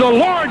of the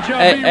Lord shall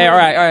be revealed.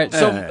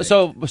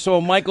 All right.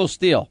 So Michael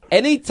Steele.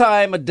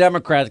 Anytime a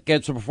Democrat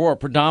gets before a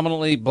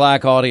predominantly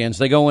black audience,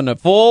 they go into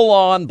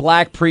full-on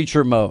black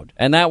preacher mode.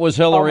 And that was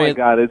Hillary. Oh, my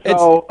God. It's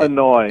so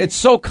annoying. It's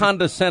so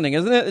condescending,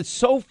 isn't it? It's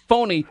so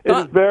phony. It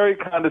is very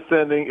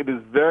condescending. It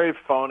is very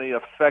phony,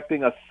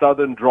 affecting a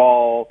Southern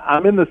drawl.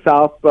 I'm in the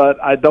South, but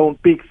I don't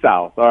speak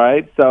South, all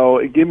right?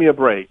 So give me a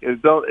break.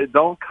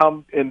 Don't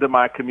come into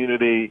my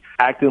community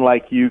acting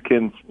like you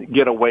can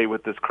get away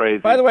with this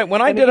crazy. By the way,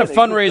 when I did a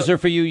fundraiser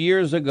for you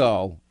years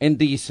ago in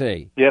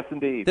D.C. Yes,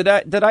 indeed. Did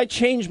I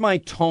change my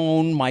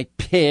tone, my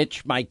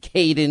pitch, my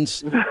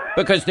cadence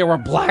because there were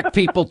black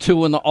people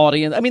too in the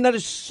audience? I mean, that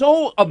is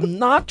so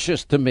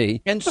obnoxious to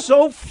me and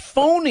so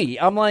phony.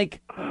 I'm like,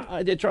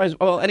 I did try.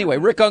 Well, anyway,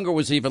 Rick Unger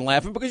was even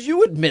laughing because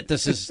you admit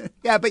this is.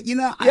 Yeah, but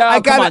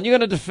come on, you're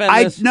going to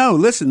defend this? No,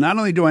 listen. Not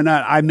only do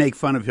I make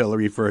fun of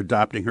Hillary for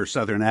adopting her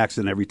Southern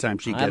accent every time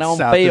she gets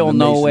south. I don't feel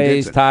no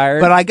ways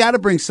tired. But I got to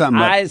bring something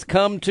up. Eyes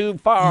come too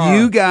far.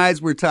 You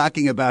guys were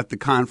talking about the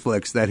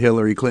conflicts that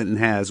Hillary Clinton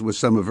has with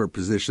some of her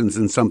positions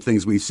and some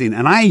things we've seen,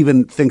 and I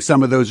even think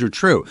some of those are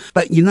true.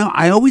 But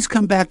I always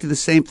come back to the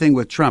same thing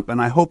with Trump,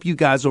 and I hope you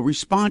guys will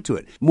respond to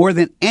it. More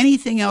than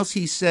anything else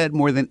he's said,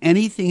 more than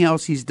anything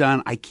else he's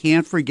done, I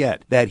can't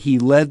forget that he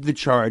led the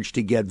charge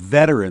to get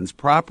veterans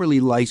properly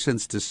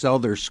licensed to sell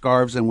their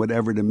scarves and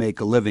whatever to make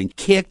a living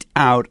kicked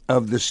out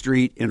of the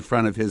street in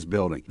front of his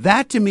building.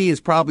 That, to me, has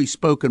probably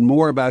spoken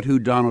more about who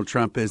Donald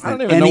Trump is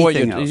than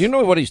anything else. Do you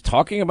know what he's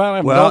talking about? I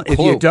have Well, no clue. if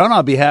you don't,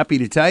 I'll be happy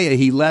to tell you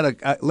he led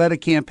a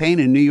campaign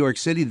in New York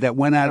City that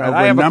went out over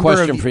I have a number a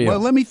question of. for you. Well,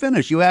 let me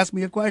finish. You asked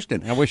me a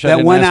question. I wish that I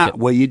didn't went ask out. it.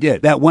 Well, you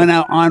did. That went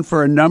out on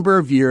for a number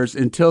of years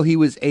until he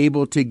was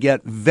able to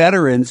get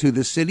veterans who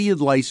the city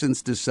had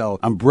licensed to sell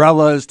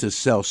umbrellas, to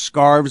sell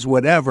scarves,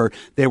 whatever.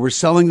 They were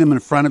selling them in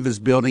front of his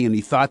building, and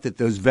he thought that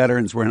those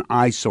veterans were an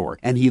eyesore,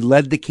 and he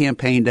led the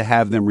campaign to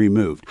have them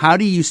removed. How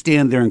do you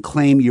stand there and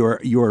claim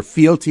your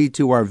fealty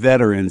to our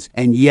veterans,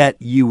 and yet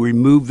you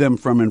remove them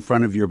from in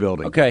front of your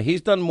building? Okay,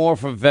 he's done more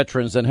for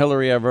veterans than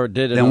Hillary ever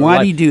did. Then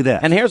why do you do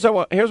that? And here's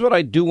what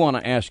I do want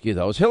to ask you,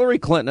 though. Is Hillary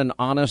Clinton an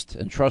honest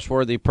and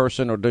trustworthy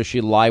person, or does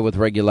she lie with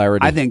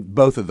regularity? I think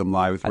both of them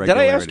lie with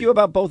regularity. Did I ask you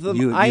about both of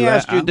them? I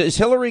asked you, is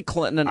Hillary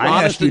Clinton an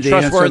honest and trustworthy? I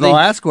asked you to answer the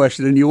last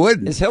question, and you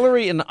wouldn't. Is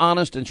Hillary an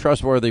honest and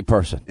trustworthy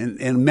person?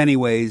 In many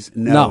ways,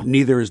 no.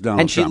 Neither is Donald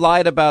Trump. And she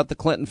lied about the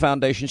Clinton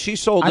Foundation. She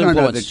sold influence.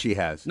 I don't know that she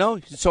has. No?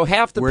 So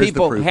half the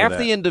people, half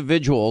the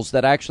individuals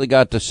that actually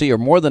got to see her,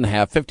 more than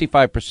half,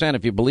 55%,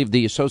 if you believe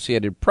the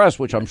Associated Press,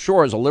 which I'm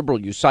sure as a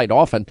liberal you cite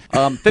often,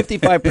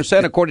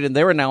 55%, according to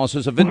their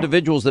analysis, of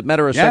individuals that met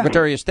her as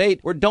Secretary of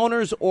State were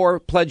donors or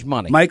pledged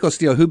money. Michael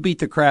Steele, who beat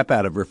the crap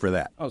out of her for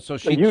that? Oh, so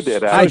she you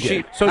did. I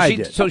did.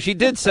 So she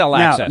did sell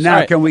access. Now,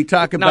 right. Can we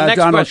talk about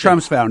Donald question.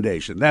 Trump's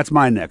foundation? That's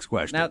my next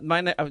question.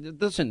 Now,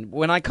 listen,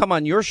 when I come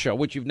on your show,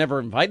 which you've never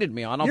invited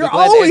me on, I'll You're be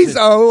glad always,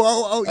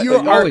 to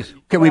you're always.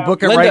 Can we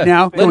book it Linda, right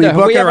now? Can Linda, we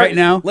book it right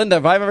now? Linda,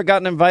 have I ever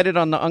gotten invited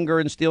on the Unger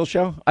and Steele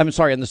show? I'm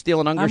sorry, on the Steele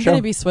and Unger show? I'm going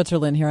to be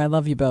Switzerland here. I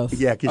love you both.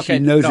 Yeah, because she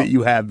knows that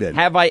you have been.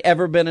 Have I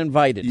ever been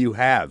invited? You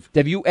have.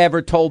 Have you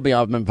ever told me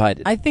I'm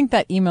invited? I think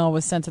that email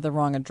was sent to the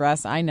wrong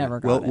address. I never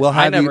got it.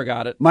 I never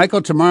got it.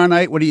 Michael, tomorrow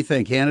night, what do you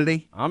think,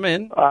 Hannity? I'm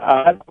in.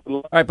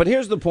 All right, but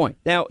here's the point.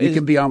 Now, you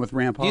can be on with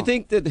Rand Paul. Do you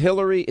think that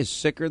Hillary is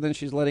sicker than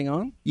she's letting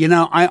on? You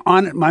know,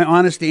 my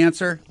honest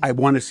answer, I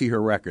want to see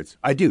her records.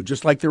 I do,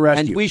 just like the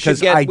rest of you. We should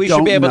be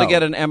able to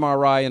get an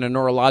MRI and a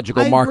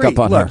neurological markup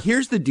on her. Look,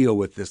 here's the deal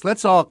with this.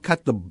 Let's all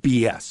cut the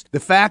BS. The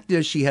fact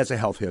is she has a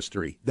health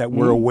history that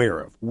we're aware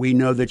of. We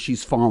know that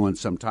she's fallen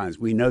sometimes.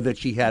 We know that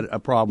she had a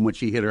problem when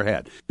she hit her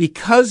head.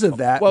 Because of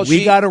that,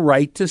 we got a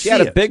right to see it. She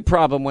had a big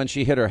problem when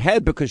she hit her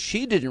head because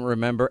she didn't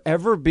remember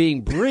ever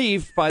being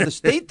briefed by the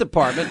State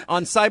Department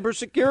on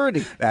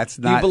cybersecurity. That's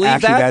not Do you believe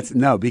actually that? That's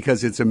no,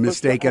 because it's a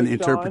mistaken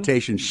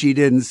interpretation. She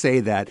didn't say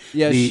that.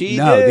 Yes, she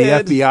did.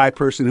 did. The FBI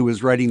person who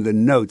was writing the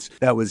notes,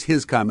 that was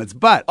his comments.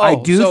 But I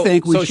do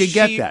think we should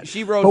get that.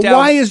 She wrote but down,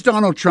 why is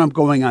Donald Trump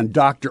going on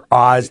Dr.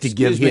 Oz to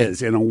give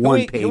his in a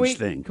one-page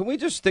thing? Can we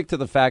just stick to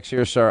the facts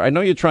here, sir? I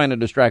know you're trying to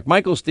distract.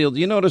 Michael Steele, do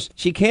you notice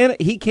he can't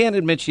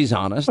admit she's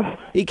honest.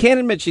 He can't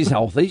admit she's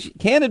healthy. She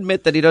can't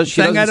admit that she doesn't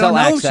sell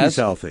access. She's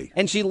healthy.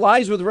 And she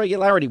lies with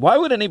regularity. Why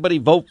would anybody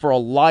vote for a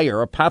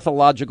liar, a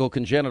pathological,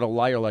 congenital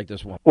liar like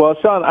this one? Well,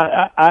 Sean,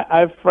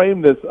 I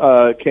framed this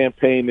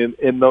campaign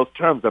in those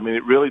terms. I mean,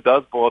 it really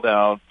does boil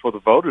down for the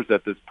voters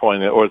at this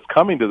point, or it's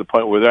coming to the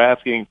point where they're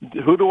asking,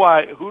 who do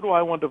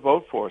I want to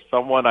vote for?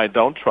 Someone I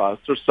don't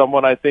trust, or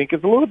someone I think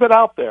is a little bit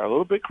out there, a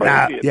little bit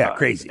crazy.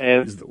 Crazy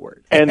is the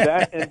word.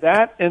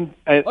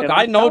 Look,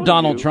 I know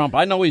Donald Trump.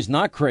 I know he's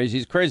not crazy.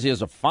 He's crazy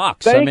as a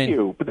fox. Thank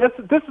you. But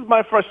this is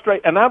my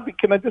frustration. And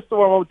can I just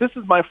throw a moment? This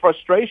is my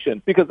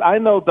frustration because I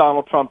know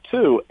Donald Trump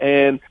too,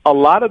 and a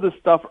lot of the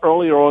stuff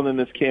earlier on in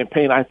this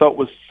campaign I thought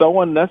was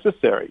so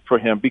unnecessary for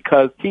him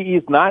because he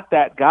is not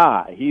that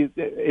guy.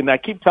 And I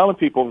keep telling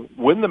people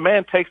when the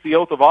man takes the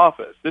oath of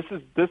office, this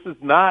is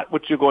not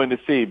what you're going to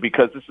see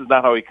because this is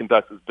not how he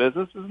conducts his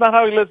business. This is not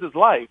how he lives his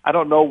life. I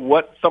don't know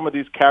what some of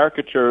these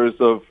caricatures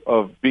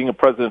of being a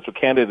presidential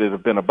candidate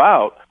have been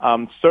about.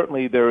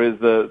 Certainly there is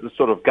the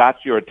sort of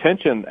got your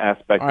attention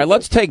aspect. All right,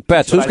 let's take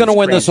bets. Who's going to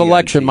win this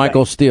election,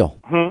 Michael Steele?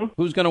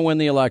 Who's going to win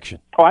the election?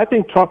 Oh, I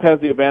think Trump has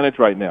the advantage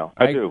right now.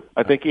 I do.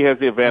 I think he has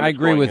the advantage. I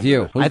agree with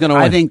you. Who's I going to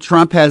win? think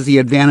Trump has the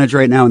advantage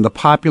right now in the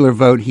popular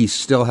vote. He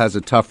still has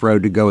a tough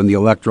road to go in the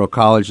electoral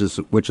colleges,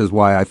 which is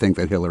why I think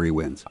that Hillary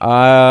wins.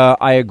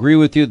 I agree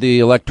with you. The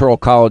electoral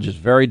college is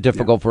very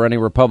difficult for any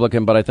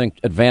Republican, but I think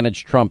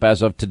advantage Trump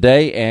as of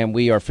today, and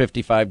we are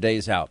 55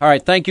 days out. All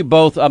right, thank you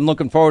both. I'm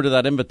looking forward to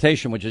that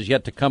invitation, which is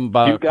yet to come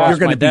by. You're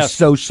going to be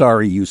so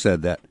sorry you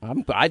said that.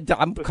 I'm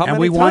coming. And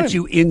we want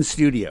you in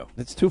studio.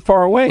 It's too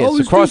far away. It's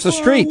across the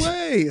street.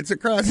 It's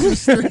across the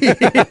street.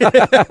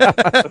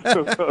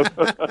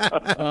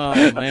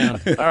 Oh,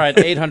 man. All right,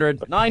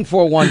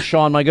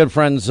 800-941-SEAN. My good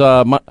friends,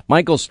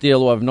 Michael Steele,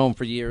 who I've known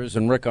for years,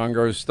 and Rick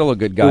Unger is still a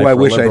good guy. Who I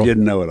wish I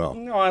didn't know at all.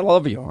 No, I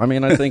love you. I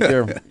mean, I think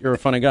you're a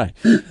funny guy.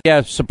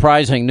 Yeah,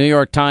 surprising. New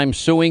York Times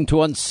suing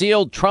to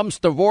unseal Trump's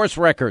divorce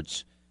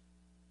records.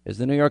 Is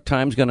the New York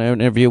Times going to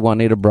interview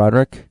Juanita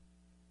Broderick,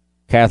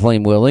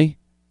 Kathleen Willey,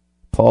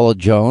 Paula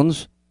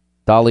Jones,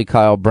 Dolly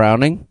Kyle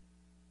Browning?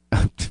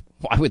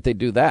 Why would they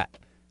do that?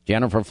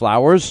 Jennifer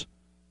Flowers?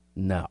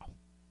 No,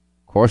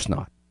 of course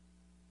not.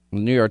 The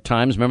New York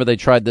Times. Remember they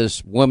tried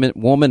this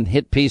woman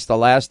hit piece the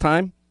last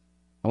time?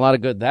 A lot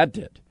of good that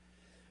did.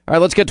 All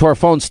right, let's get to our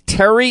phones.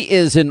 Terry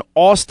is in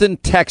Austin,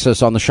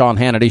 Texas on the Sean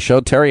Hannity Show.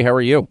 Terry, how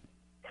are you?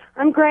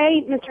 I'm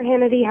great, Mr.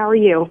 Hannity. How are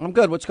you? I'm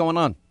good. What's going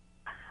on?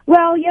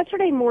 Well,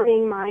 yesterday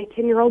morning, my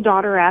 10-year-old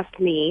daughter asked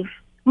me,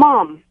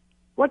 Mom,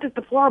 what does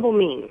deplorable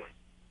mean?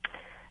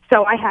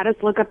 So I had us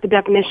look up the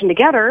definition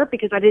together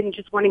because I didn't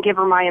just want to give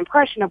her my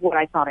impression of what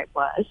I thought it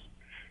was.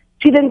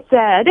 She then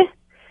said,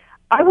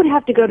 I would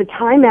have to go to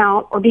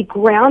timeout or be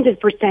grounded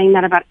for saying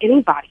that about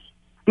anybody.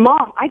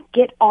 Mom, I'd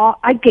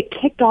get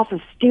kicked off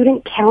of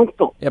student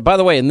council. Yeah, by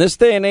the way, in this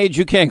day and age,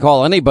 you can't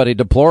call anybody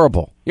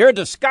deplorable. You're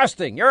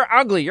disgusting. You're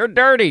ugly. You're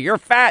dirty. You're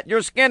fat.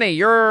 You're skinny.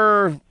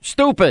 You're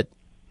stupid.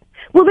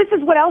 Well, this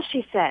is what else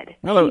she said.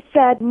 Hello. She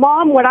said,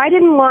 Mom, what I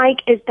didn't like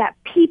is that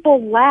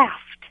people laughed.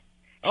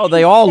 Oh,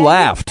 they all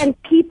laughed.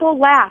 And people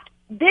laughed.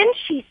 Then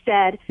she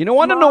said... You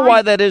want to know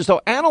why that is,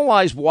 though?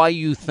 Analyze why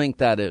you think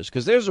that is,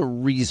 because there's a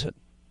reason.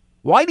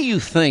 Why do you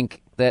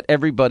think that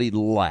everybody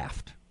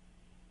laughed?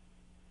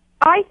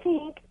 I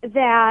think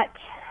that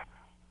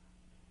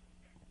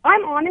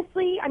I'm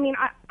honestly,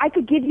 I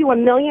could give you a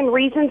million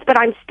reasons, but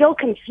I'm still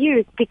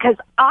confused because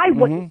I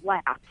wouldn't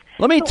laugh.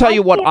 Let me tell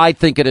you what I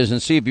think it is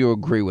and see if you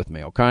agree with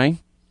me, okay?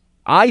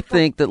 I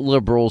think that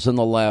liberals and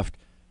the left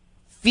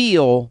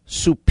feel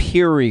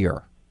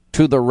superior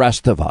to the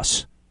rest of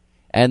us.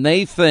 And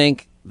they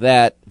think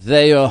that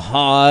they are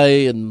high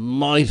and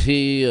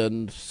mighty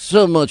and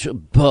so much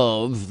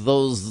above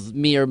those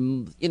mere,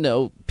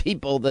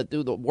 people that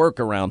do the work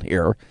around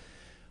here.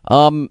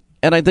 And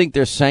I think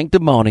they're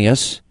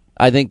sanctimonious.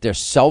 I think they're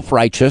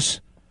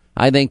self-righteous.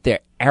 I think they're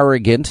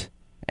arrogant.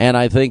 And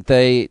I think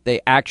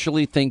they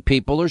actually think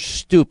people are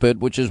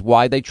stupid, which is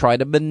why they try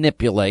to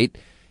manipulate,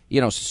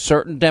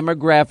 certain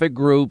demographic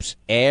groups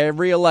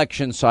every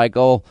election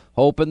cycle,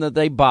 hoping that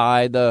they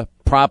buy the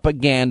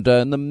propaganda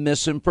and the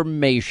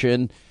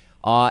misinformation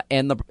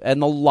and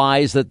the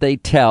lies that they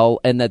tell,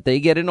 and that they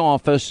get in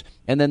office,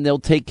 and then they'll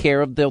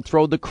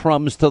throw the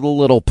crumbs to the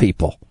little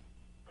people.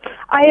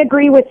 I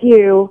agree with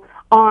you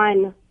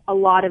on a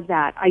lot of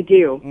that. I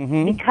do.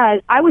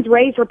 Because I was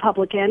raised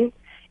Republican,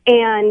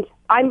 and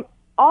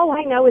all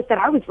I know is that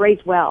I was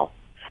raised well.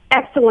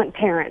 Excellent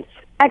parents,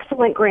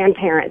 excellent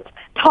grandparents,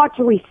 taught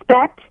to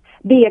respect,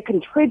 be a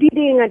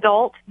contributing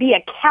adult, be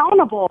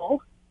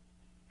accountable,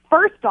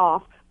 first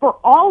off, for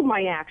all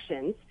my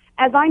actions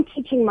as I'm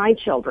teaching my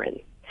children.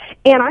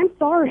 And I'm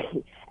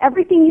sorry,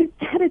 everything you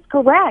said is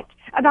correct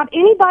about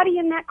anybody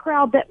in that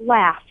crowd that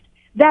laughed.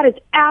 That is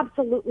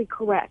absolutely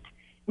correct.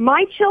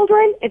 My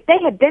children, if they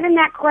had been in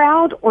that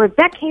crowd or if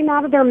that came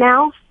out of their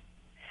mouth,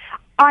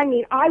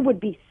 I would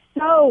be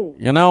so...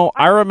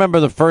 I remember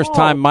the first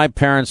time my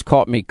parents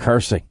caught me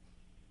cursing.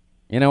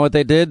 You know what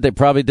they did? They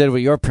probably did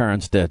what your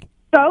parents did.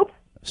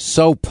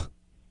 Soap.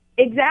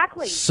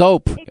 Exactly.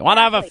 Soap. Exactly. You want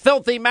to have a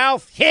filthy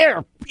mouth?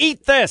 Here,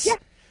 eat this. Yeah.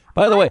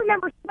 By the way, I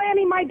remember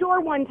slamming my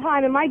door one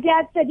time, and my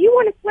dad said, "You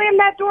want to slam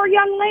that door,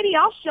 young lady?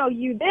 I'll show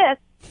you this."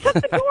 Took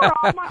the door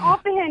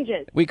off the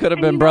hinges. We could have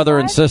been brother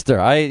and sister.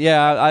 I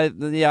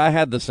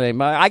had the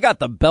same. I got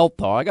the belt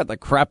though. I got the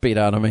crap beat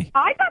out of me.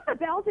 I got the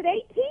belt at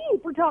 18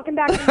 for talking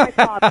back to my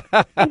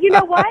father. And you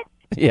know what?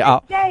 Yeah.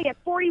 Today at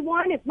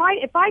 41, if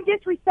I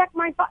disrespect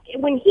my father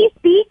when he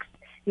speaks,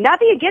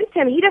 nothing against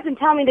him. He doesn't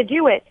tell me to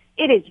do it.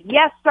 It is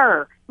yes,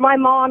 sir. My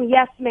mom,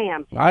 yes,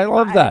 ma'am. I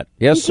love that.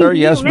 Yes, sir.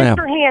 Yes, ma'am.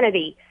 Mr.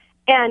 Hannity.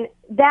 And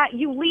that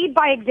you lead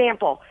by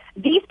example.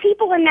 These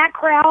people in that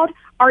crowd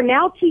are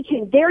now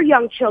teaching their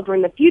young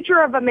children, the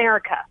future of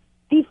America,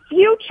 the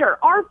future,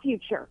 our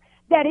future,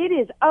 that it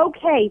is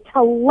okay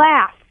to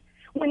laugh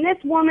when this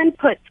woman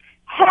puts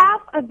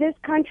half of this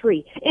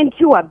country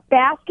into a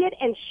basket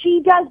and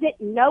she doesn't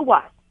know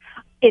us.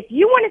 If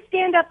you want to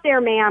stand up there,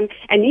 ma'am,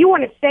 and you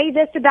want to say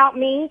this about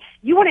me,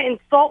 you want to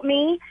insult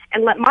me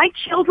and let my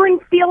children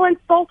feel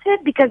insulted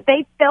because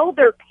they feel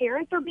their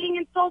parents are being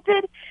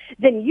insulted,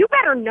 then you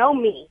better know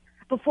me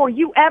before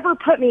you ever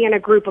put me in a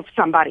group of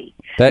somebody.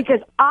 Because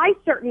I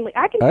can.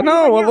 I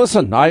know. Well,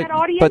 listen, I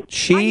know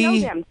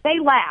them. They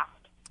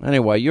laughed.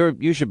 Anyway,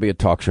 you should be a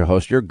talk show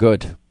host. You're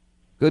good.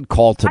 Good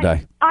call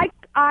today.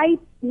 I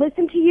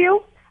listen to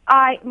you.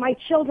 My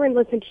children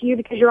listen to you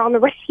because you're on the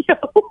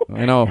radio.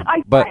 I know.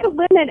 I try to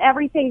limit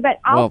everything, but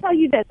I'll tell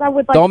you this: I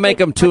would like. Don't make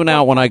them tune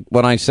out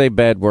when I say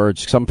bad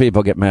words. Some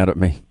people get mad at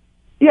me.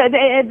 Yeah,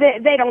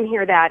 they don't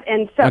hear that,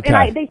 and so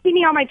they see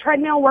me on my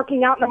treadmill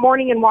working out in the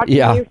morning and watching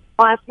news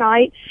last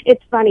night.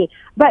 It's funny,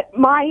 but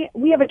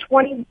we have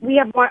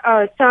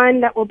a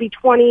son that will be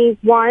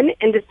 21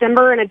 in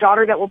December and a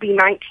daughter that will be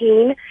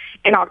 19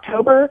 in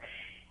October.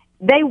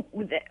 They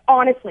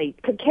honestly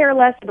could care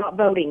less about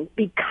voting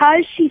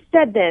because she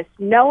said this,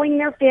 knowing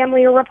their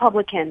family are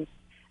Republicans.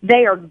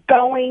 They are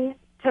going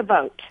to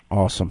vote.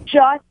 Awesome.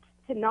 Just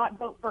to not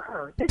vote for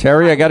her.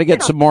 Terry, I got to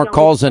get some more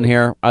calls in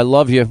here. I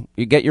love you.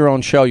 You get your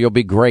own show. You'll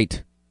be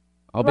great.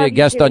 I'll be a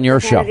guest on your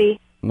show.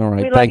 All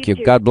right. Thank you.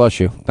 God bless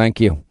you.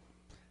 Thank you.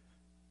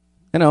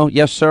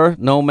 Yes, sir.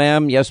 No,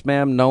 ma'am. Yes,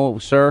 ma'am. No,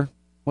 sir.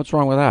 What's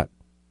wrong with that?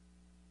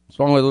 What's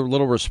wrong with a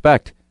little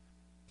respect?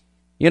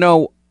 You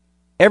know,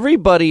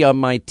 everybody on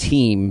my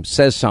team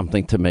says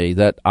something to me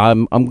that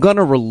I'm going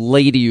to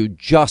relay to you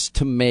just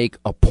to make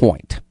a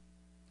point.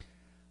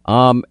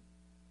 When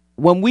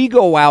we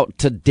go out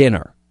to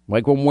dinner,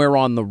 like when we're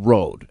on the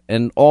road,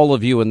 and all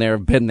of you in there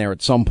have been there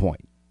at some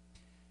point,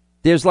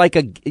 there's like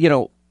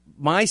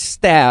my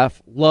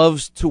staff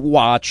loves to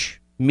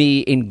watch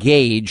me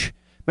engage.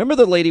 Remember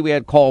the lady we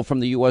had called from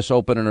the U.S.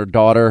 Open, and her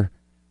daughter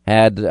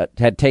had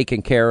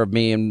taken care of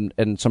me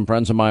and some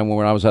friends of mine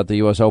when I was at the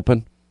U.S.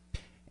 Open?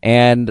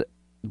 And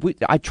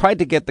I tried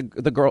to get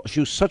the girl.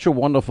 She was such a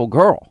wonderful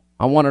girl.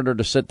 I wanted her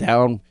to sit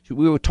down.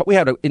 We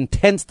had an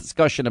intense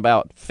discussion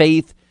about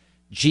faith,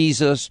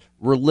 Jesus,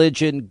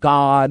 religion,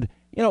 God.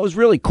 You know, it was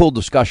really cool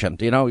discussion.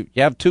 You know, you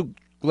have 2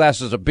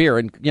 glasses of beer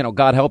and,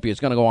 God help you, it's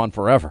going to go on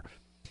forever.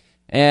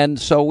 And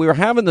so we were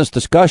having this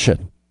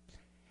discussion,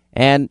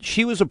 and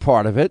she was a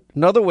part of it.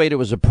 Another waiter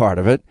was a part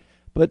of it.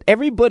 But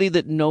everybody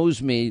that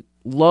knows me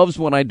loves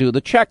when I do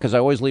the check, because I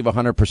always leave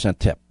 100%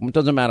 tip. It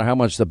doesn't matter how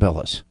much the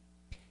bill is.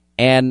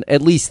 And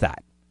at least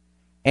that.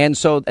 And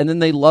then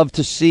they love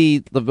to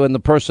see when the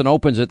person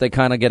opens it, they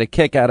kind of get a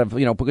kick out of,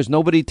 because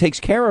nobody takes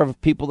care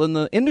of people in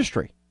the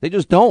industry. They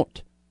just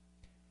don't.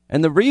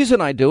 And the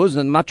reason I do is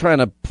I'm not trying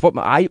to put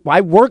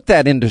I work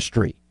that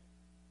industry.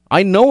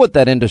 I know what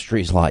that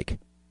industry is like.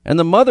 And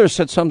the mother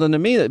said something to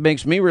me that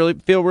makes me really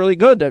feel really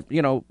good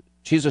that,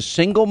 she's a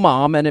single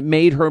mom and it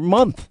made her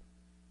month.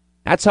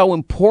 That's how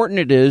important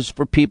it is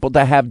for people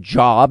to have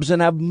jobs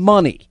and have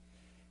money.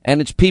 And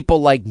it's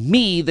people like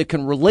me that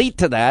can relate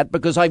to that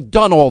because I've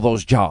done all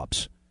those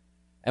jobs.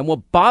 And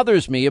what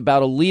bothers me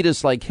about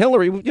elitists like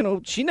Hillary,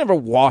 she never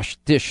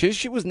washed dishes.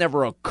 She was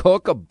never a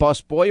cook, a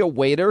busboy, a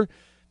waiter,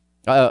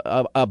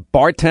 a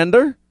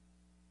bartender.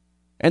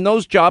 And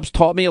those jobs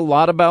taught me a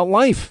lot about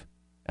life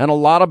and a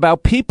lot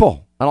about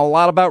people and a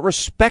lot about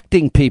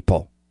respecting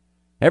people.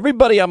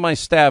 Everybody on my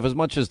staff, as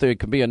much as they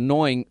can be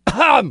annoying,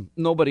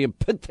 nobody in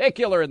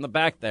particular in the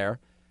back there,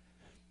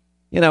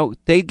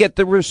 they get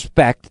the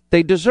respect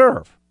they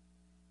deserve.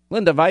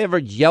 Linda, have I ever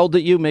yelled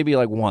at you? Maybe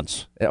like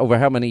once. Over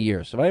how many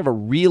years? Have I ever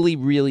really,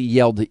 really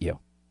yelled at you?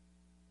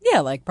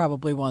 Yeah, like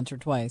probably once or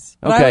twice.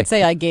 But Okay. I would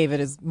say I gave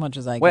it as much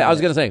as I gave Wait, I was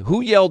it. going to say,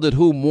 who yelled at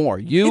who more?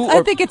 You? I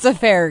Or, think it's a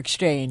fair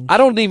exchange. I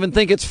don't even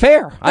think it's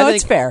fair. I No, think,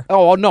 it's fair.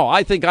 Oh, no,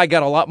 I think I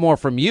got a lot more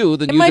from you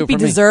than It you might do be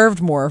from me.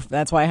 deserved more.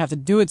 That's why I have to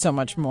do it so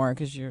much more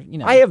because you're,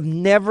 I have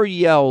never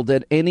yelled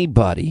at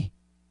anybody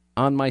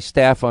on my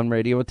staff on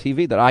radio or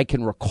TV that I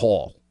can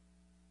recall.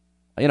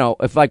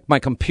 If like my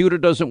computer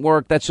doesn't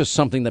work, that's just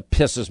something that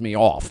pisses me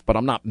off, but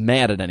I'm not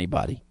mad at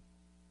anybody.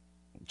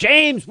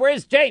 James,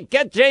 where's James?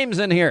 Get James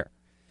in here.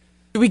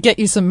 Should we get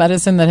you some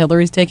medicine that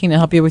Hillary's taking to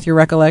help you with your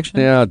recollection?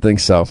 Yeah, I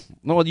think so.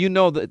 Well,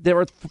 that there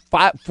are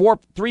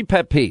 3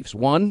 pet peeves.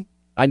 1,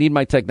 I need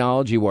my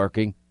technology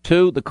working.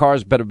 2, the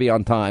cars better be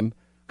on time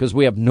because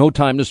we have no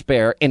time to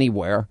spare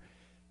anywhere.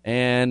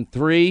 And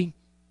 3,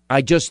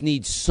 I just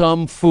need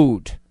some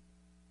food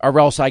or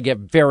else I get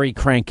very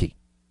cranky.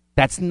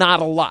 That's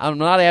not a lot. I'm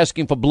not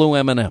asking for blue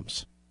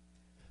M&Ms.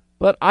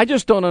 But I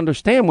just don't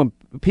understand when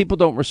people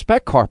don't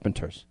respect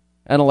carpenters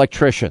and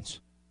electricians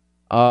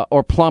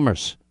or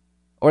plumbers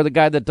or the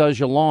guy that does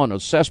your lawn or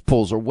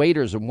cesspools or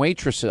waiters and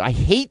waitresses. I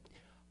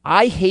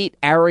hate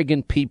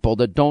arrogant people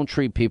that don't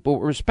treat people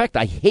with respect.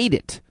 I hate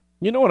it.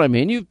 You know what I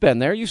mean? You've been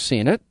there. You've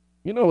seen it.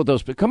 You know what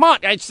those people. Come on.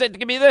 I said,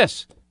 give me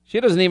this.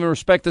 She doesn't even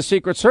respect the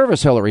Secret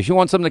Service, Hillary. She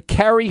wants them to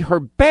carry her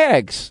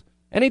bags.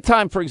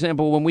 Anytime, for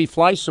example, when we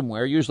fly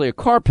somewhere, usually a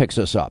car picks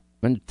us up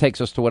and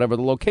takes us to whatever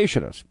the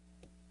location is,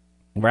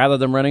 rather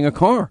than renting a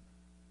car.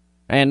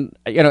 And,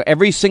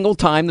 every single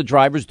time the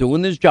driver's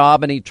doing his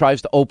job and he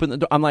tries to open the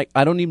door, I'm like,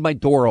 I don't need my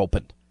door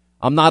opened.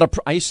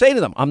 I say to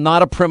them, I'm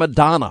not a prima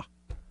donna.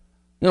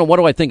 What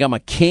do I think? I'm a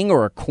king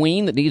or a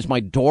queen that needs my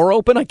door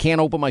open? I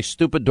can't open my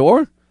stupid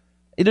door?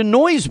 It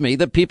annoys me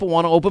that people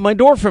want to open my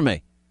door for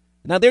me.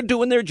 Now, they're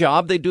doing their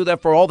job. They do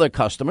that for all their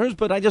customers,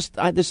 but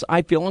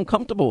I feel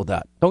uncomfortable with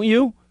that. Don't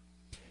you?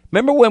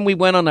 Remember when we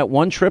went on that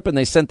one trip and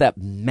they sent that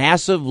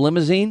massive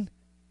limousine?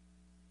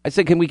 I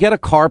said, can we get a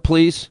car,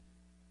 please?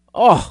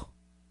 Oh,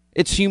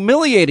 it's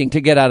humiliating to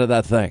get out of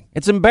that thing.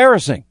 It's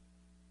embarrassing.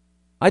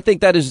 I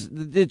think it's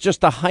just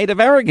the height of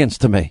arrogance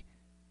to me.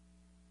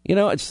 Do you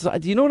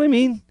know what I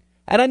mean?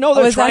 And I know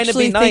they're trying to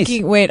be nice.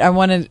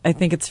 I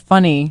think it's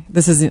funny.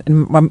 This is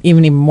an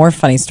even more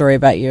funny story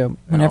about you.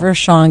 Whenever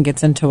Sean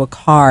gets into a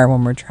car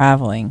when we're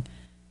traveling,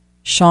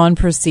 Sean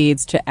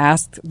proceeds to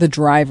ask the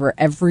driver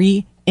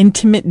every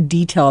intimate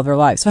detail of their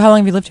lives. So how long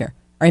have you lived here?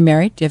 Are you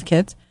married? Do you have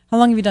kids? How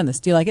long have you done this?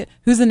 Do you like it?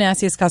 Who's the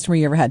nastiest customer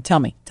you ever had? Tell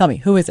me.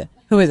 Who is it?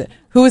 Who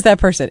is that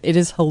person? It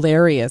is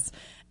hilarious.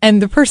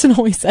 And the person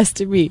always says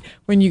to me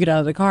when you get out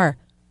of the car,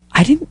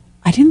 I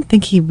didn't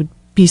think he would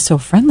be so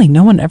friendly.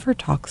 No one ever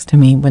talks to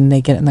me when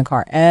they get in the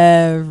car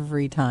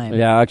every time.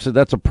 Yeah, actually,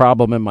 that's a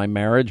problem in my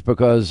marriage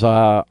because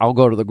I'll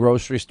go to the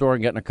grocery store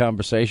and get in a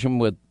conversation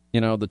with,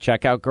 the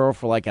checkout girl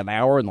for like an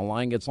hour and the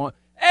line gets long.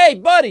 Hey,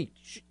 buddy,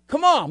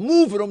 come on,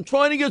 move it. I'm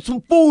trying to get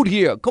some food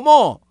here. Come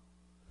on.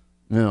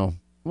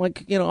 I'm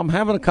like, I'm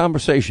having a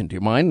conversation. Do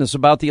you mind? It's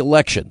about the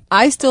election.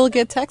 I still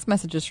get text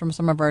messages from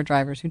some of our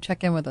drivers who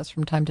check in with us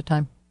from time to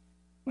time.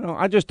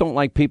 I just don't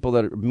like people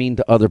that are mean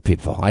to other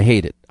people. I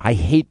hate it. I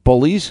hate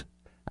bullies,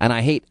 and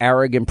I hate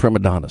arrogant prima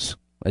donnas.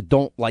 I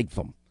don't like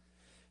them.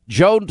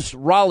 Joe's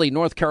Raleigh,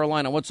 North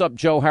Carolina. What's up,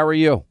 Joe? How are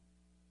you?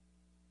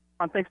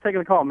 Thanks for taking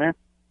the call, man.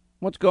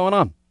 What's going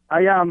on?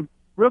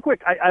 Real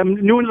quick, I'm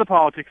new into the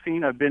politics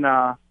scene. I've been,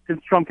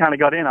 since Trump kind of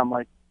got in, I'm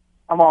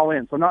all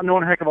in. So not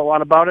knowing a heck of a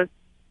lot about it,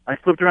 I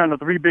flipped around to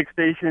 3 big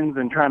stations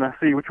and trying to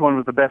see which one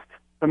was the best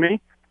for me.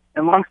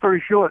 And long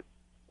story short,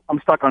 I'm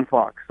stuck on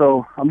Fox.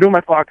 So I'm doing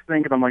my Fox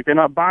thing because I'm like, they're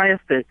not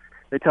biased. They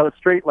tell it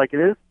straight like it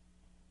is.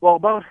 Well,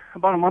 about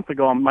a month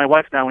ago, my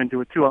wife's now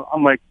into it too.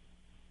 I'm like,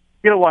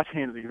 you gotta watch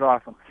Hannity. He's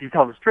awesome. He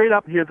tells it straight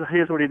up.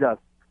 Here's what he does.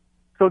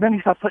 So then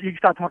you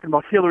start talking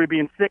about Hillary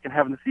being sick and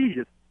having the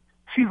seizures.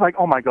 She's like,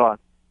 oh my God.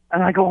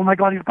 And I go, oh my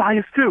God, he's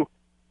biased too.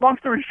 Long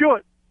story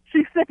short,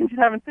 she's sick and she's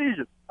having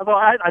seizures.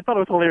 I thought it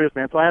was hilarious,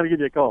 man, so I had to give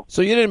you a call.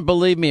 So you didn't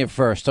believe me at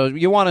first. So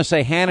you want to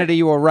say, Hannity,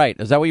 you were right.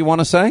 Is that what you want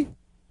to say?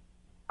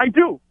 I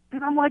do.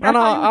 And I'm like,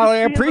 I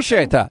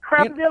appreciate that.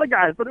 Crap to the other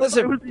guys, but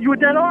you were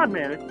dead on,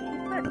 man.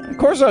 Of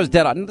course I was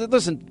dead on.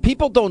 Listen,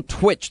 people don't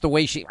twitch the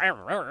way she,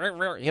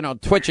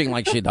 twitching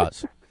like she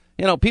does.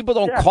 People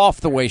don't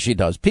cough the way she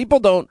does. People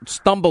don't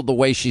stumble the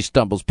way she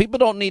stumbles. People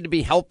don't need to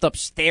be helped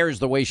upstairs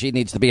the way she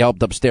needs to be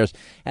helped upstairs.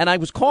 And I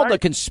was called a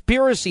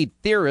conspiracy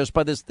theorist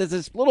by this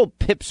little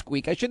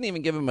pipsqueak. I shouldn't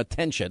even give him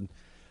attention.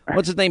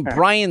 What's his name?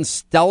 Brian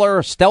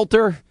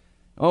Stelter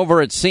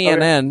over at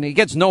CNN. Okay. He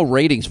gets no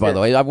ratings, by the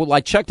way.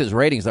 I checked his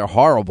ratings. They're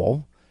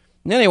horrible.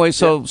 Anyway,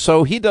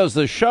 so he does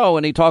this show,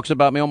 and he talks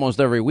about me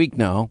almost every week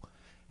now.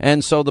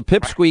 And so the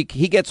pipsqueak,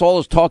 he gets all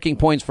his talking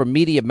points from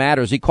Media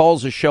Matters. He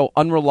calls the show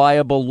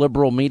Unreliable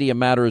Liberal Media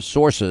Matters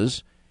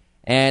Sources.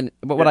 But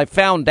what I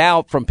found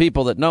out from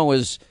people that know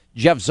is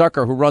Jeff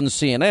Zucker, who runs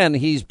CNN,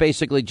 he's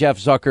basically Jeff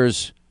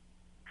Zucker's,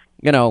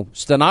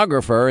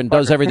 stenographer and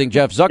does everything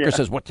Jeff Zucker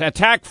says. Well,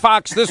 attack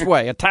Fox this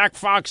way, attack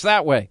Fox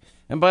that way.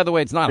 And by the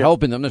way, it's not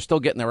helping them. They're still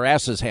getting their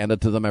asses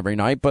handed to them every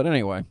night. But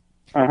anyway.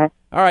 All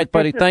right,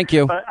 buddy. Thank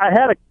you. I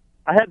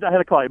had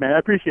to call you, man. I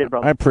appreciate it,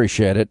 brother. I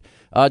appreciate it.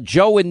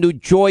 Joe in New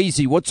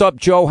Jersey. What's up,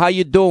 Joe? How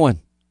you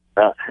doing?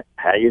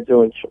 How you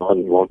doing,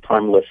 Sean?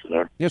 Long-time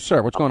listener. Yes,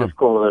 sir. What's going on? Just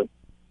calling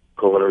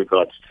in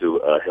regards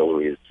to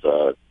Hillary's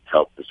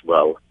health as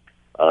well.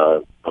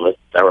 I'm a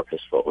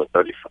therapist for over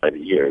 35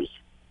 years,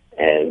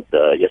 and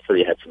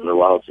yesterday I had some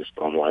neurologists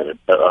online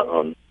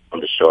on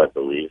the show, I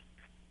believe,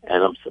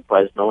 and I'm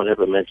surprised no one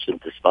ever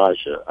mentioned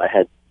dysphagia. I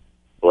had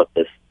bought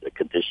this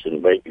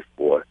condition way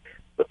before,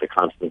 with the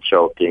constant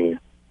choking.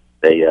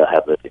 They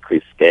have a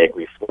decreased gag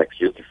reflex,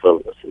 usually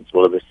it's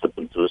one of the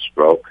symptoms of a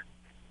stroke.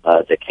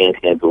 They can't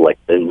handle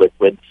thin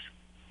liquids,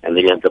 and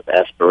they end up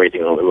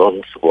aspirating on their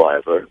own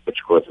saliva, which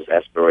causes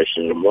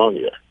aspiration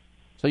pneumonia.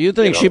 So you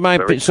think she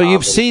might be? So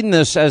you've seen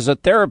this as a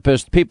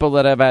therapist, people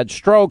that have had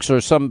strokes or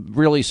some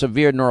really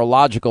severe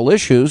neurological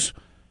issues.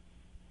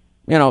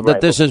 That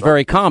this is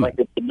very common.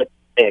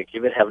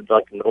 You can have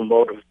no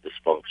motor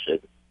dysfunction,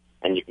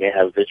 and you can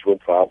have visual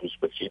problems,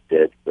 which she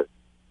did with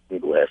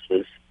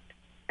glasses.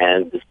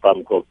 And this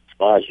problem called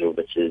dysphagia,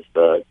 which is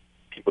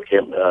people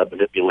can't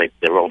manipulate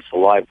their own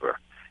saliva.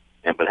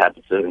 And what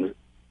happens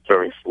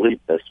during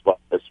sleep, they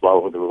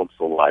swallow their own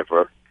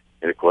saliva,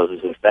 and it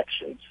causes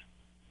infections.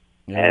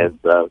 Yeah.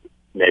 And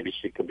maybe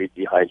she could be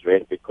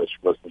dehydrated because she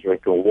wasn't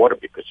drinking water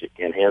because she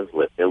can't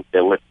handle it. Thin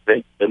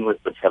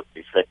liquids have to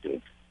be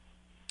thickened,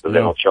 so they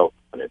don't choke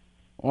on it.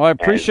 Well, I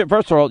appreciate.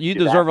 First of all, you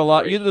deserve a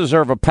lot. You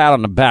deserve a pat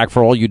on the back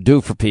for all you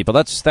do for people.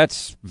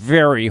 That's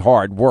very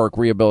hard work,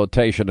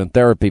 rehabilitation and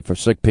therapy for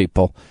sick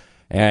people.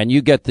 And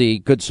you get the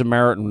Good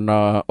Samaritan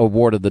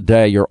Award of the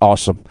day. You're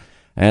awesome.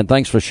 And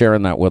thanks for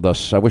sharing that with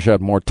us. I wish I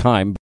had more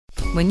time.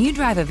 When you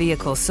drive a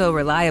vehicle so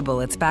reliable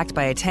it's backed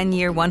by a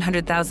 10-year,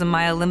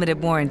 100,000-mile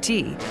limited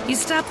warranty, you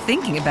stop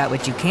thinking about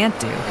what you can't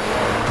do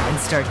and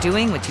start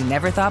doing what you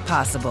never thought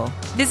possible.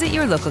 Visit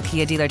your local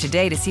Kia dealer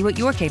today to see what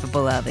you're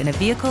capable of in a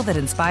vehicle that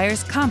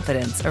inspires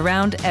confidence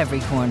around every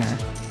corner.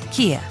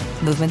 Kia,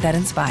 movement that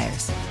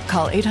inspires.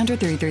 Call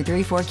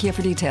 800-333-4KIA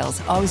for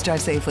details. Always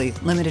drive safely.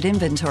 Limited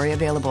inventory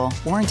available.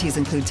 Warranties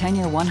include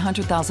 10-year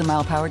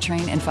 100,000-mile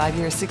powertrain and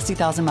 5-year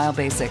 60,000-mile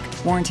basic.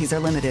 Warranties are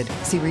limited.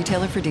 See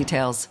retailer for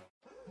details.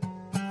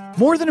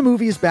 More Than a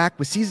Movie is back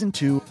with Season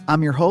 2.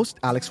 I'm your host,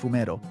 Alex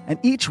Fumero. And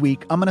each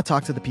week, I'm going to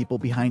talk to the people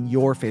behind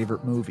your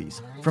favorite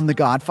movies. From The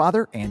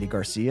Godfather, Andy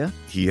Garcia.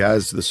 He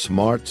has the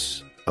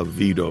smarts of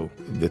Vito,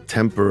 the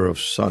temper of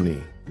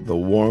Sonny, the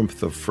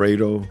warmth of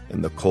Fredo,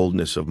 and the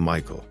coldness of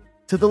Michael.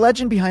 To the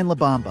legend behind La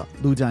Bamba,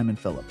 Lou Diamond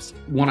Phillips.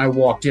 When I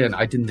walked in,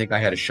 I didn't think I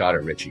had a shot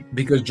at Richie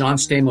because John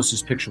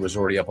Stamos' picture was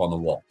already up on the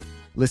wall.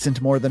 Listen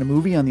to More Than a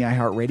Movie on the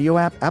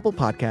iHeartRadio app, Apple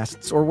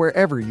Podcasts, or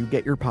wherever you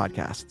get your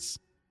podcasts.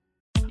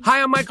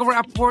 Hi, I'm Michael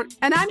Rappaport.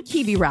 And I'm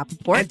Kibi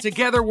Rappaport. And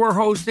together we're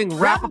hosting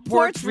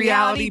Rappaport's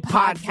Reality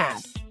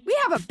Podcast. We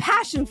have a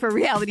passion for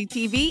reality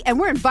TV, and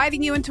we're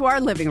inviting you into our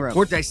living room.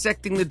 We're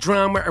dissecting the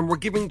drama, and we're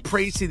giving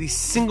praise to the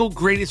single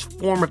greatest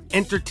form of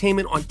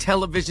entertainment on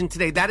television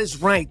today. That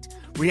is right.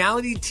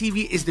 Reality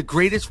TV is the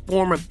greatest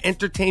form of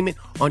entertainment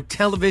on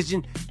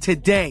television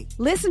today.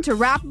 Listen to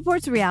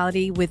Rappaport's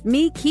Reality with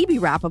me, Kibi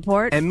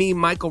Rappaport. And me,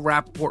 Michael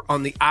Rappaport,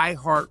 on the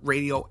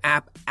iHeartRadio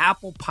app,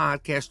 Apple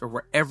Podcast, or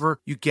wherever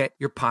you get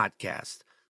your podcast.